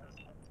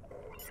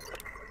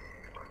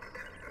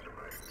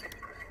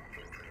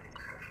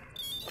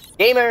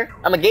 Gamer!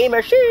 I'm a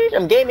gamer! Sheesh!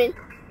 I'm gaming!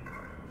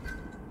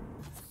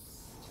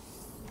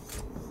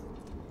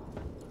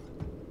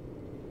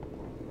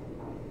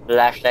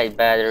 Flashlight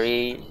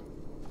battery.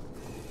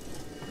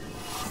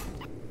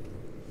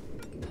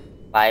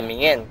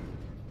 Climbing in.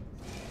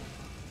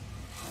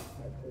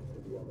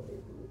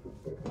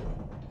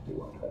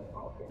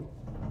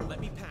 Let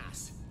me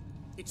pass.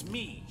 It's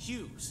me,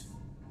 Hughes.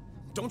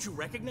 Don't you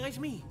recognize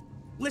me?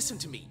 Listen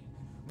to me.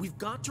 We've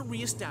got to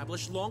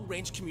re-establish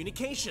long-range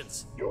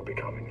communications. You're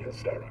becoming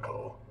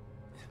hysterical.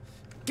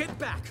 Get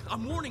back!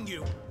 I'm warning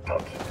you!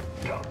 Tut,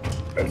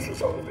 this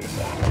is only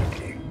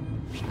sanity.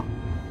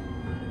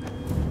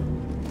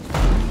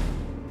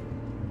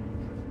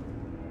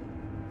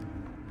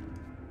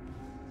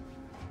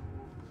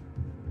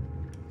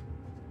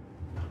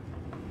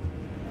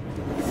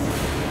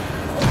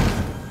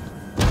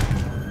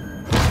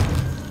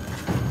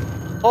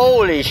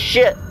 Holy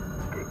shit!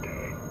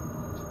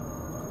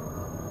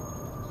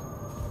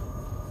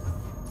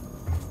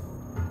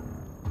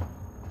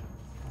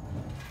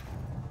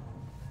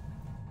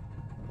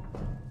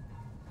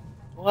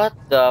 What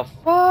the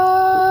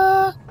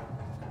fuck?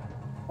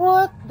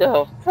 What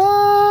the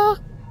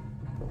fuck?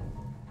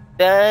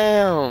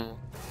 Damn!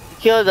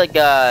 Kill the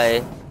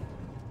guy!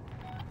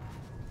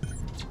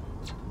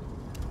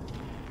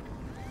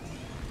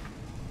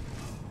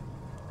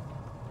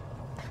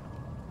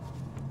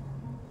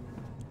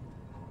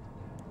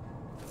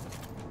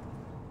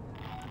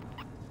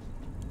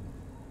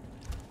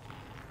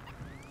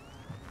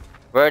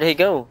 Where'd he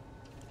go?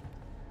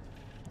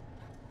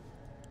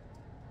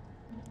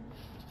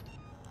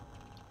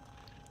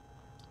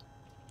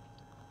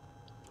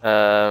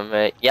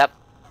 Yep.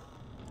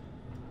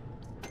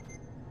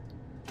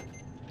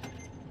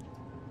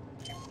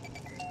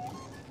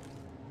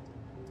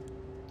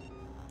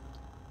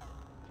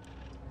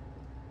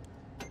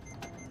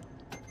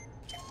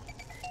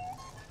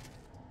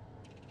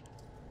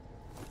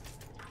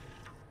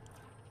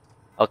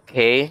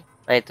 Okay,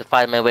 I need to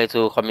find my way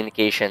to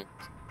communication.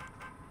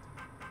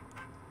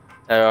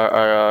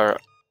 Or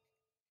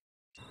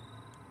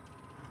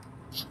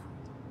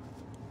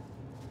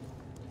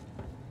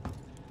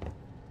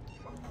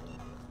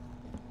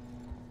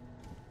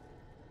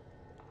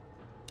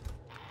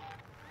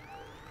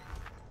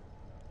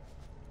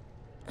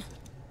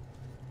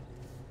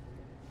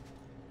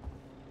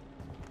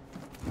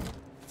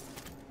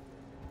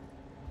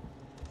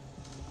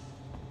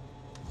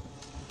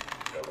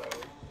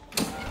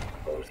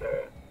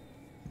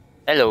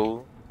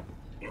Hello.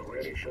 You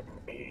really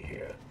shouldn't be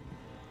here.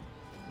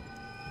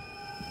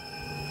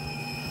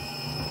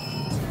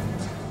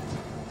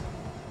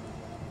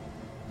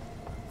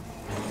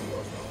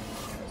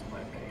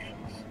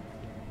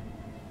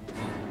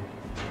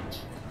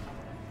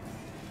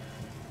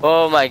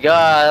 Oh my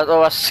god, that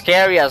was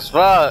scary as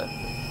fuck.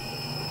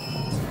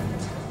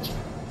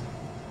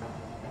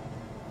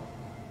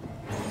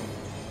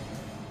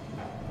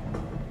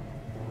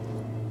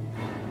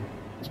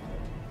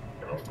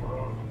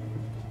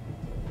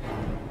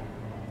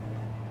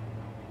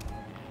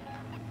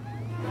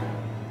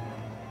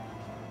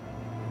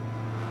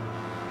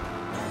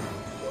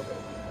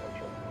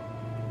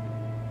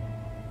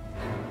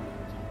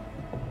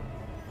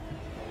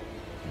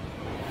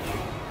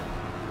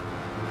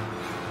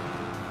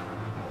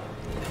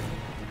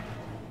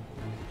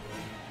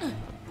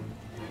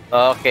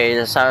 Okay,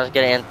 the sound is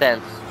getting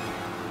intense.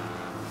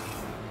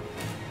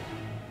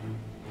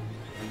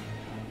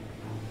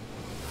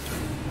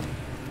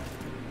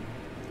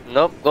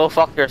 Nope, go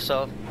fuck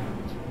yourself.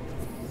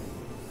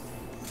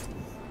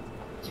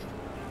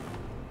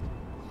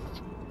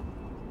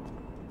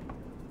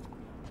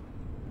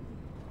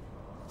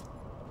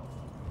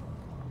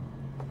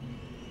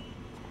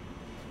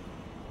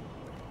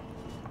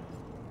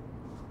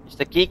 Is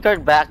the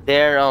keycard back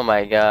there? Oh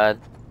my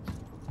god.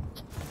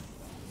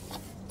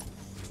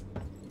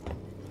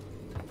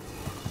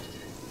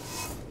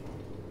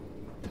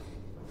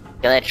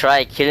 Can I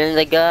try killing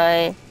the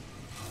guy?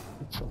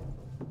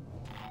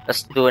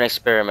 Let's do an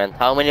experiment.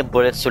 How many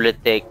bullets will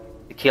it take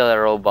to kill a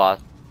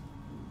robot?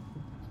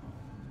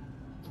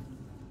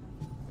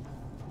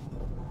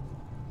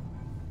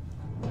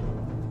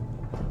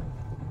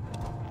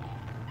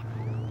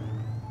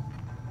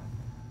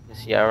 Is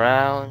he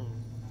around?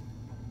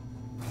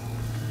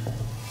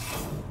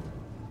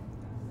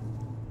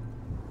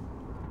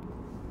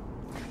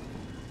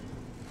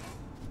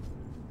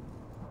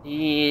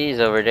 He's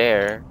over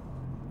there.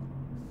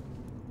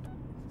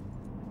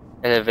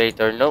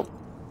 Elevator, nope.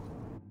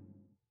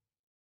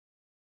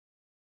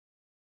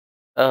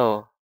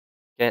 Oh,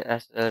 can't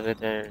ask the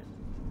elevator.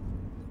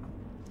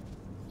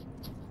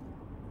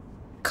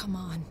 Come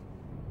on.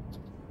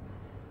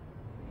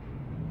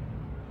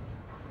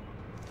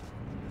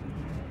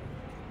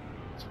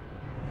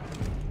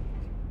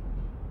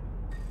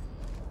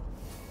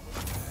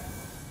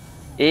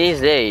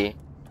 Easy.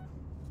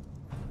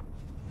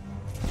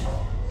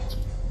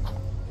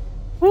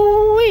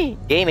 Woo-wee!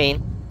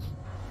 Gaming.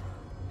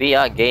 We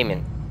are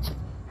gaming.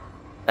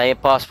 Now you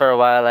pause for a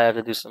while, I have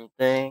to do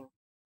something.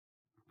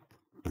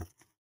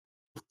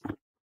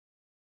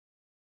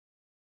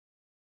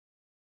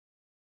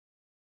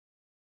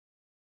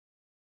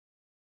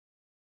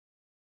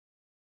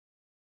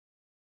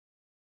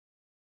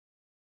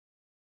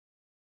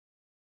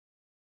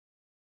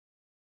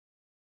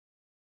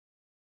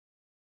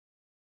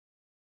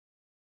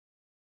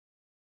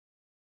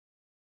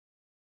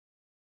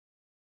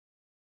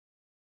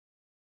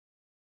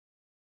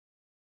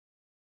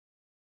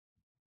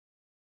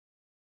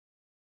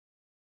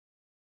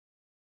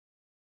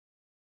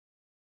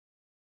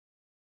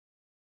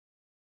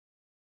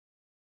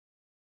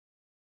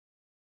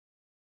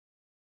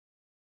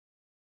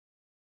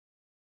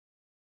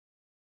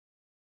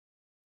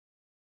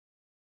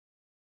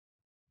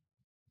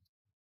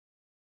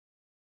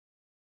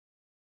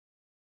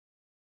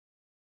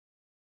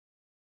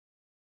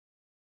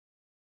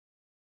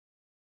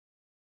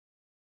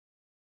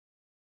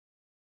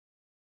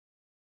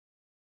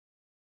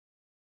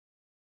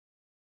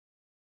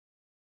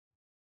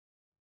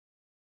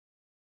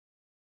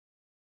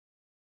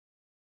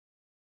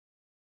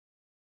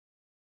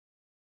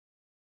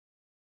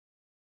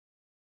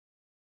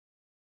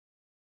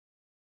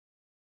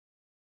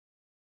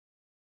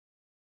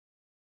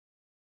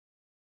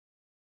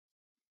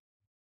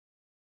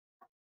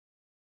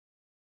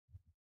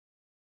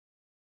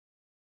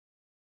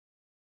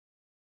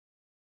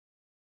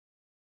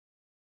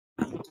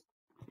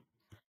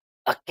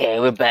 Okay,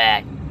 we're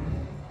back.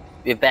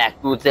 We're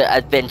back to the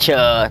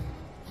adventure.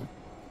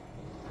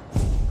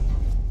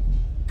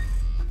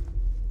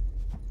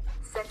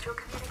 Central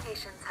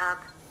Communications Hub.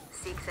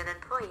 Seeks and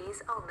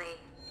employees only.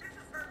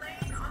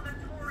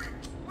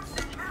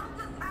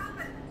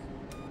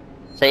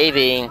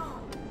 Saving.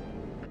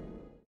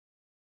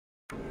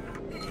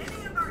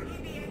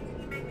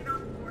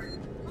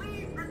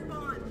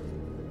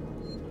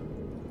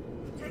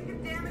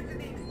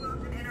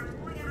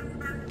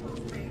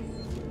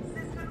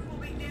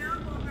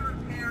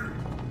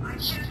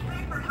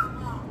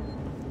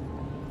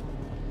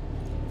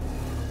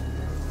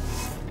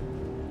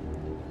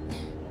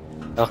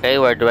 Okay,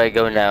 where do I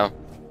go now?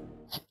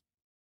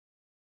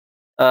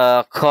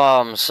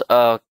 Comms.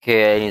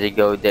 Okay, I need to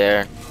go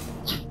there.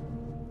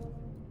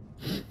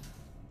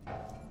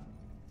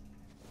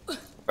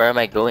 Where am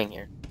I going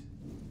here?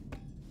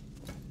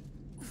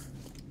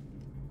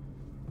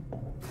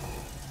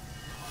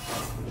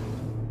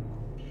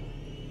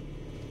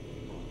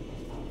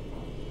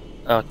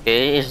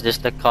 Okay, is this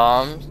the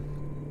comms?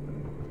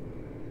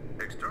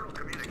 External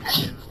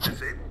communications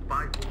disabled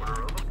by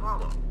order of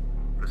Apollo.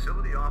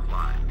 Facility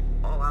offline.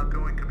 All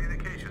outgoing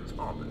communications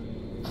halted.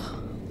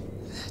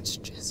 That's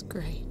just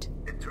great.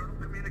 Internal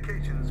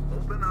communications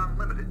open on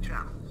limited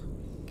channels.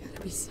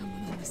 Gotta be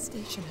someone on the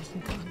station I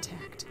can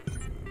contact.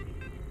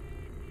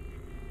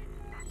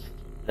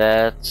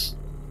 That's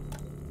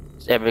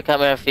every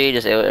camera feed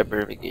is every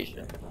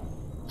verification.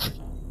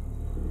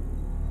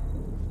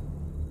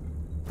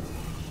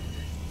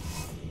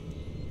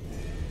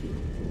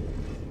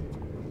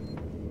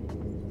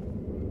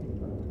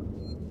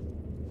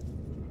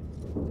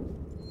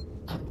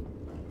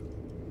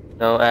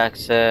 No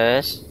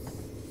access.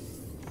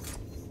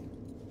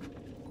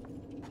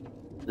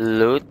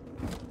 Loot.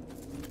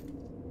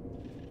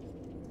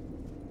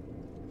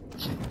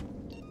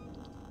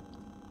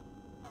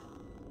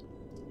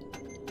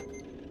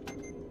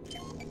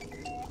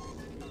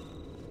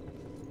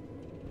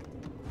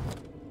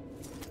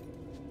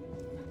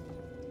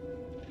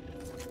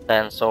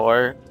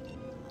 Sensor.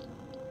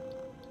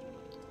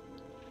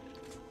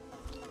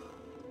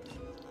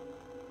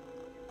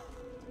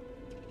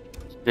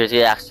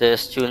 Security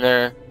access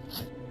tuner.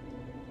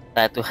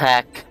 Time to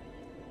hack.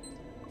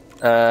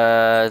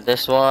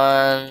 This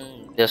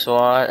one,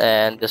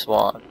 and this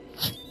one.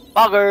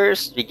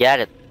 Buggers, we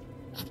get it.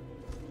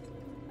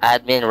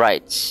 Admin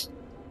rights.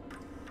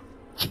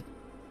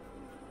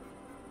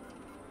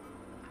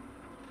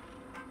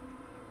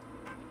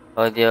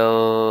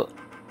 Audio.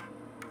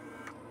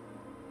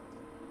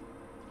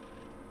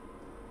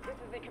 This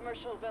is the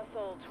commercial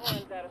vessel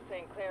Torrens out of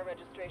St. Clair,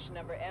 registration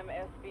number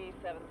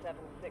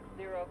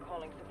MSB7760,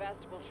 calling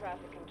Sevastopol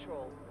Traffic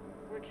Control.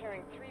 We're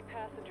carrying 3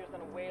 passengers on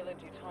a whaler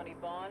due Tawny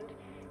Bond.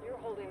 You're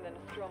holding the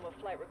Nostromo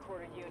flight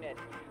recorder unit.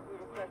 We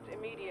request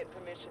immediate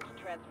permission to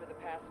transfer the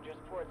passengers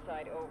port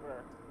side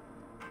over.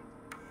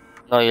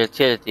 No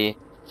utility.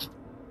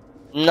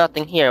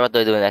 Nothing here. What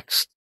do I do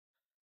next?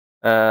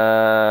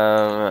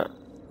 I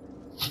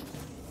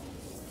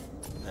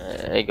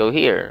go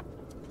here.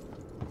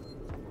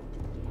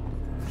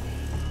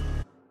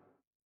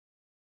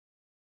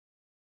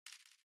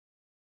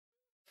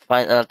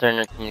 Find an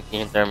alternate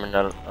communication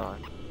terminal.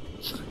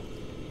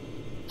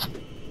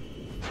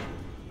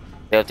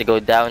 We have to go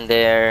down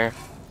there.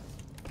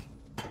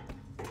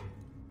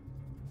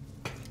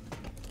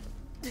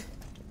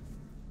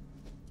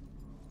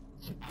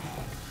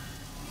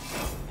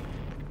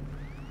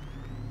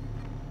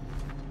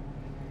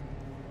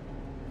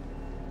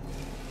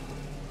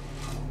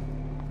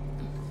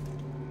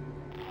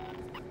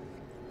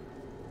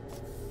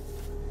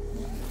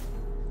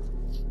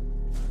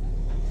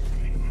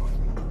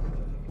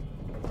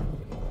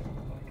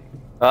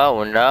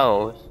 Oh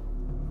no.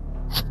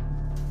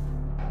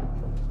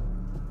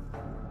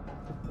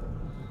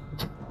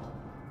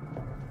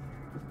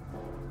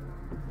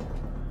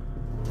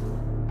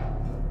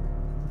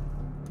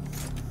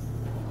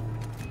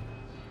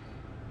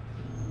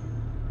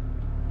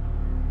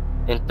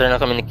 Internal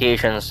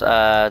communications, do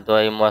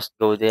I must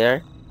go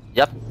there?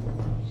 Yep.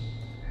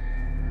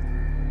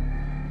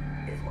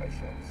 If my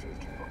services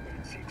do not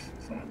meet 6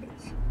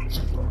 standards, please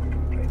log a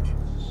complaint.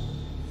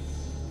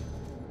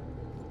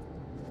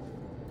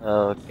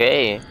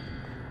 Okay.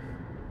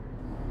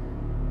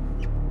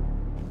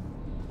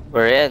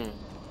 We're in.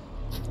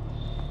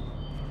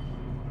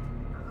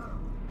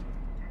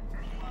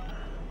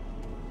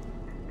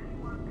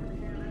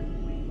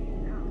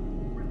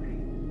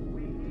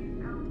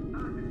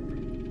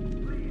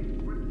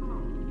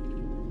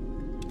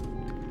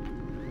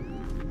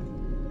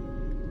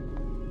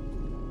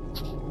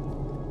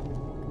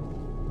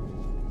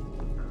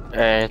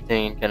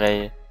 Anything can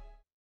I...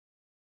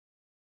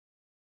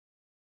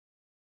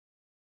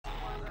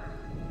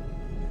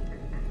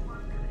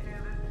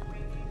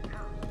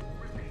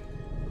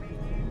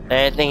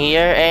 Anything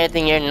here?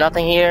 Anything here?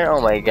 Nothing here? Oh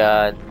my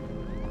god.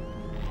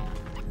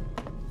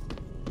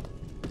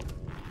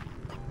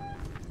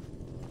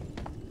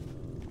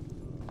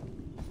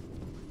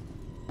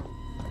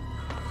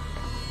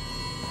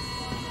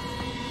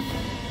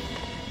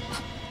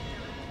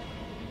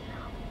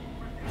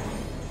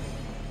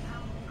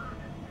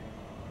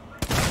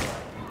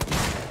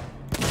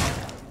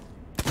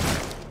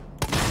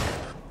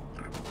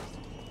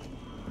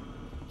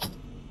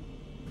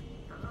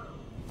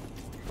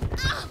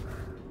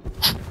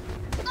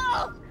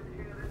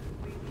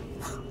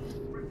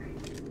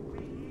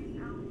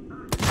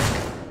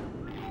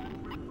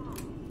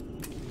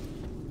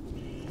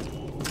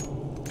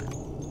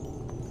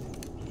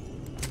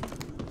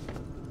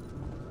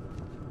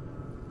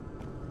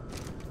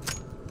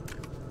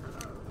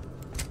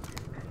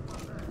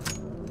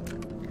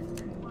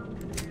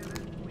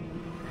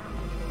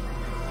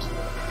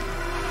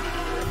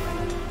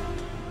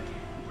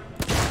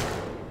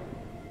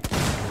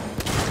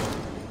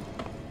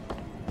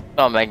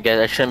 Oh my god,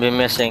 I shouldn't be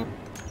missing.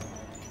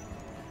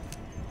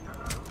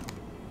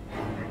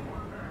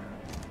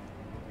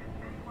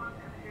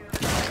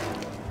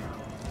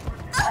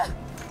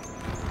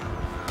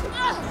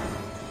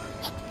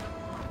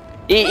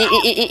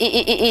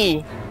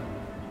 E.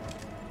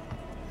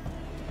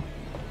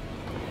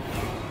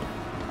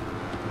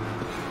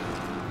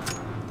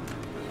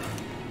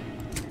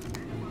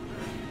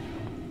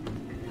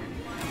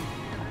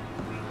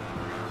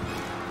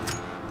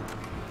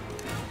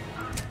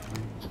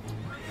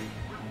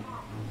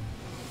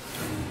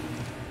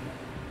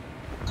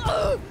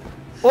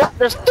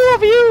 There's two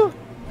of you!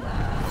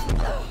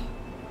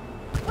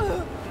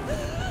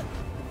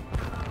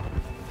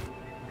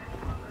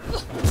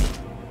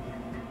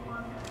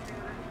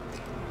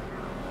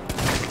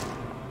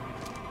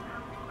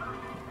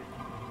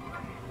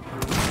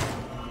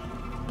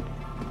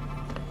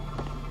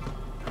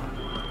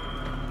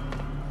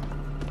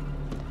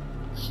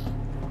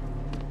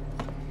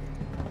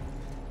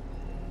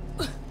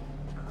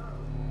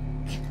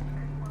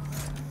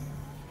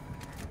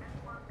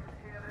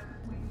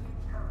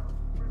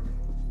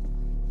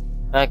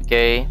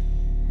 Okay.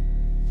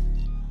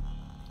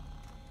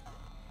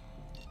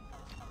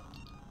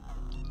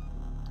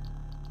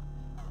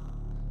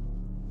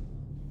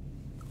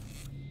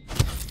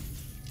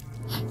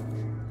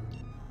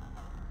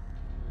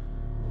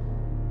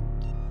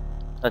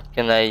 What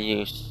can I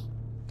use?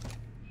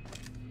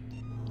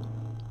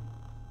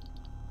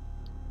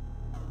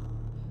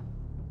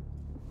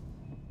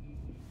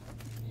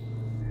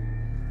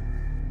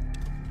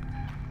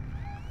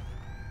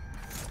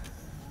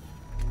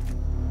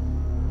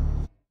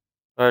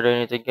 Where do I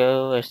need to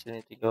go? I still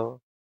need to go.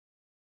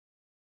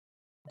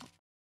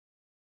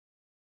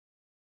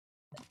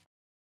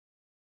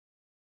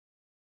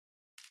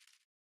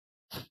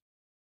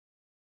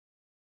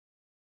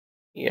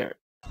 Here.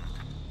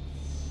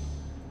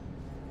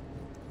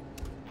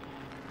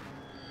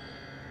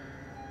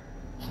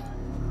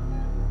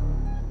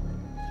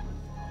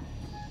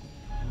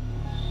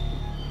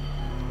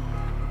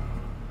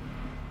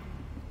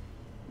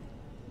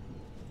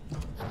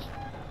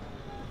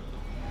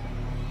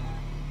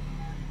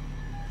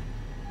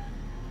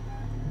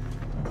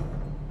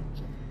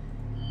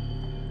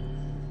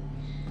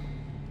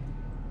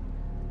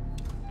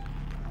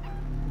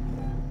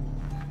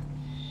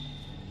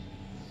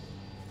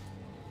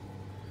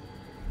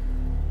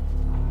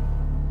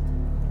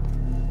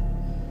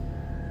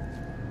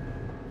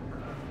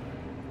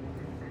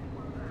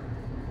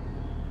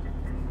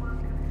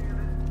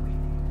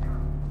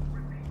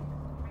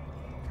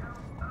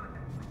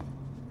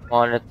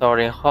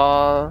 Monitoring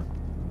hall.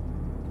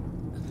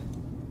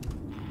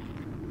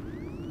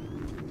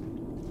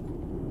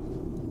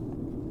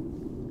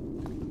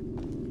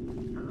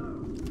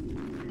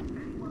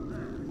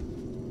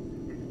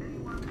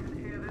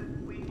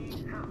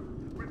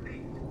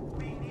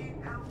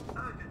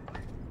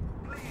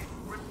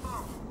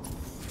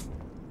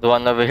 The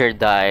one over here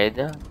died.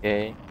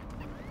 Okay.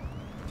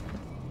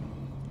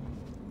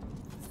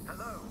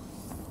 Hello?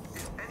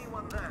 Is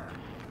anyone there?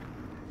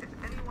 If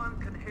anyone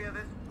can hear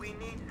this, we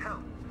need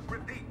help.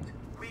 Repeat,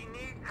 we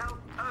need help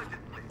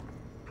urgently.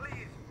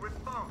 Please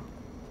respond.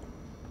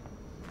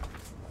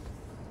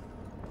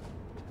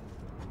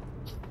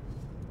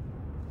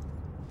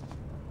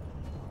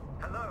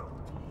 Hello?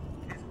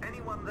 Is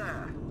anyone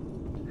there?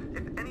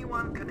 If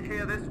anyone can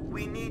hear this,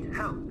 we need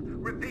help.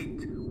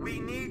 Repeat, we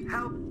need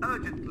help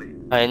urgently.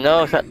 I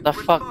know, shut the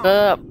fuck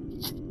up.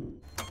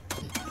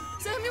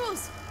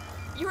 Samuels!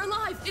 You're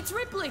alive! It's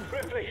Ripley!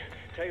 Ripley!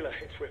 Taylor,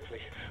 it's Ripley.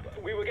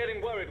 We were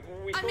getting worried.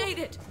 I made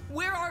it!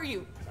 Where are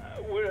you?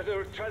 We're at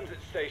a transit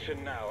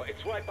station now.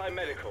 It's right by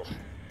medical.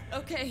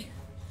 Okay.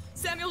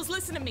 Samuels,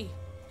 listen to me.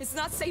 It's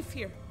not safe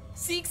here.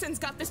 Seegson's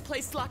got this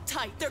place locked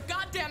tight. Their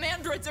goddamn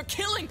androids are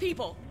killing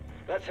people!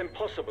 That's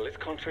impossible. It's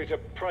contrary to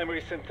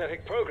primary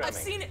synthetic programming. I've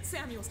seen it,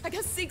 Samuels. I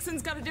guess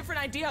Seegson's got a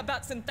different idea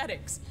about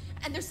synthetics.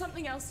 And there's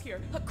something else here.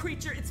 A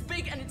creature. It's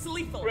big and it's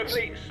lethal.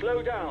 Ripley,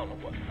 slow down.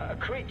 A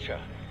creature?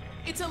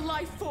 It's a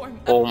life form.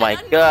 Oh my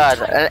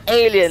god, an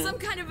alien! Some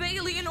kind of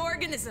alien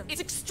organism.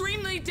 It's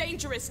extremely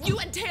dangerous. You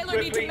and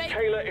Taylor need to make...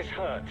 Taylor is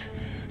hurt.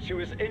 She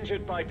was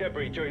injured by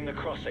debris during the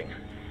crossing.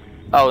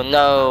 Oh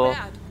no.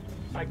 How bad?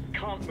 I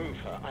can't move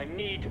her. I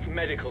need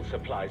medical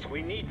supplies.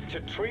 We need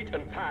to treat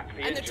and pack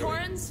the injury. And the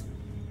Torrens?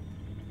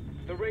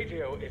 The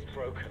radio is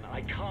broken.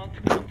 I can't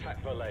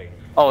contact Verlaine.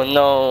 Oh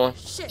no.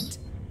 Shit.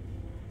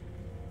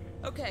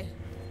 Okay.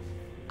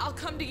 I'll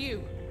come to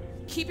you.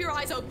 Keep your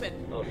eyes open.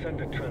 I'll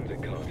send a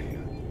transit car to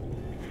you.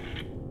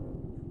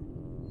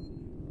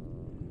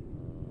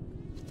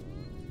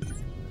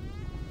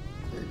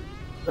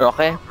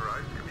 Okay.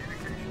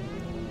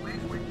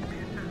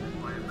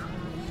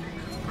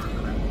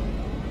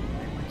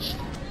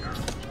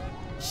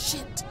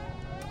 Shit.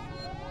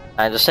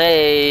 Time to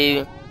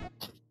save.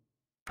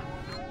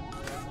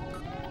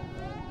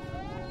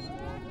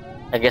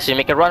 I guess you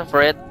make a run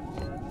for it.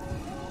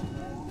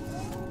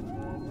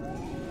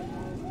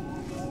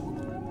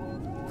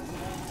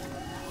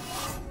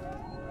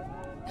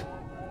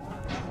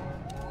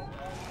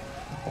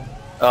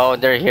 Oh,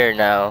 they're here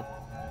now.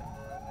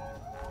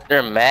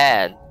 They're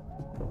mad.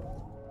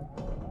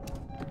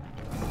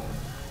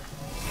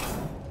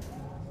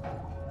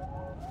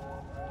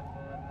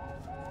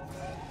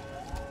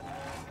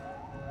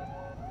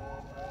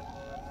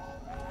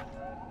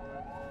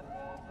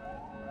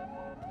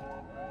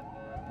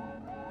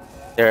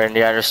 They're on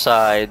the other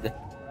side.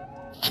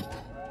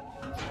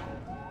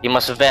 You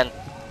must vent.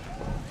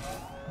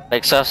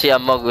 Like Sussy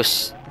and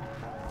Mogus.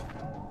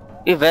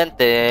 You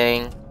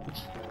venting.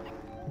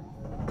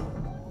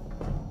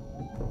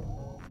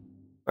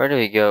 Where do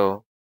we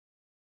go?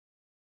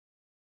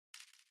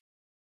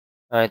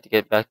 I need to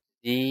get back to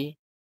the...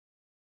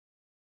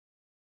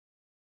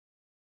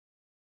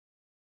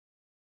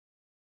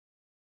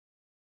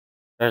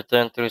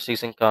 Return through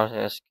season comes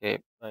and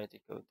escape. I need to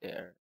go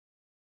there.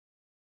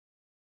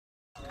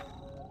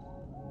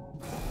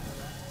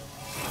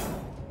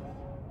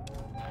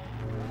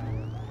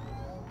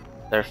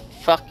 They're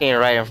fucking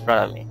right in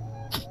front of me.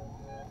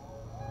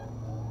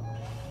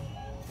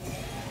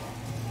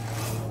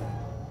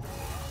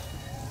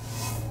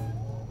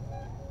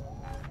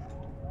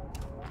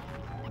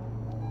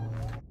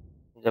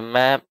 The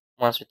map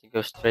wants me to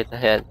go straight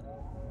ahead.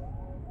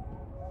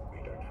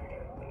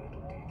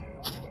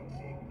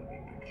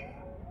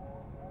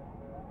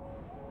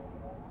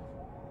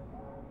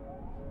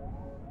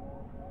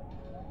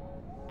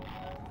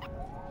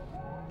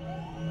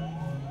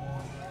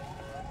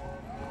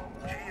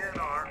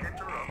 GNR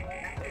interrupt.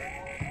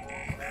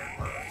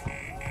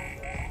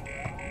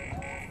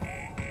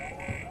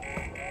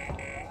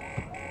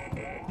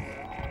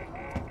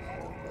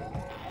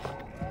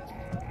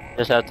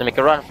 Just have to make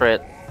a run for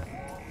it.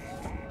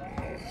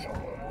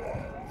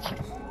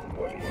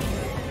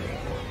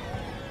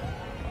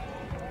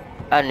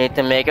 I need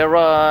to make a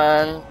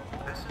run.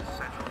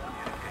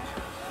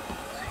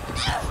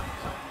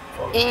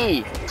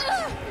 E.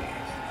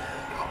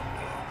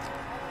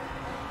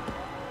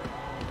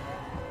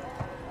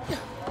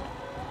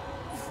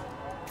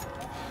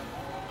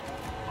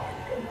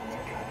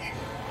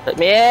 Let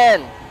me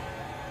in.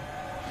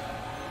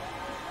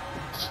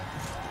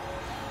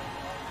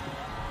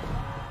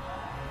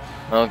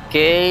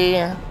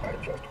 Okay.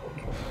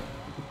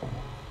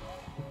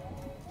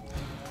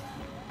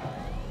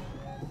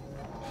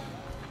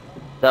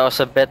 That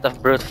was a bit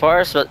of brute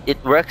force, but it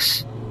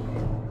works.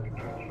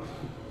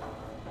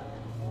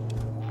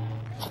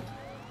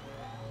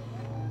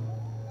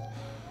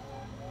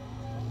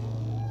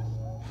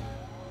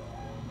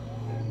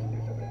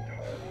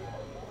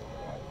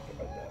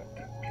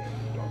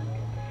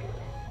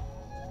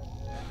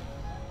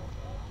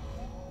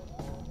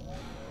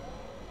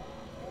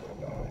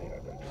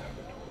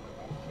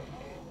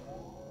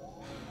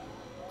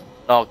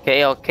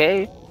 Okay,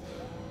 okay.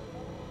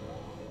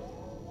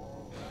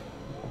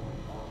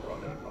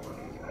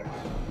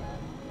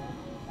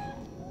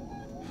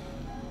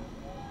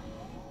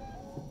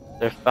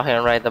 They're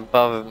fucking right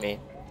above me.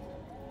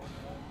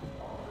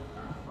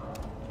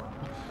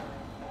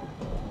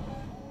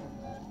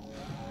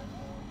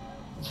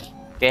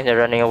 Okay, they're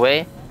running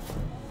away.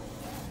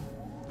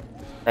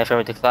 Time for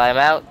me to climb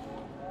out.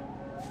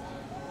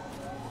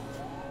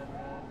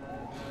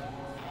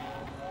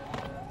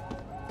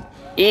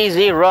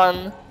 Easy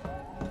run.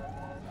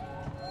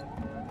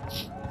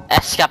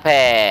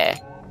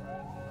 Escape.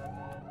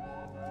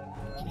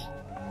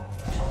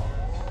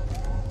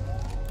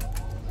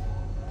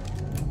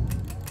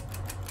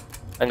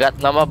 I got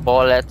no more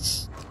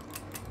bullets.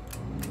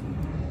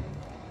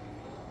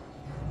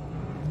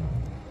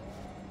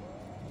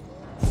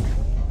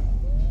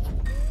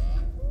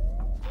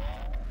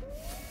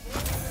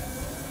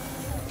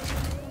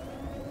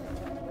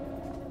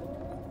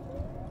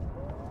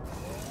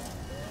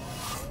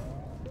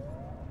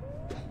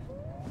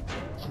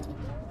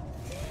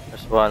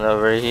 There's one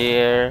over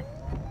here.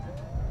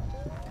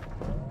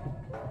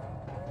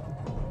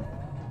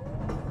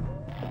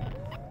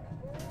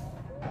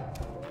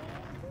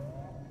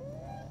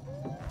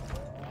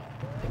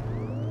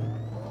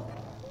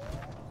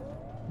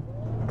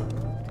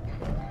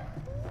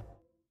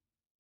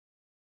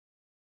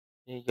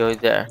 You go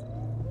there.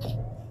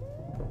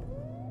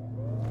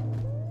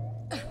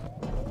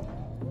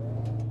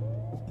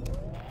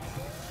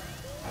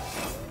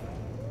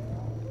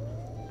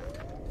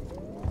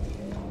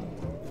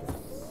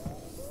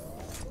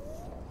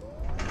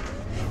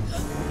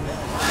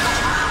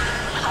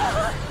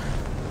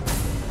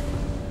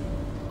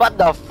 What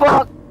the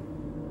fuck?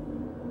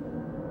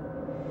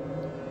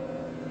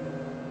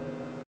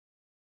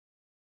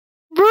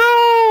 Bro!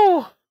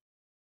 Oh,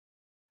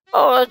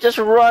 I was just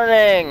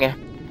running.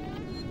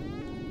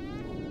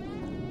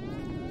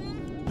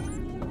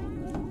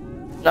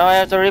 Now I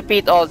have to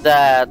repeat all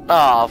that.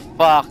 Oh,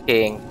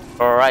 fucking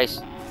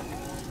Christ.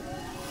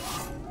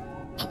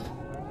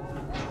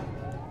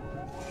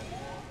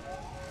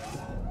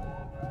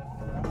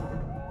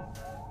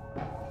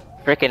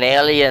 Freaking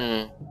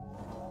alien.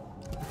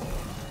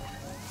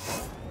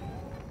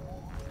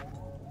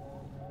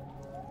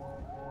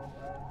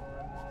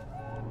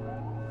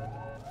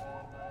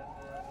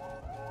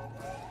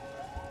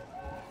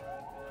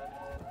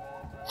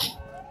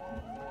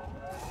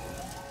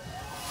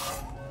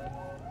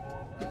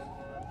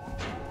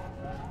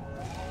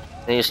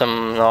 Need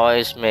some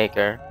noise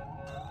maker.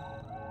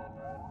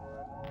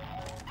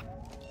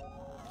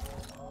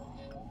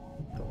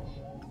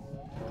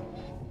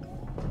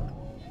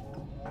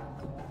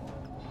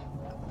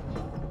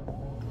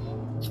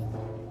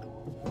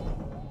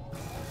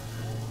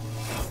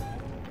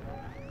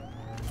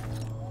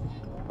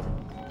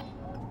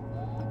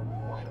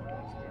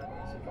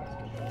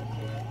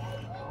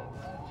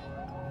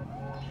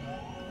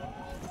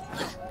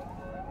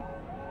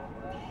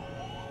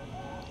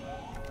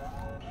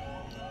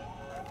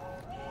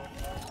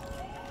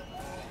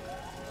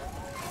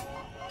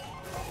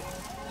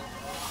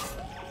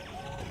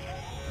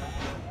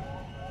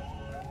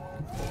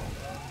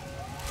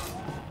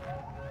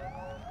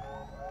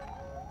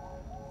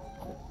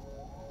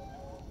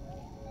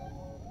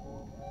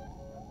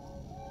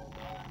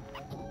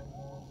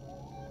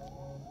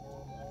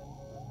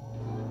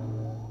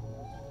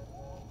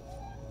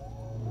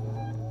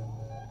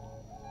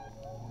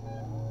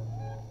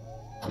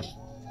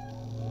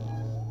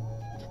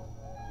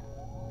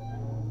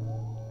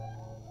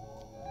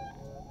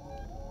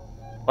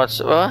 What's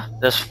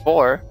there's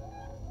 4.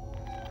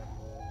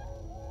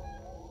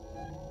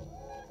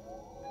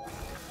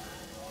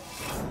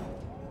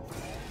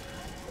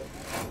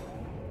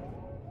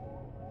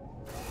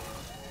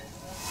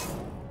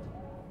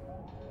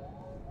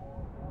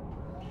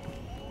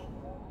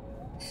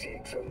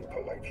 Seegson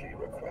politely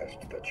request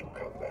that you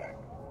come back.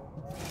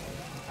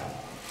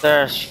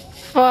 There's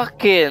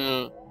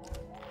fucking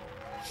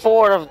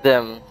 4 of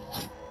them.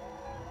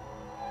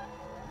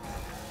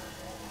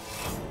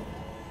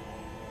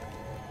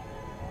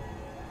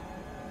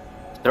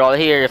 They're all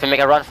here. If I make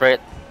a run for it,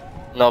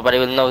 nobody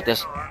will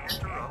notice.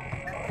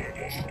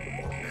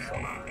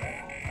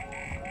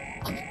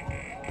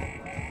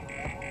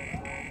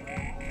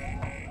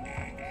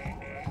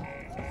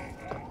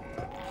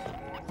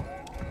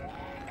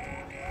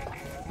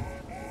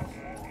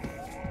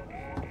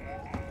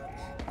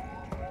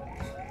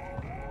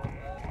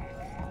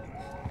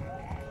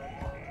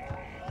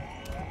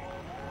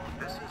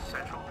 This is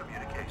Central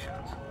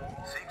Communications.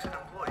 Seegson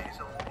employees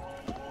only.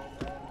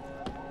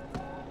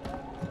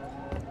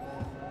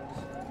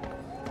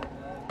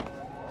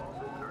 All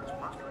visitors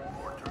must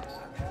report to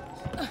reception.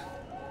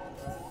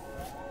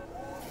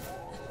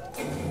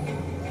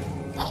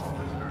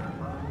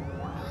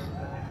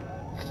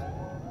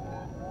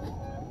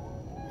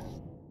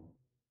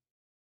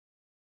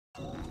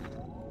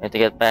 I have to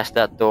get past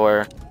that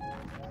door.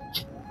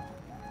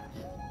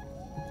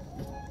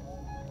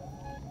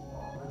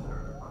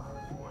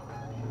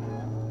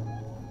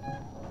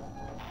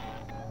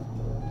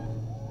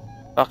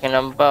 Fucking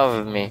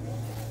above me.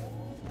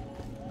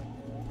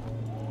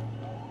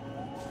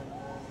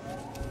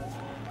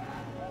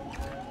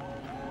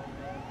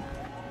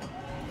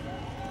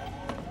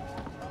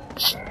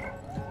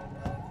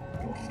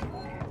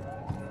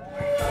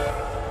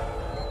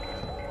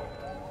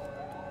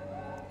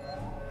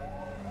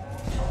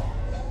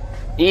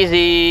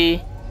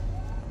 Easy.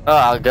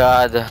 Oh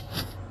god.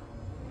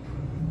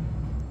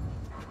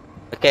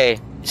 Okay,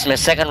 this is my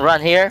second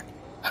run here.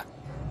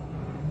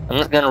 I'm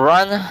not gonna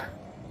run.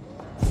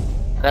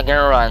 I'm not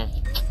gonna run.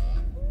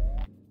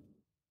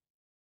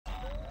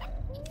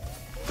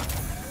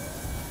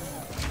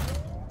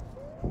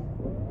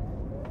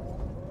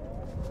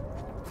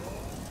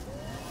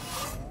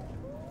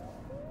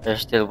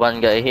 There's still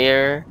one guy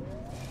here.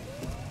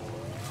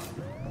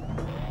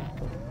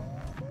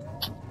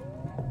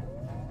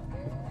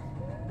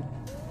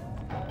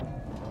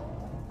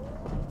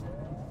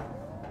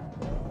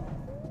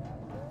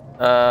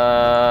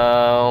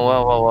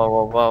 Whoa, whoa, whoa,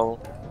 whoa, whoa.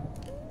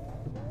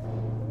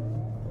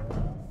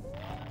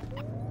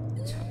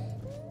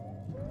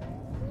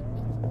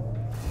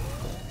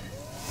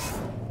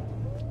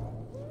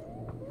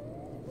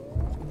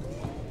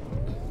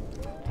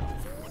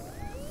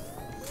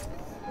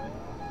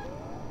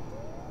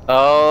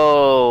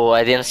 Oh,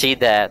 I didn't see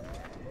that.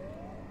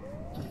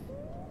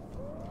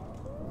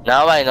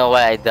 Now I know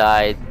why I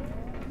died.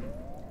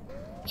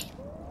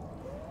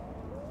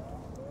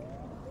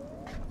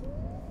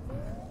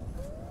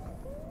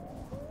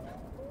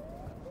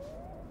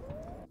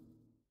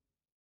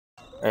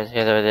 There's a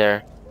kid over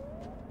there.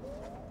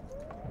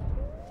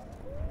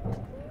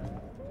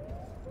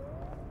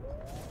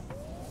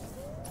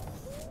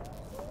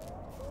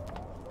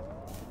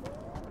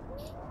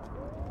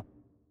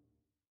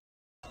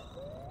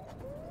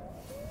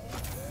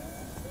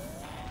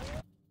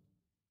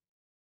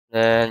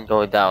 Then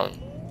go down.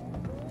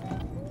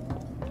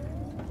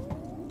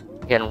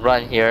 You can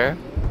run here.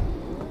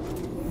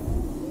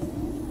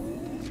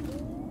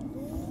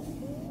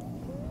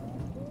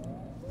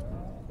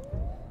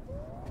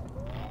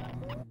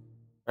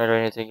 Where do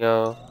I need to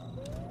go?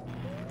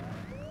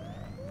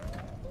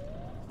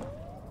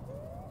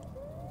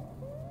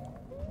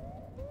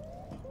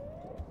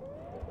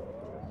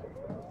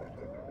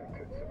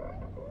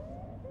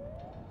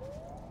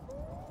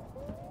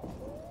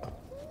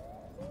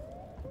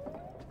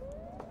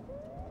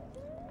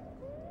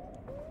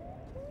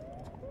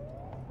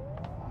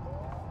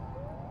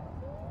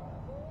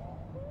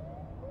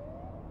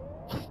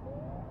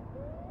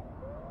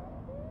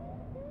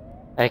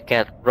 I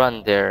can't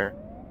run there.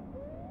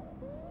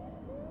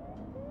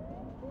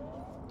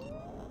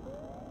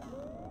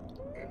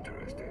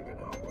 Interested in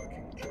our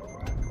working Joe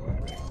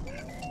range?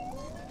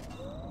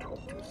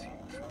 Talk to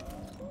Seegson.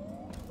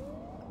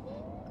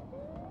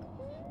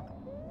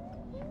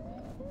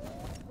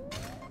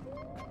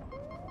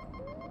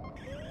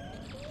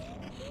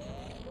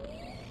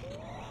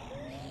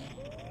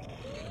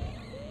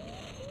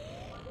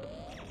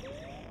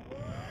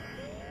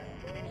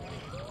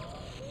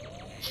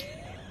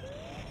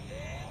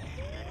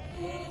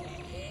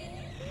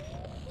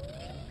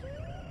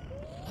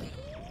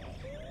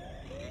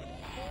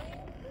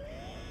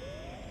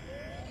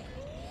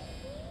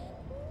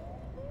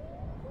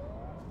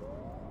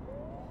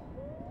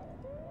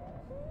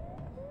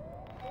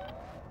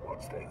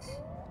 What's this?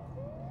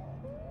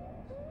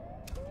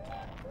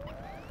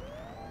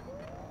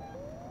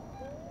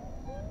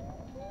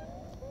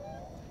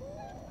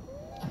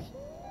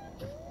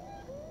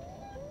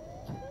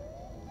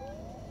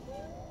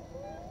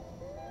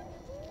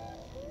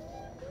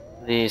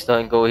 Please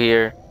don't go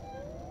here.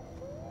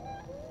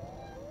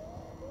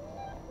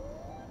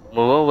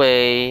 Move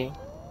away.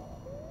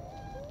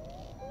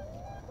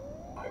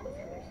 I'm a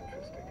very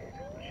sophisticated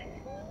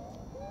machine.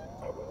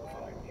 I will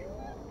find you.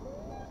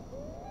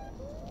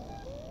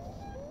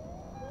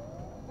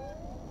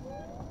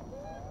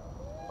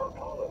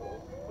 Apollo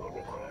will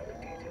require a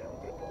detailed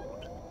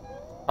report.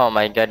 Oh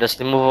my god, just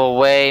move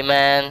away,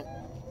 man.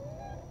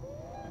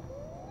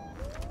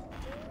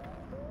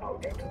 I'll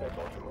get to the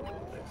bottom of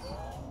all this.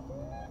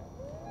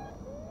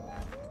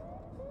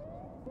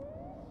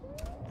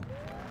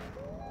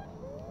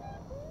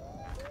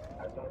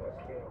 Another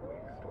clear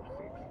waste of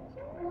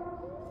Seegson's time.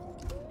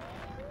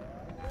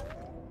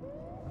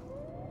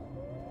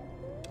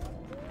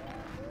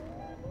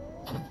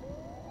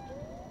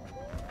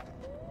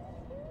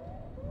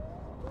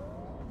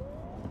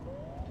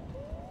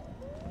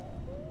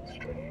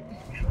 Strange.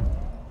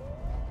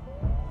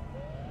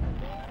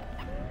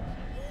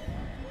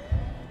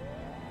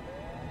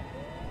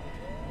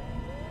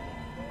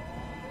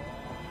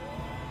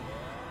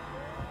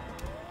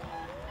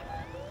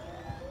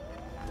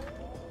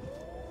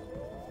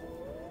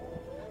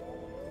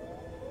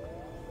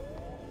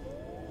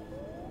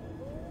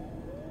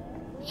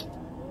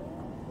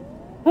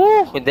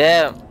 Woo,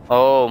 damn.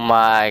 Oh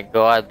my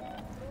god.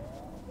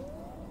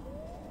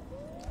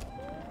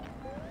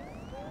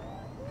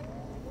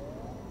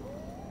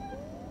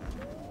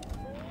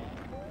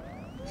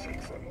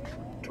 Seegson,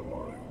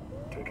 tomorrow,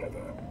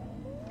 together.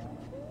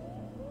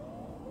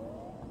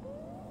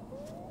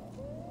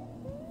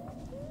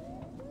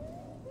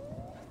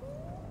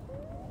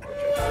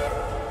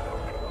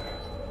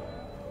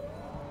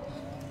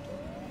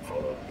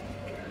 Follow me,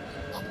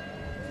 please.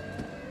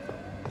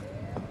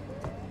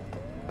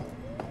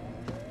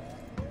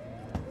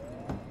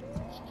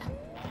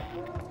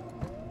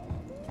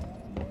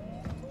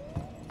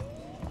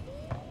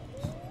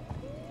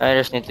 I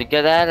just need to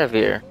get out of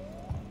here.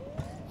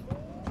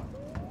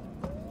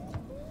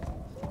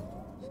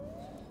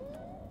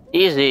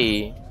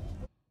 Easy.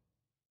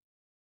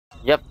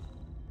 Yep.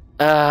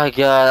 Ah,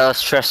 god, that was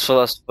stressful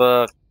as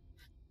fuck.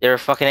 They're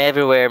fucking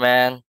everywhere,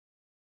 man.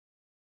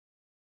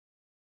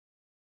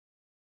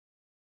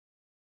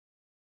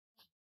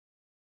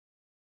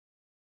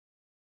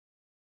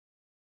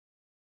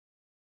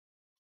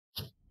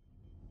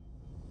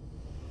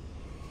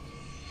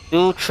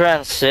 Do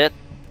transit.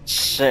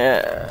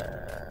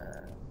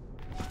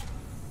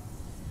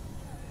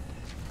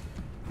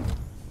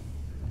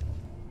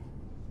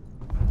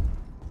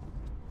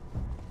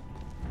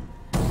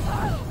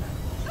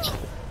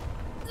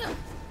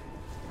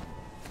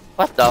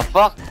 What the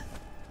fuck?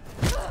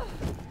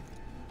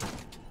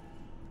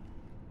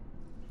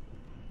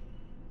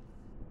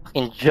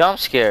 Fucking jump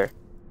scare.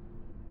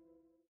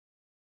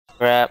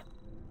 Crap.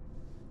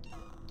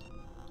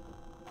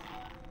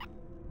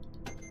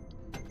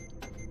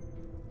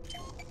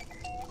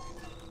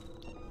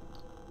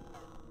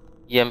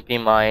 EMP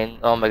mine.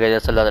 Oh my god,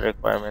 that's a lot of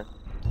requirement.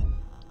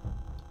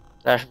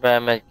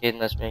 Flashback,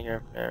 medkit,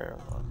 maker, flare.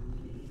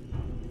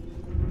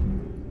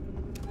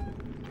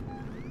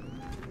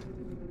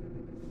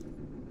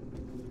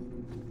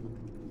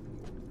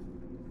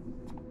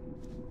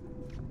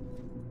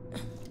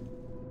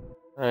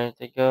 Ready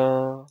to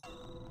go.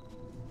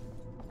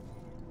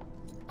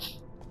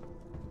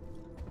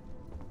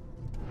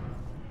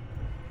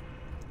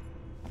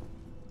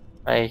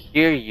 I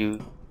hear you.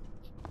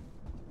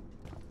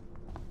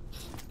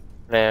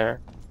 Flare.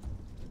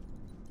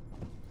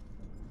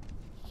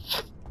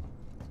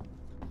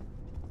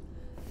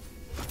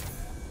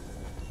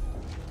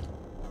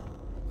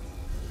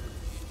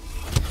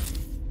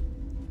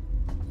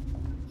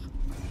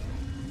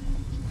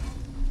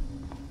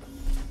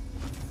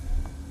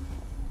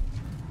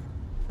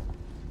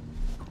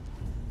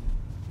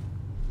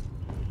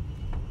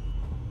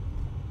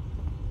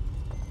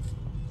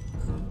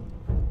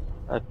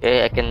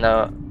 Okay, I can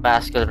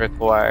basket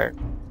required.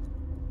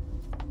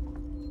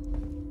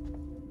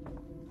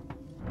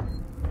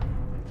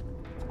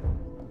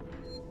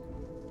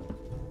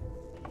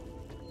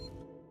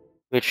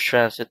 Which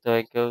transit do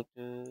I go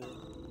to?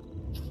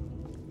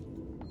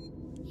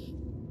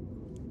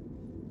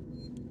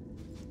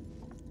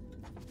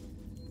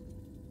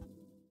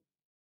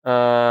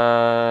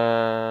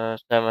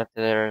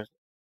 Cemeteries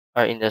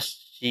are in the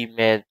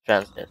C-Med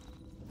transit.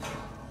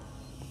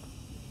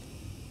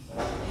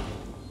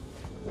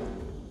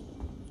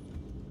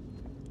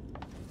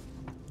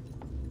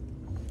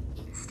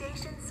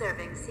 Station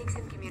serving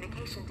Seegson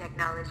Communication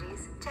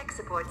Technologies, Tech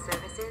Support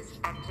Services,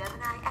 and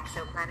Gemini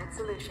Exoplanet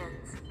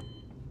Solutions.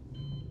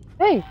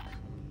 Hey!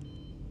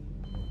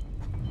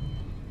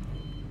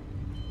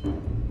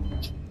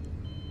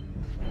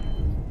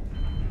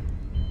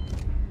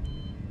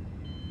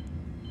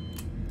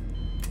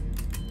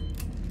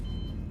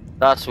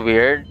 That's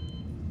weird.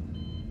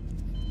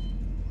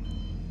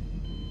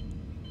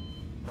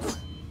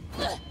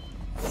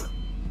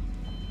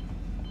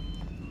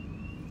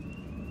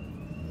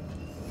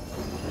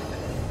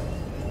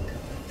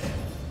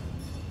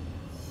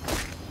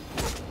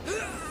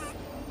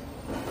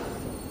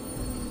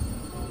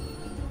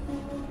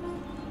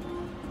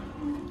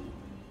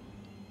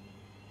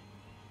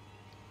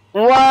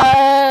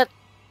 What?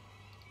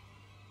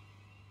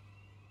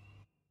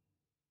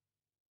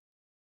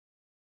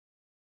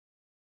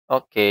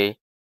 Okay.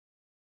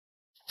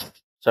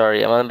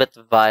 Sorry, I'm a bit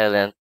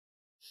violent.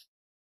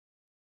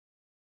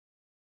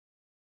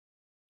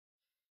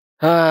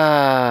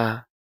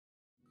 Ah,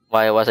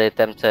 why was I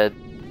tempted?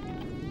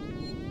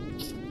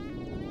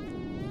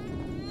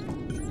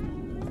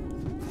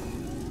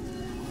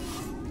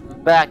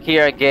 Back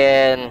here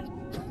again.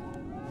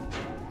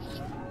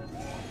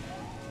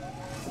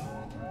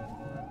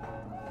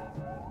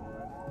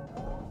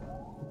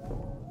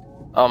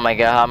 Oh my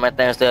god, how many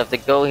times do I have to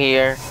go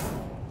here?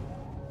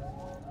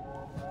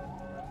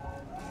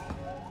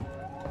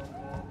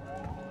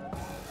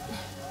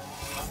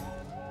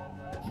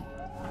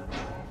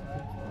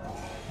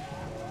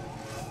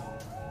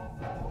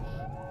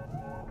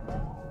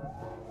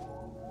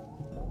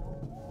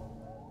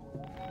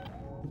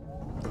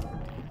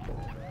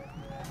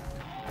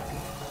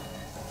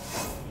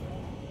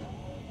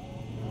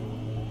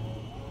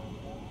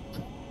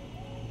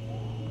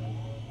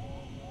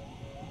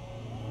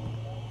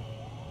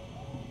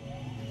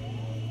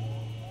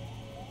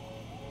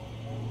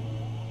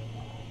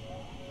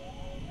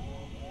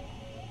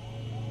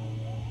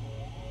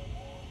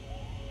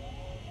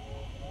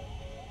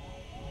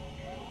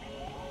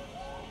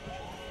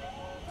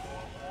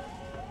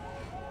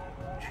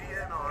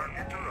 GNR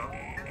interrupt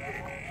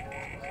engage.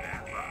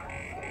 Stand by.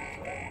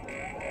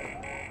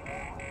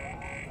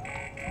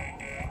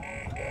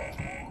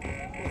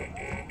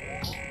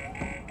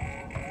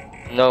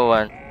 No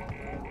one.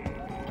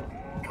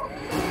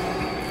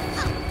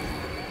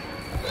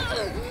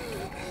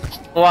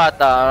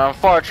 What an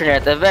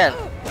unfortunate event.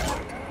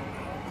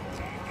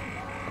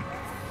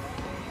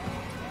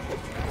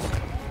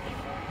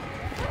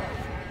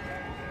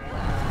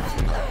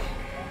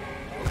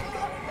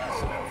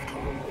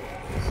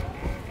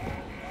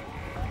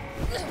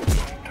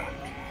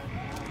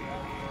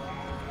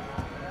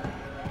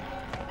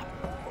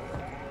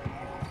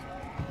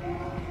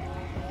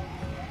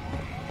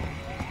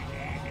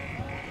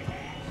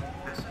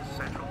 This is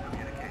Central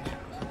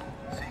Communications.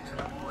 Season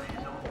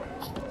employees only.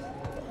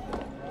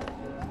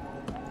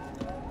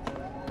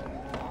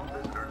 All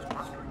visitors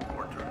must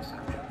report to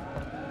reception.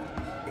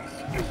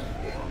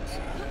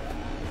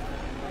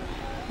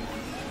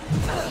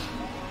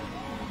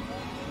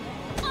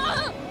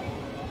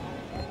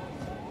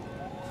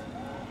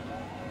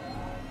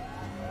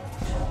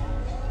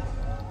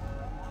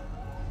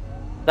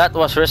 That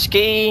was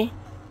risky,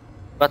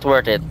 but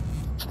worth it.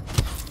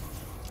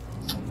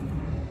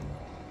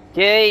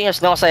 Okay,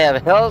 as long as I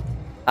have health,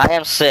 I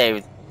am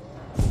saved.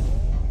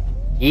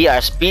 We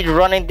are speed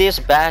running this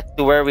back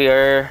to where we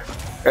were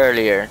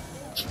earlier.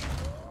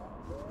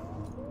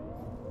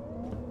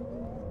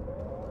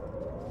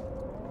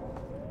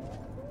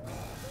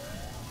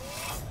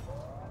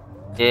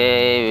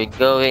 Okay, we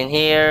go in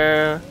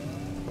here.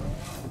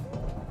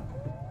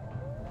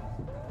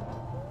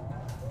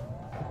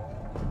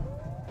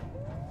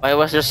 Why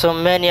was there so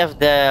many of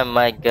them?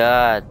 My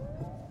god.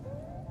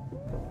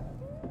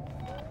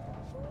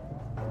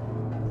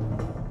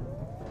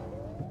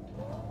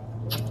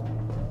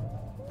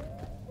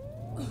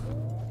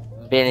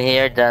 Been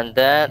here, done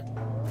that.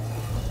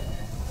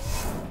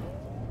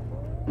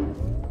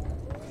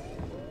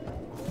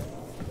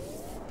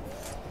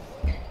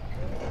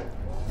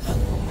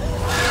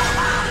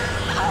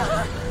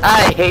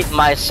 I hate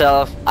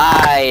myself.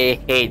 I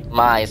hate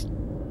myself.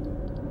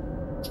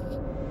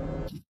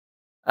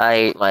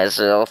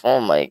 Oh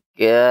my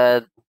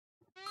god.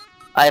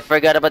 I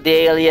forgot about the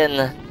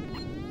alien.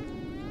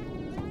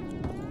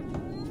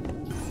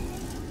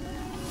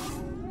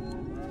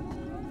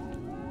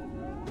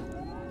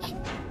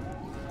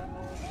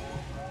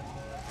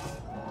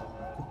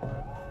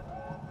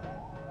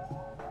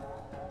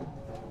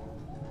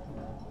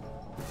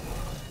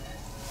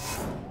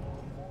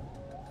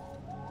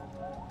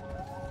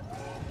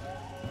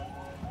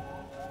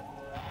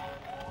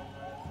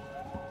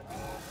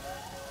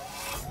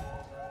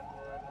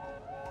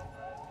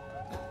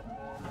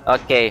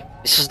 Okay,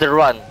 this is the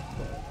run.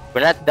 We're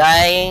not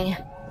dying,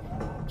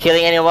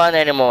 killing anyone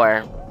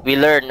anymore. We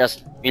learn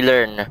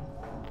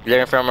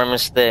from our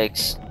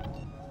mistakes.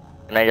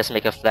 Can I just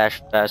make a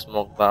flash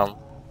smoke bomb?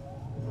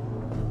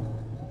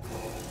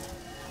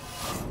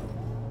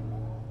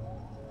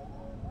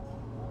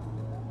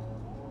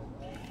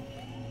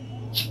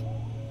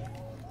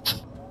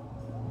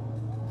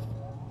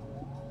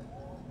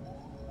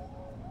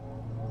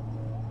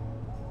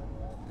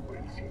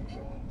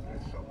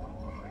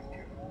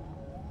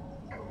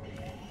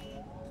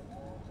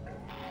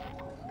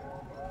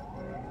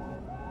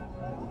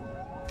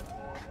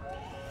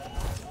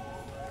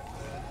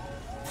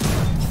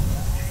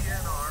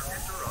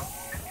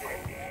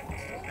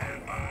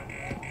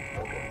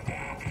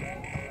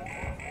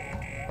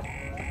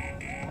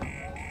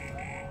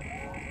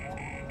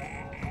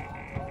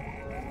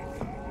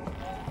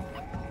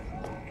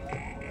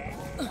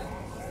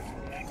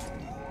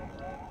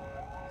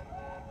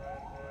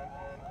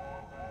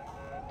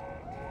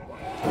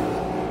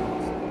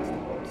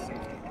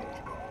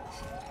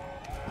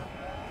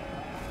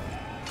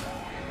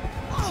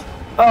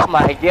 Oh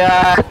my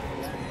god!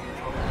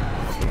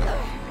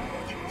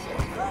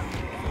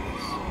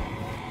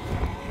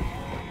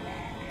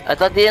 I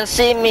thought they didn't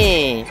see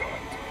me!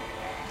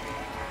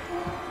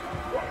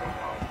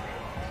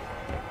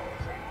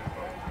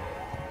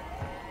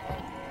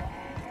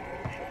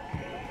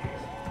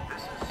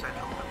 This is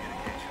Central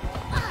Communications.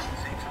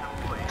 Seeks an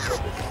employee.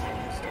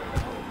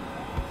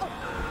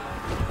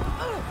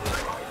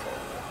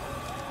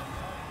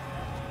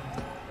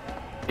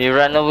 You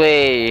run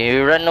away!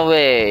 You run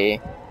away!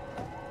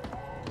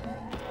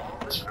 All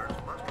visitors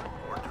must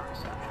report to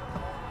reception.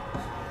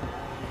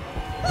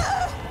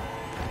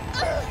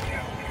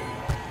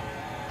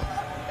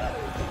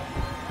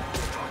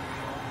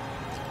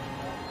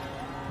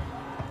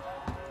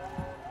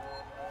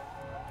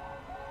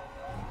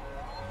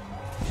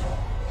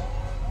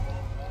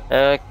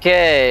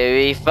 Okay,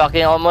 we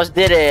fucking almost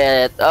did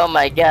it! Oh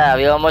my god,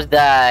 we almost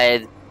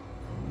died!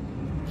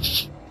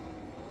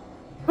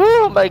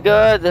 Oh my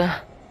god!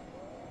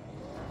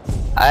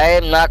 I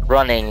am not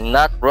running,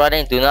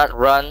 do not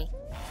run.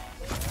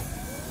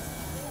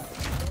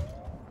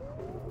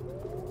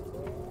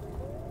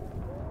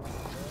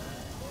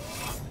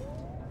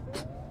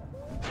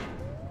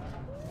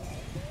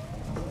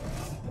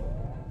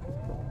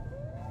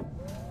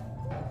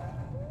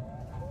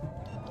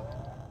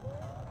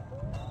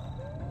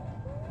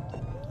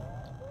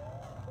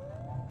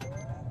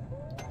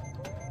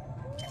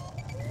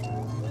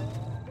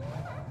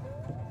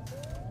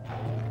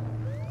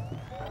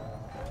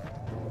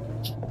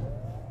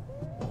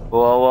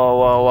 Wow, wow,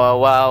 wow, wow,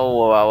 wow,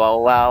 wow, wow,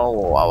 wow,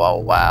 wow, wow,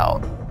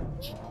 wow.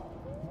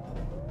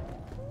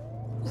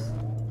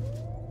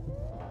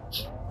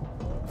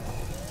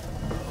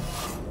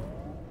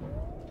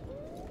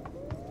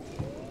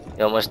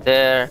 You're almost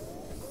there.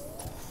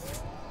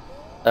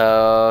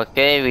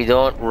 Okay, we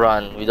don't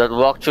run. We don't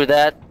walk through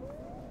that.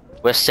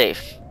 We're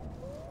safe.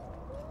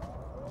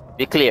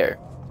 Be clear.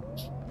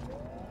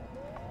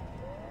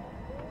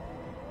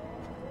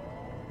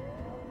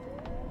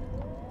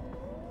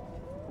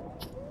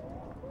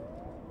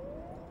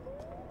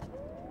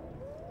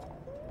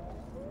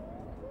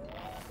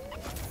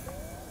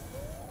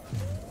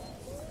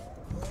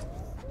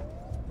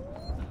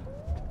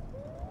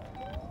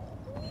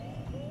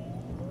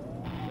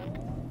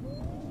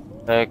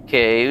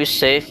 Okay, you're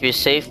safe, you're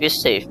safe, you're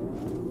safe.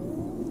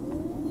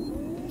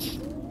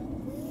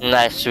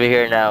 Nice, we're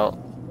here now.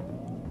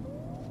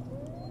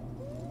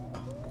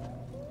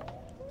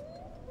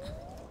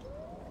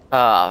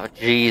 Ah,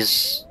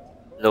 jeez.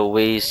 No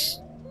ways.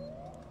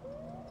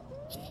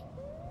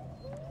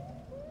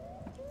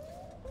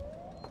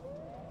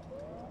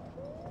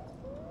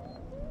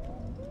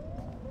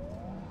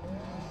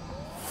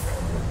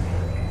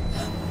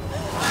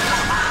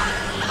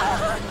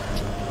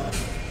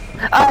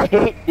 I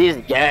hate this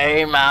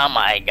game, oh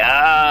my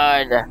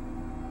god.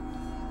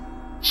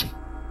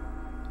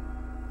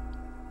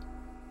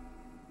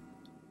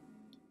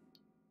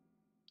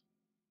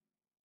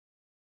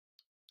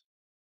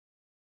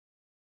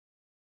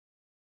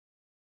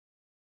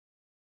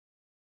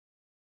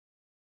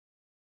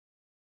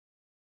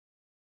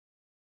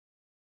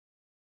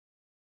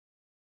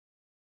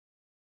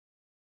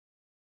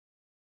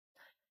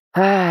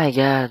 Ah,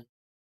 god.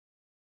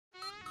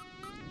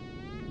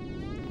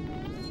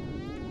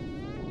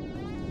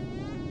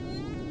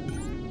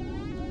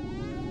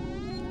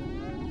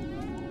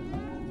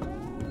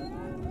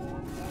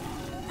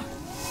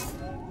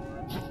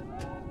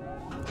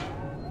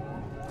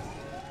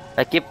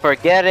 I keep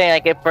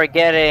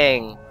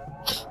forgetting.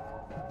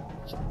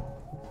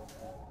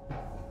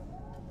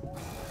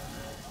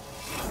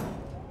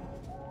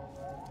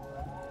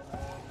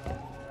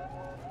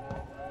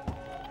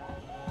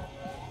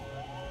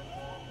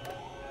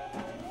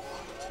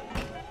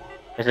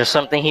 Is there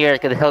something here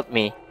that could help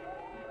me?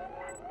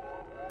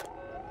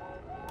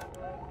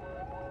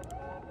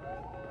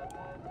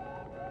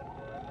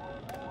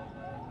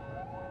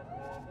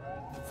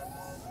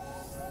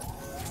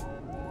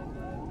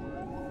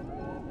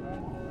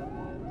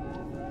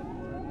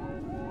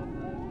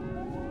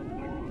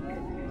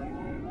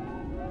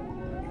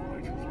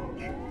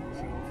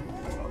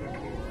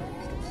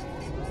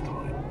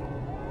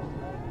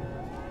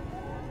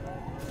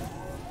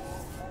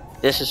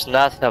 This is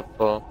not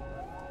helpful.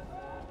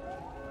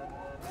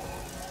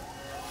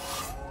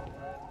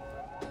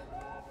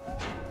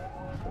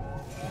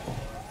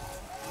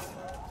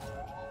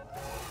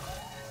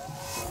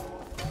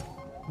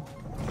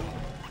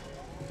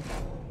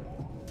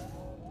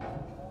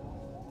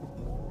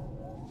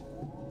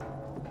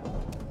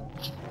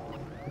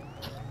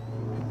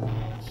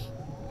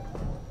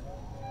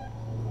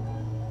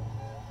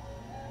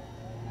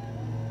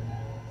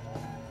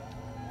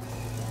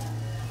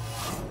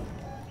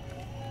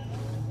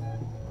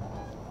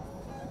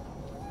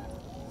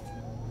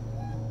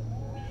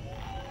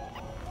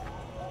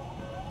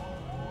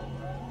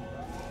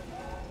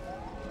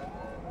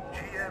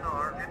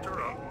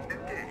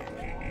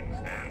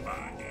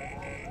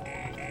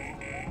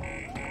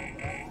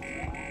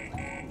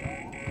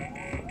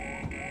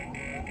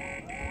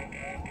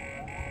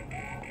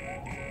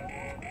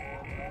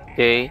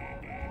 Okay.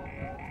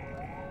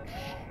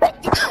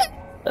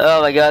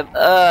 Oh my god.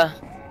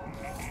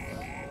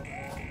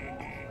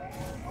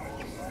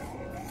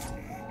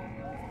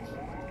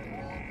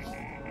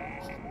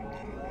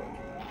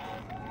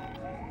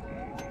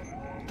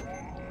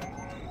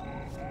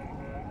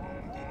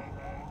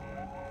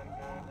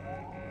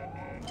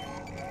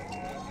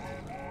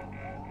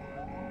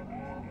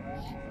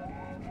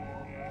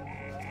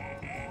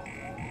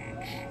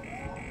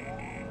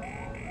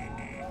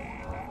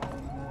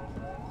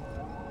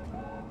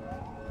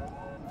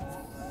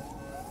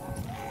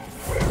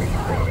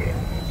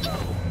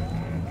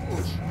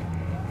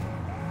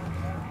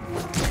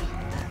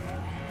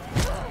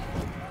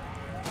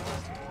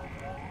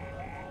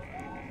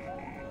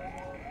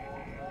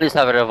 Please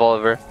have a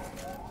revolver.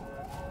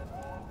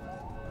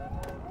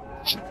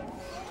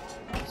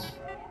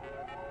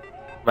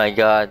 My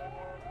god.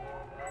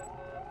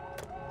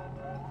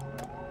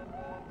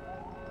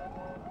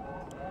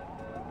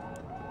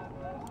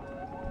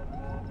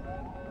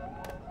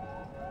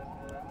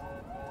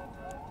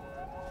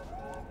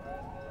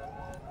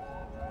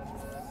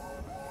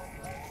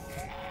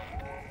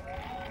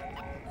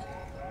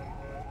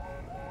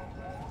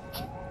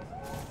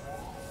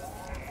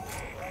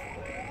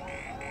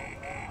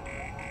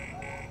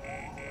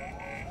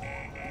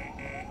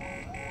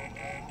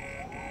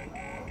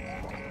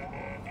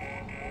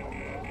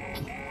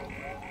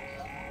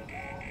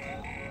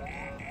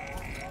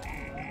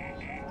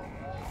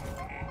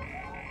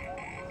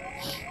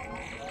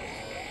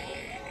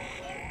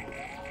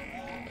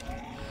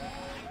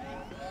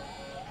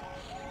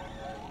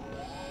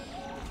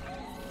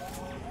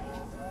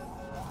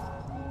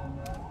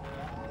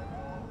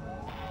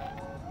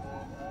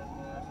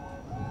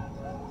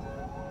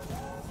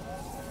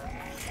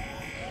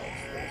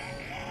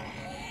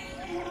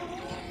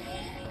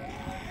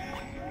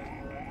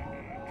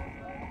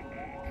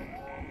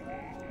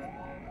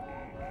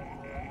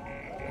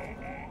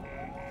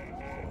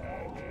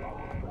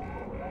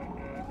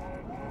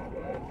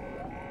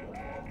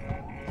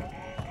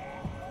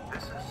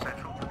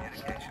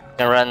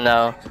 Can run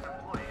now.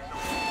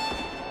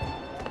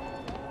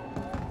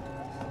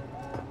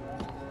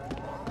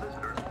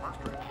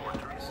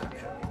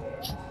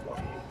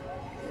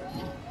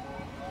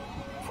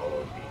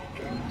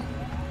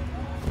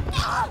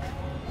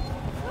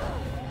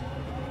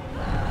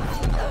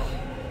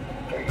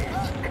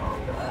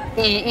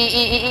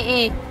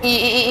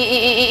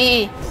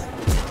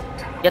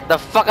 Get the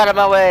fuck out of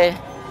my way.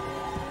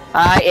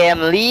 I am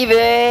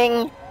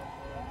leaving.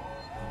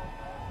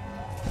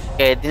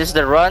 Okay, this is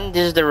the run.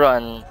 This is the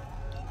run.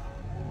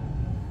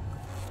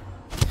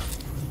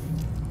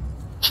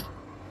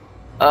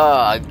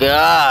 Oh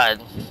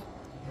god.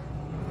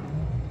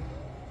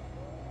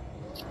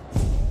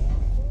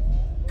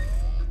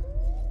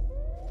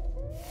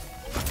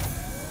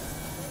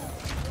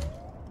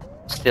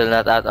 Still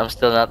not out. I'm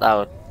still not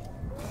out.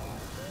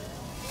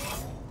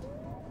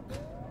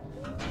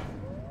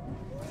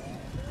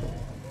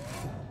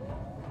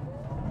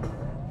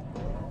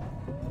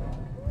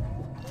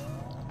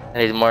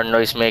 I need more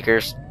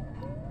noisemakers.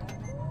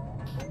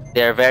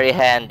 They are very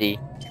handy.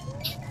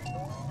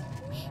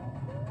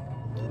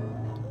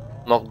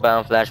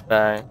 Smoke-bound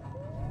flashbang.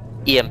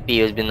 EMP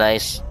would be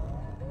nice.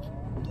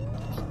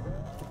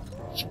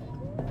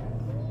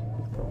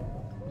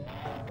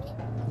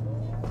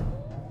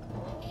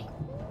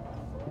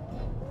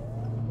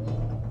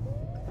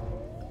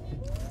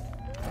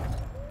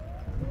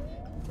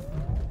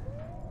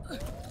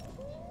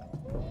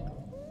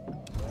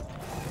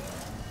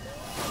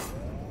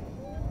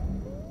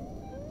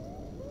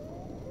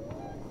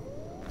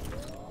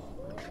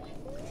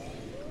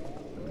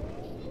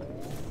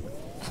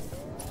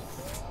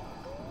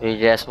 We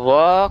just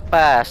walk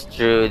past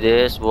through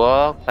this,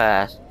 walk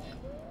past.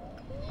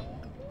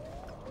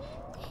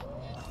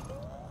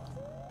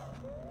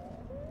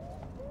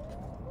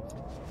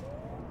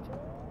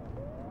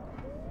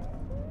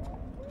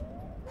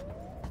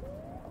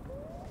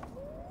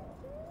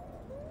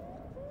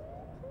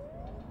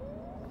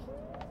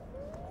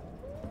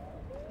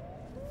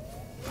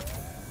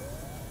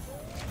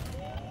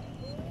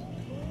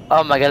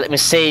 Oh my god, let me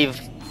save.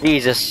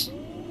 Jesus.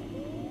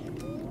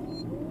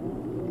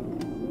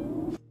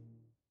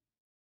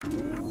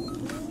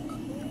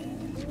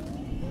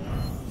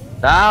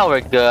 Now we're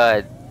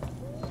good.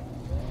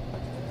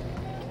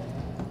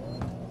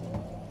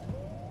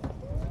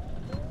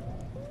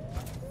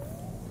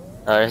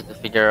 Now I have to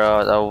figure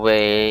out a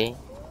way.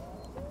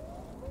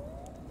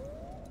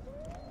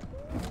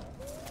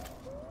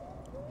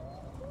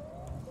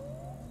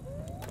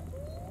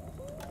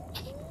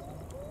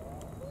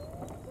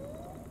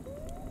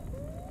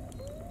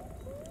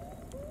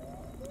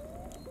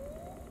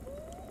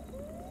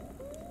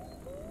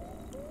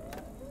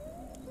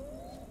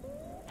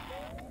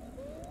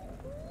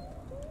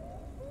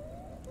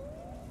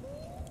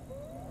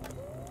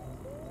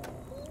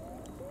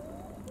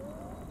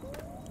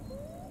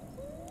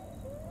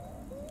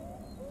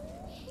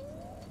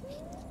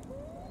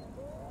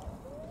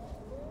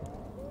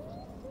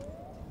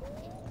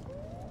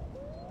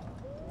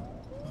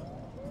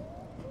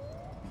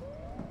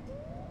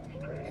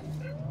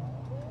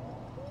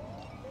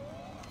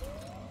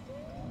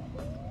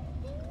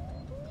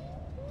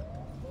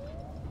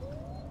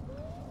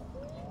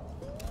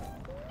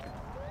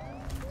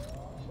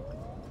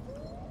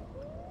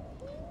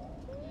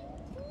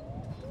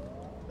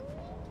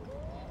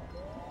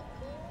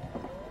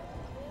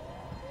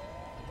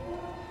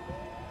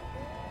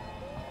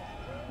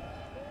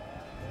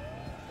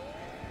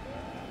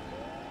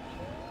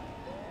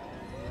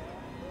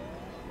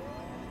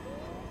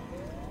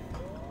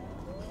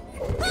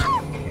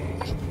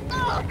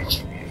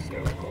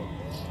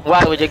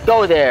 Why would you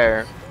go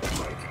there?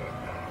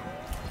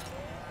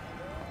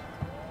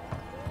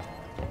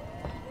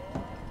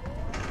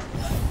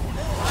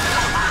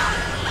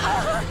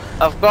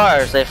 Of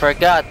course, I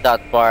forgot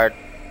that part.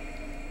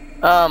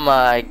 Oh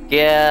my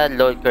god,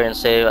 load current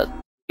save.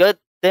 Good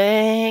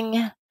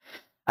thing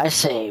I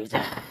saved.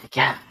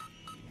 Yeah.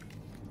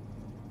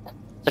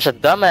 Such a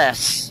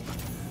dumbass.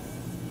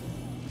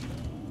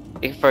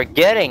 Keep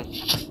forgetting.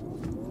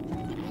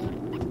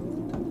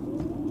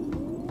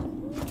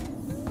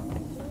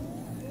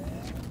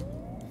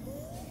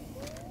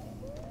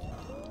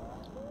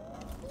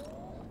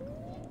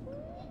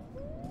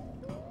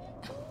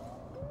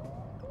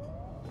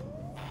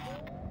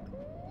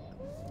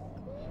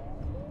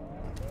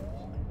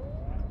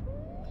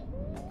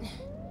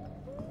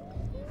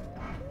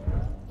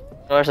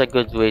 Where's a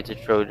good way to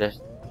throw this?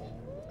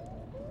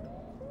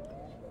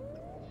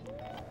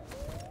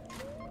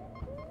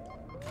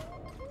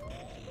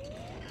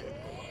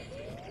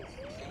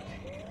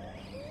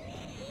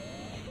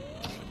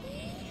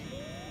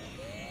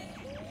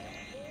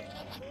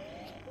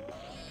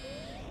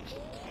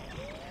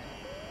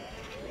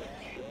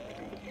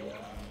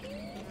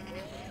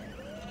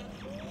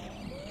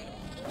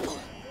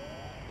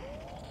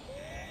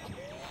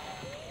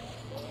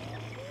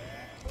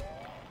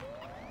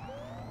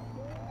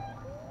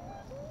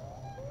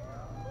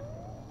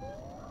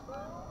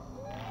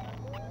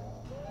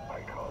 I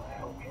can't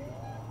help you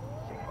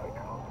if I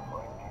can't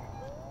find you.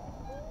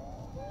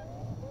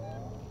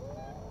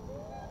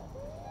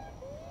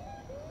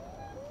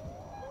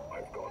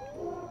 I've got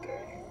all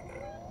day, you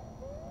know.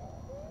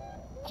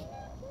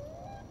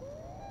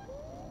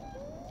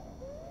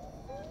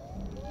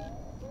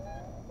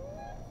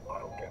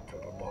 I'll get to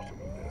the bottom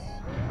of this.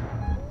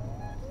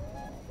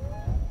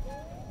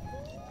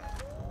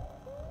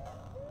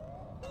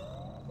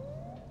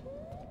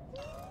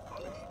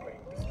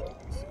 Unexplained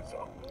disturbances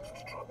are most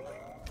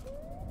troubling.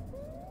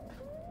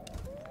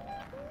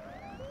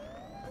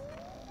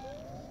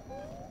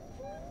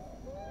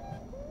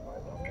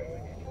 I'm not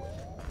going anywhere.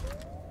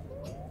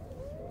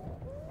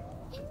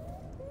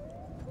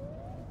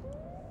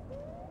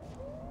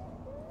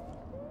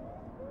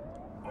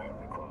 I am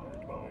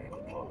required by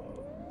Apollo,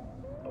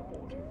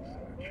 aborting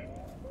search.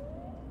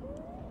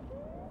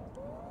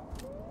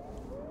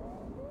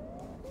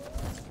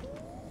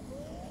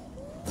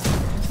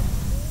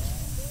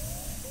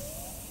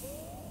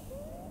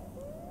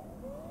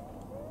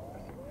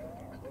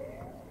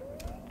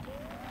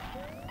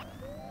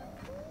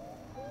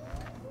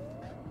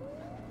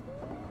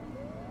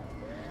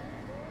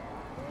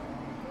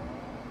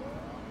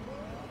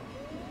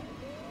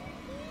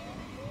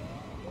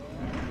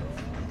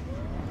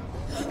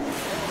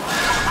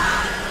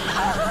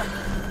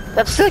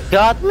 That still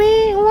got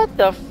me? What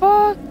the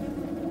fuck?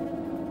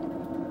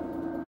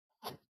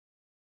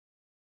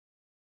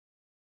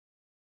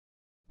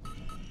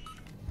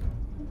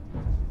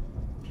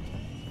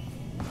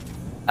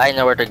 I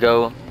know where to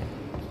go.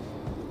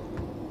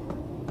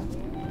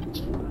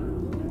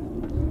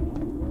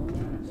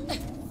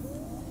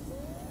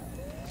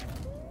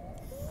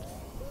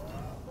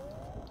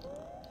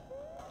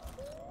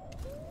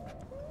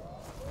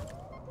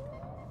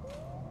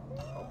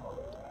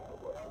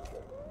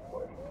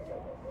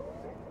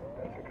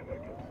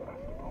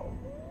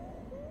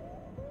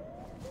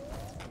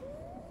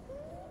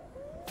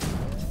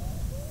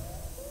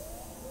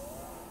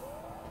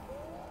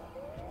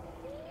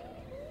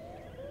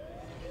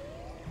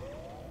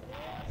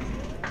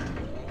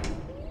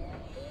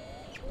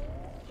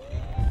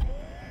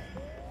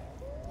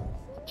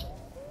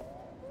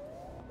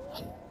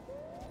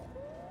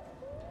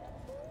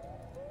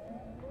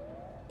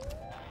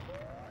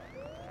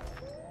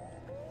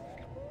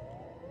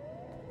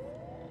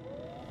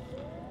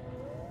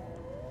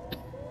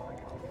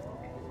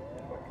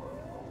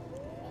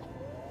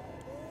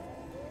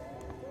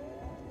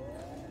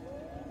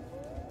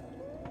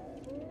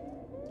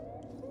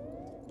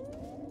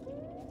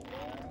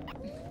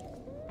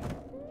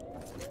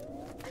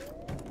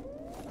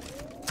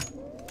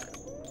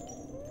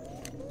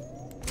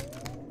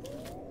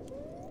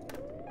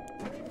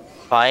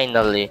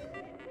 Finally.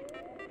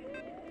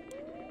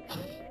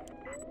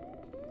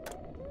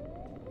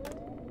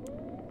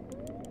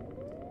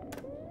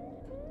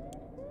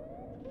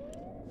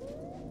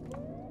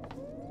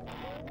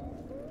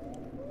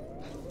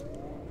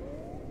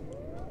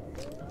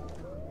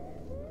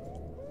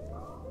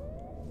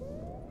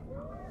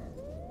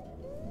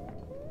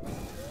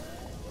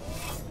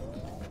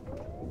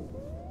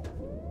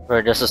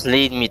 Where does this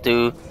lead me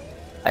to?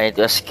 I need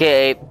to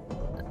escape.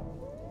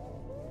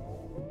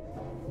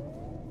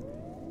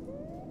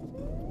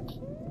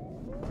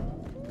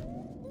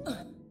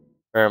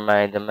 Where am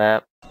I? The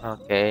map.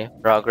 Okay,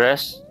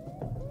 progress.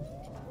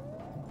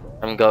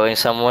 I'm going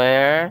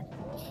somewhere.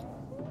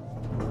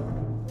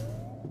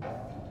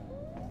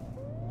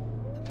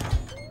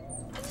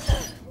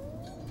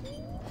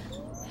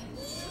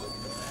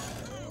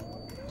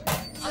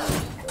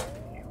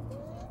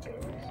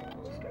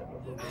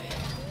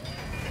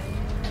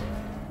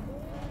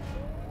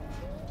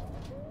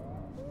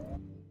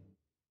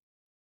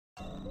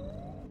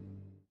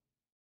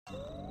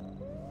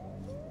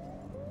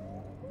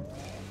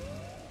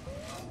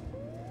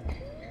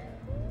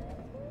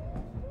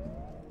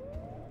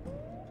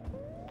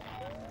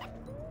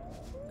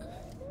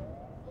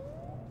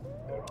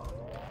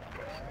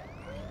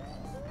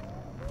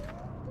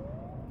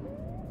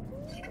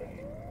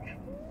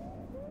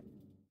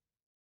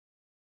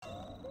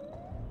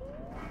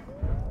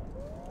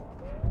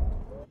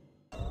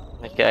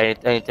 Okay,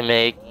 I need to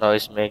make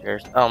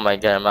noisemakers. Oh my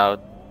god, I'm out.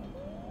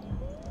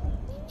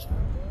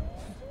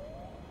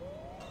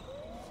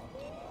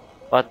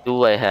 What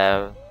do I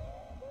have?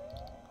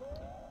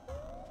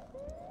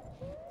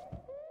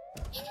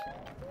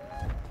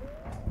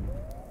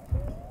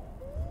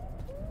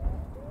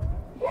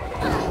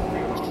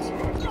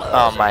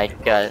 Oh my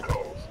god.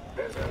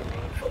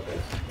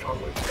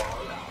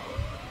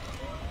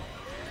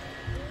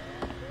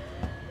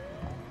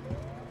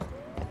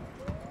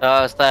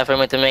 Oh, it's time for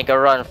me to make a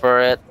run for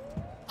it.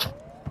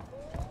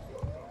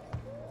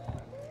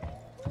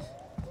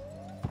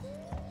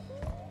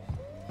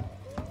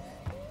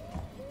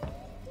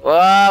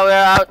 Whoa, we're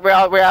out, we're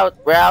out, we're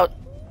out, we're out.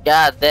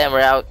 God damn, we're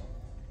out.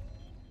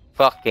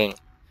 Fucking.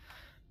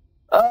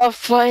 Oh,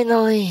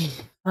 finally.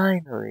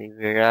 Finally,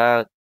 we're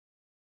out.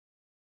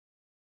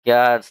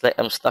 God, it's like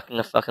I'm stuck in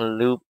a fucking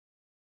loop.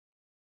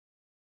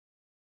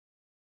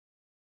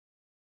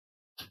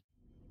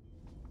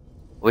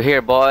 We're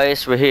here,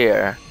 boys, we're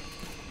here.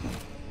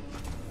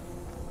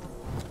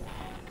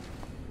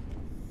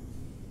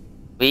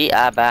 We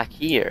are back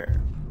here.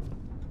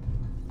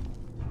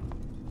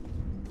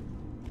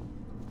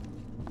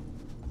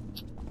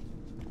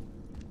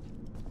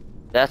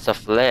 That's a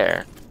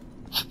flare.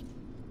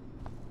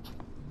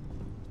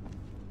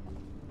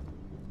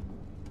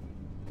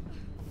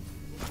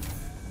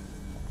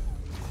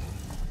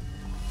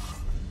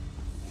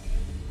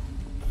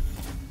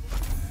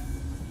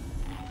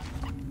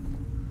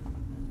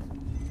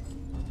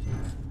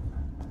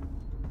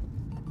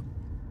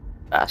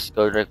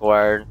 Passcode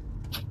required.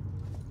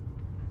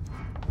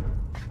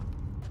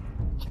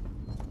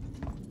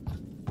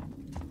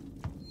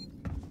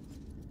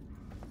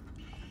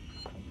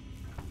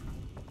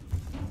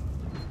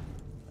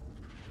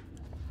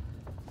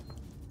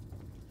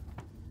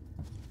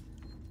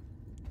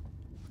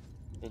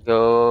 We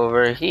go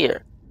over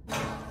here.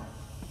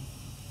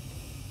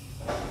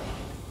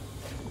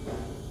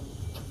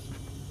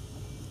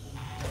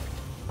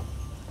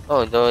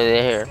 Oh, go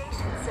there. Station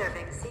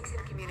serving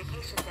Seegson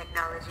Communication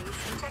Technologies,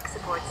 Tech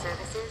Support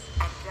Services,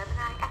 and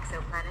Gemini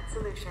Exoplanet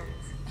Solutions.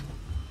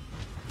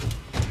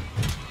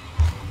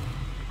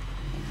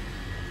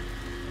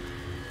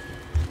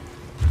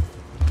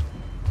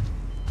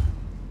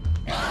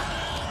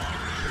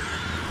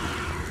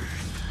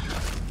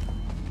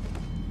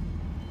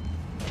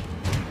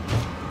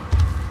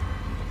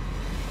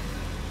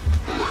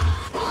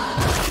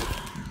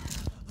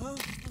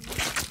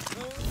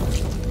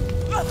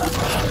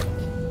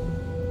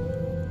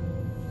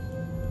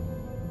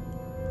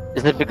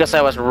 Is it because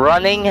I was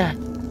running?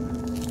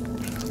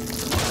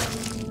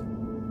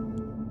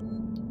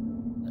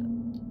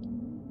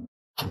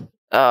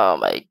 Oh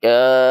my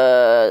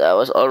god, I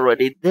was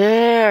already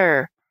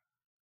there.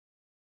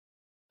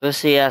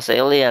 Pussy ass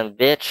alien,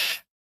 bitch.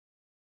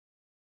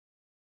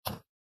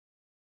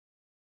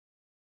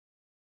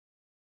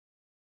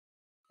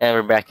 And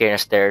we're back here in the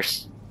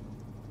stairs.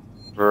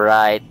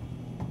 Right.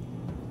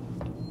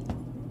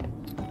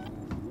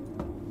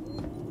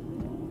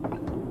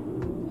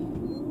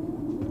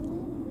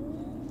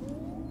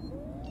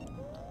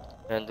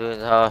 Gonna do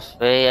the house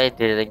way. I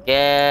did it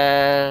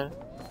again.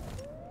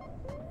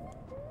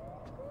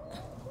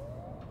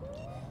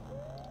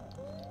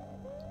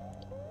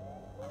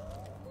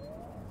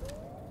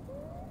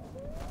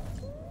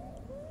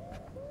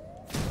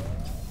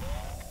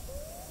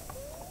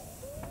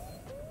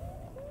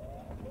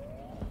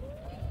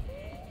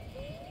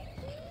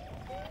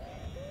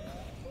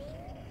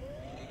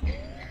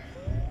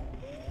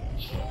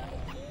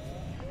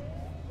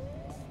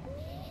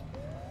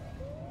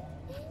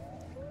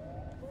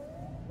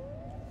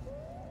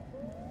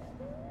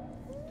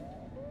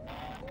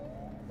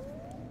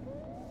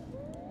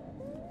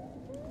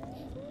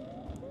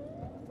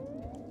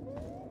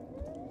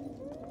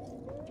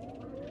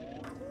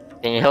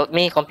 Can you help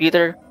me,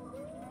 computer?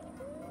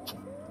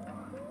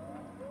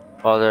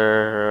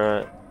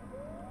 Other...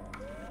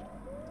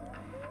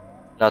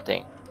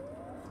 nothing.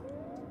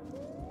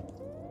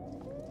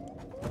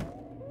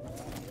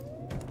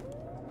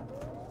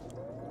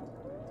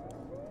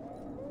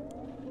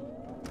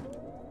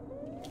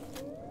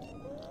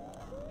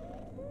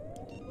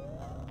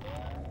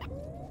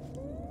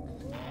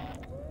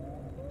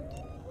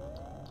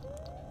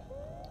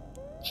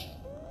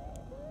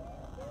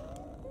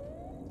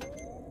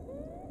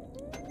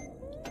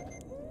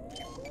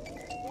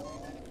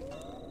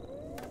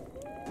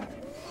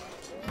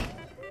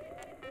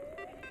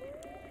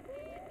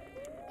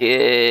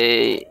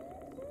 Yay.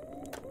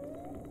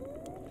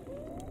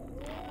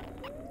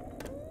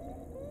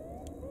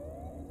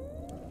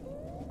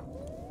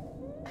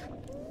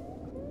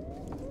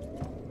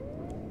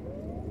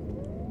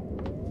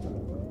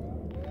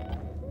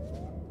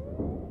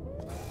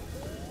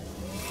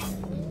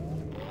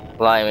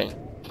 Climbing.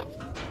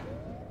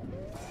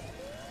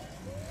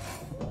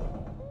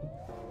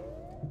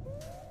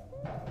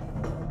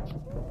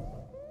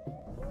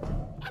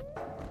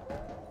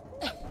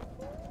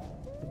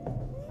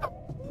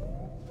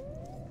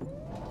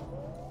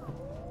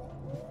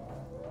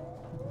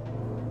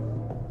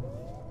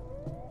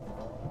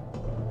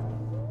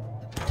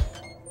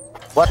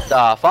 What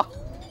the fuck?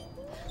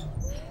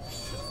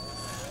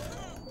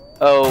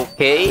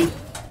 Okay.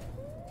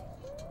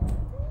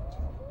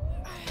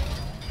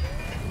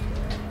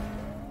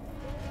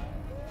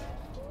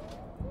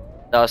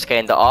 That was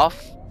kinda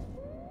off.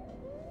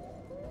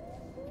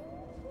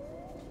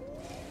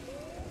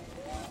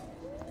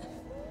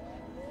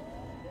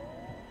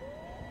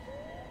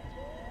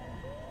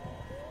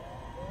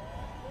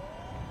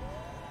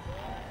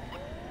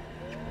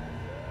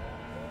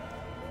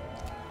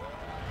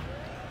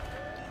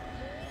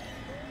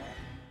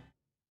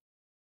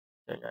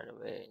 Another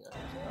way,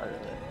 another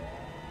way.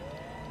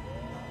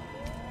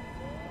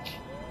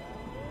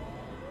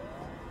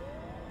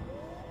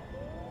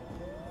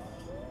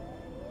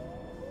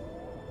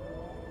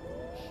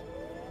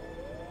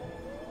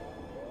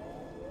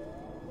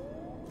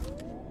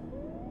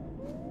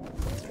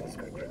 This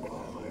could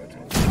require my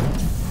attention.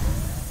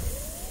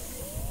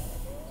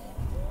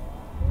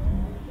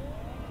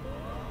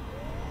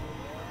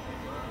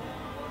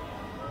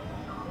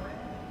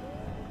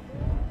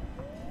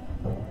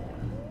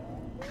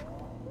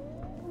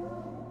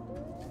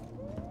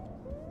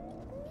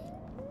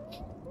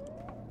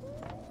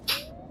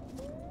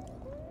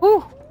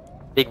 Woo!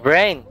 Big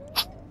brain.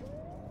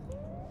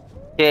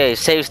 Okay,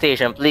 save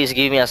station. Please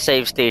give me a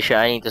save station.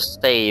 I need to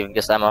save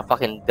because I'm a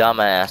fucking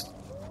dumbass.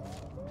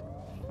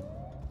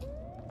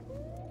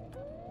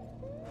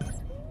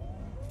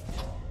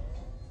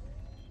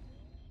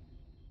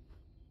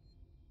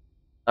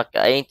 Okay,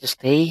 I need to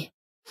stay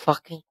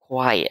fucking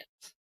quiet.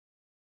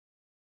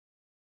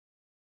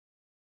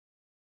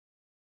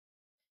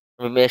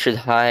 Maybe I should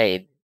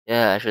hide.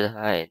 Yeah, I should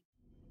hide.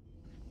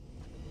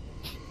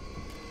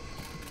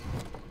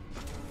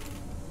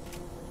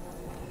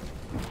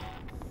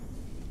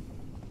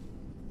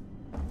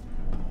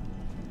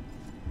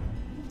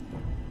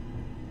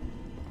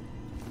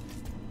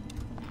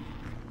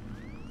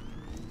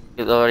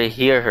 You can already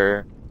hear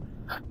her.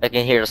 I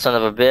can hear the son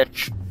of a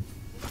bitch.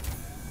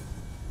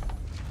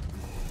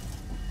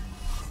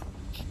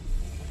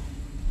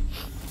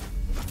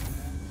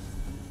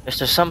 Is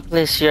there some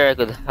place here I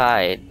could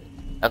hide?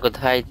 I could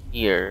hide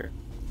here.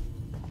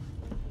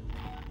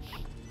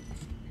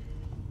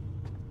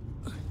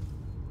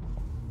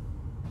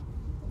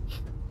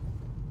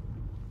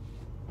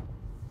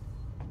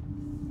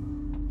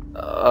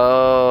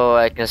 Oh,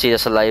 I can see the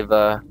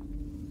saliva.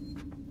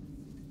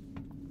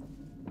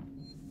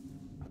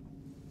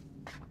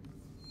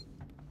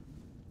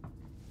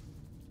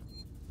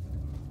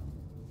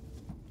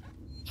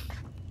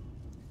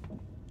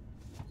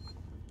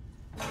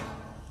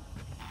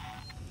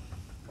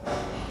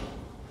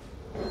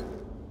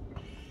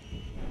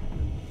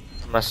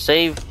 Must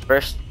save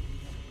first.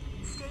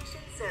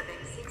 Station serving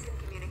 6 in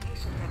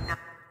communication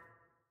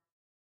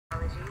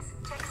technologies,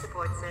 tech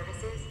support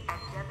services,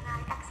 and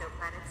Gemini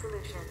exoplanet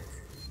solutions.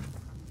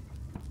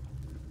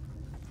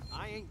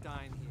 I ain't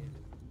dying here.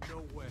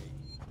 No way.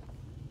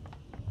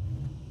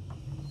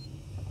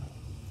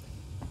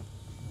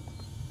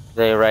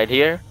 They right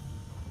here.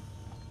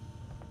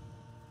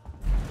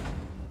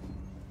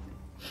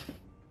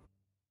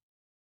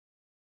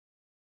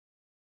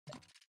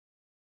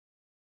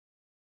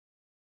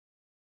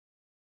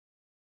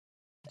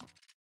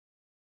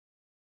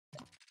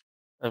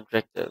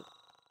 Objective.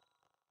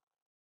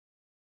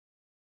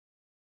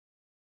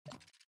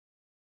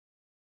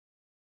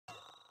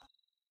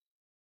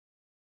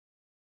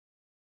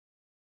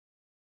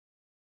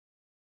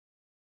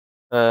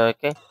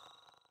 Okay.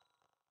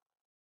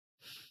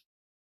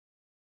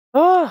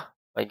 Oh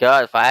my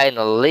god,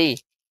 finally!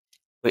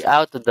 We're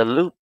out of the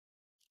loop.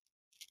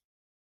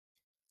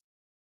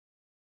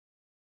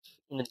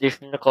 In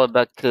addition to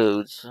callback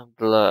codes,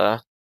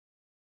 blah.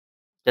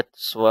 Get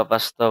swap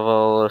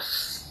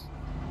vegetables.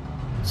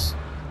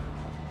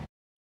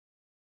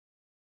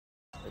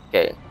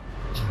 Okay.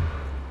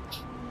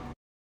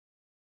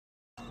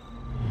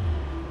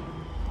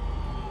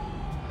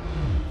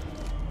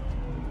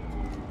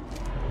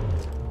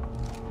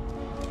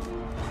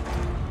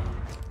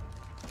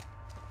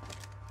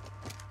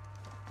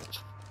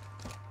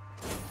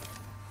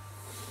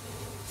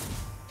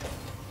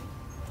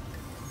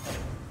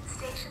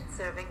 Station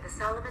serving the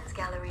Solomon's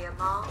Galleria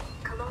Mall,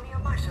 Colonial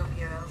Marshal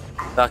Bureau.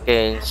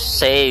 Fucking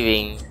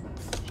saving.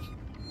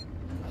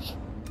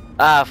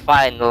 Ah,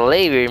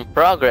 finally, we're in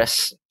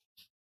progress.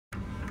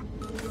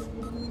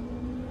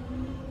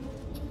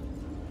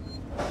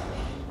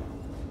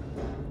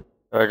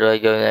 Where do I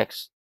go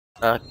next?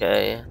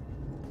 Okay.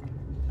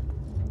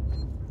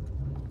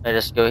 I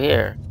just go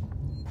here.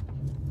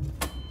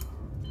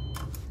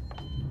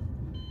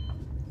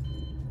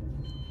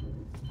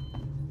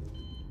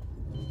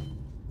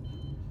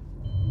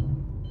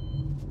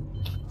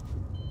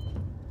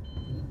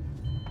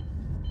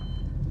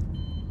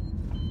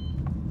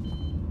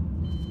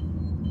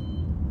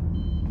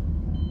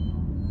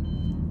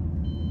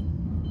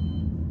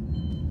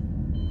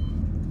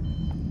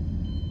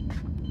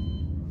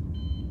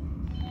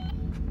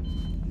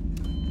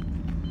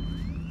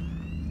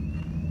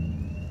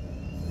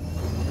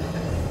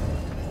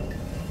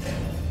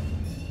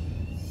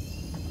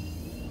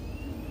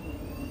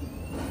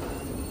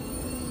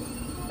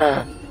 Okay,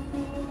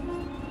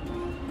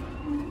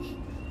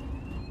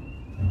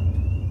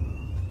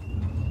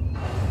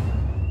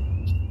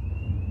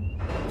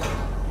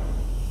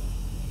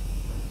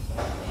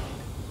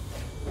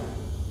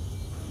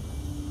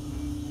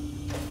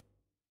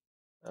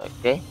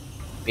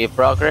 we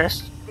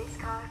progress. This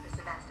car for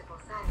Sebastopol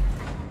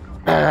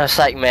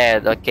Psych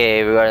med.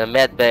 Okay, we are in the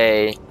med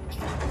bay.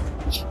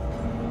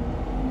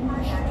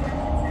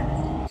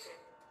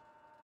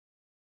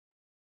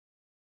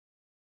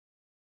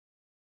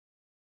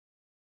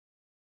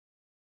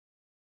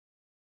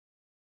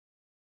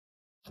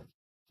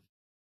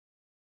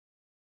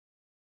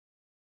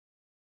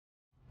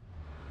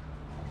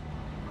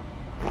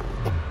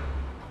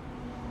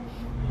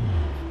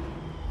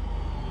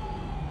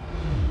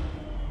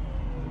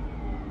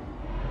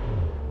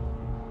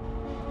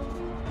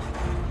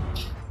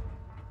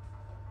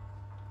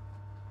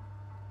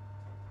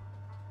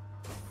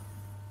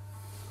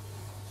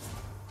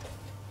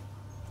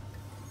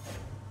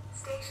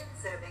 Station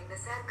serving the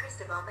San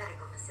Cristobal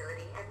Medical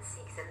Facility and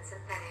Seegson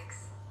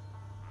Synthetics.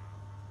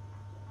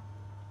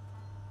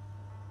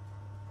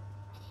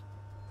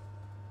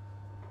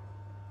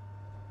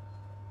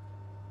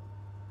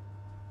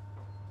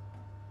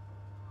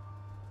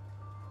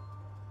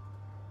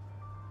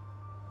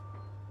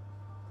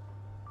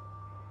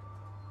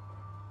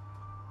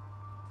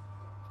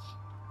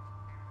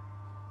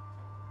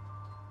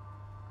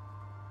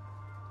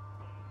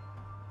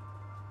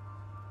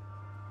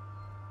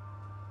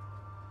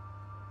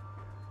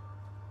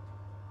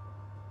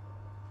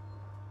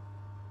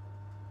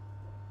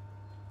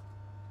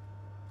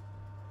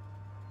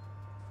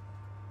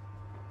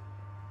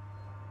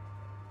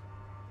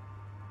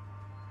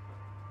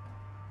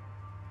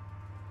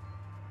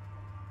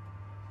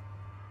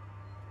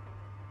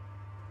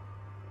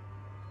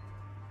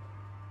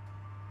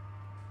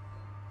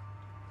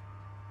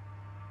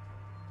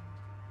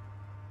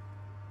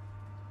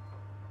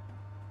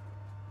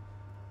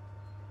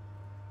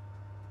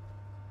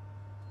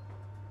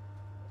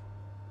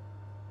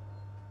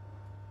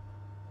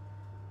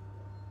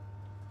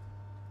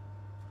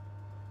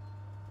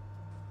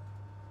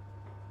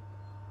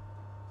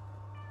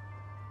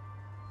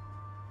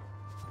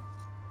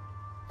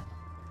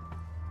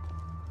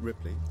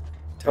 Ripley.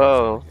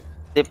 Oh,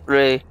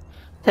 Ripley.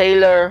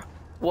 Taylor,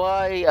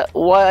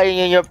 why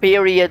in your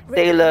period, Ripley?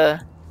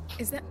 Taylor?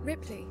 Is that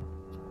Ripley?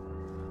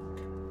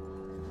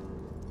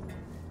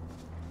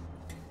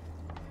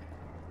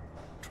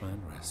 Try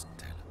and rest,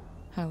 Taylor.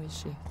 How is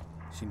she?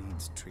 She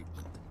needs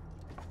treatment.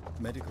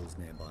 Medical's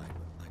nearby,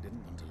 but I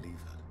didn't want to leave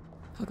her.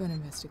 I'll go and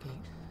investigate.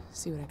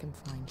 See what I can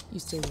find. You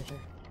stay with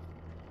her.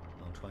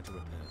 I'll try to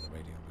repair the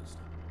radio booster.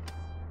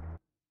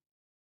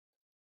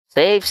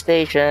 Save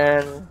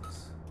station.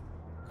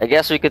 I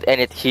guess we could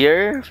end it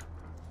here.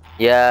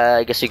 Yeah,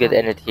 I guess we could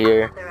end it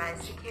here.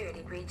 Unauthorized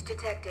security breach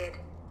detected.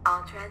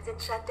 All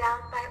transit shut down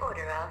by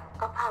order of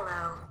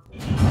Apollo.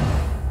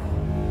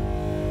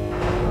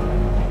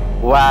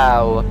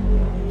 Wow.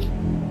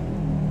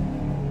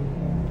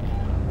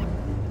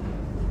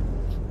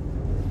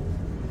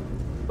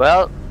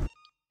 Well,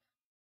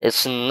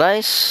 it's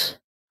nice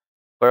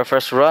for a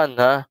first run,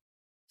 huh?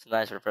 It's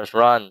nice for a first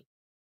run.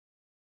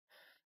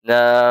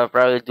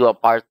 Probably do a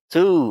part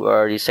 2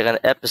 or the second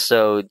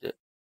episode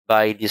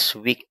by this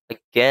week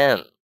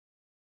again.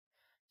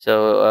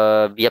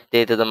 So be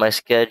updated on my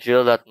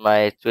schedule at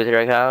my Twitter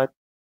account.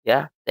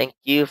 Yeah, thank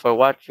you for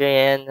watching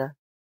and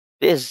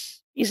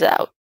peace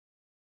out.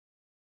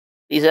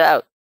 Peace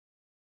out.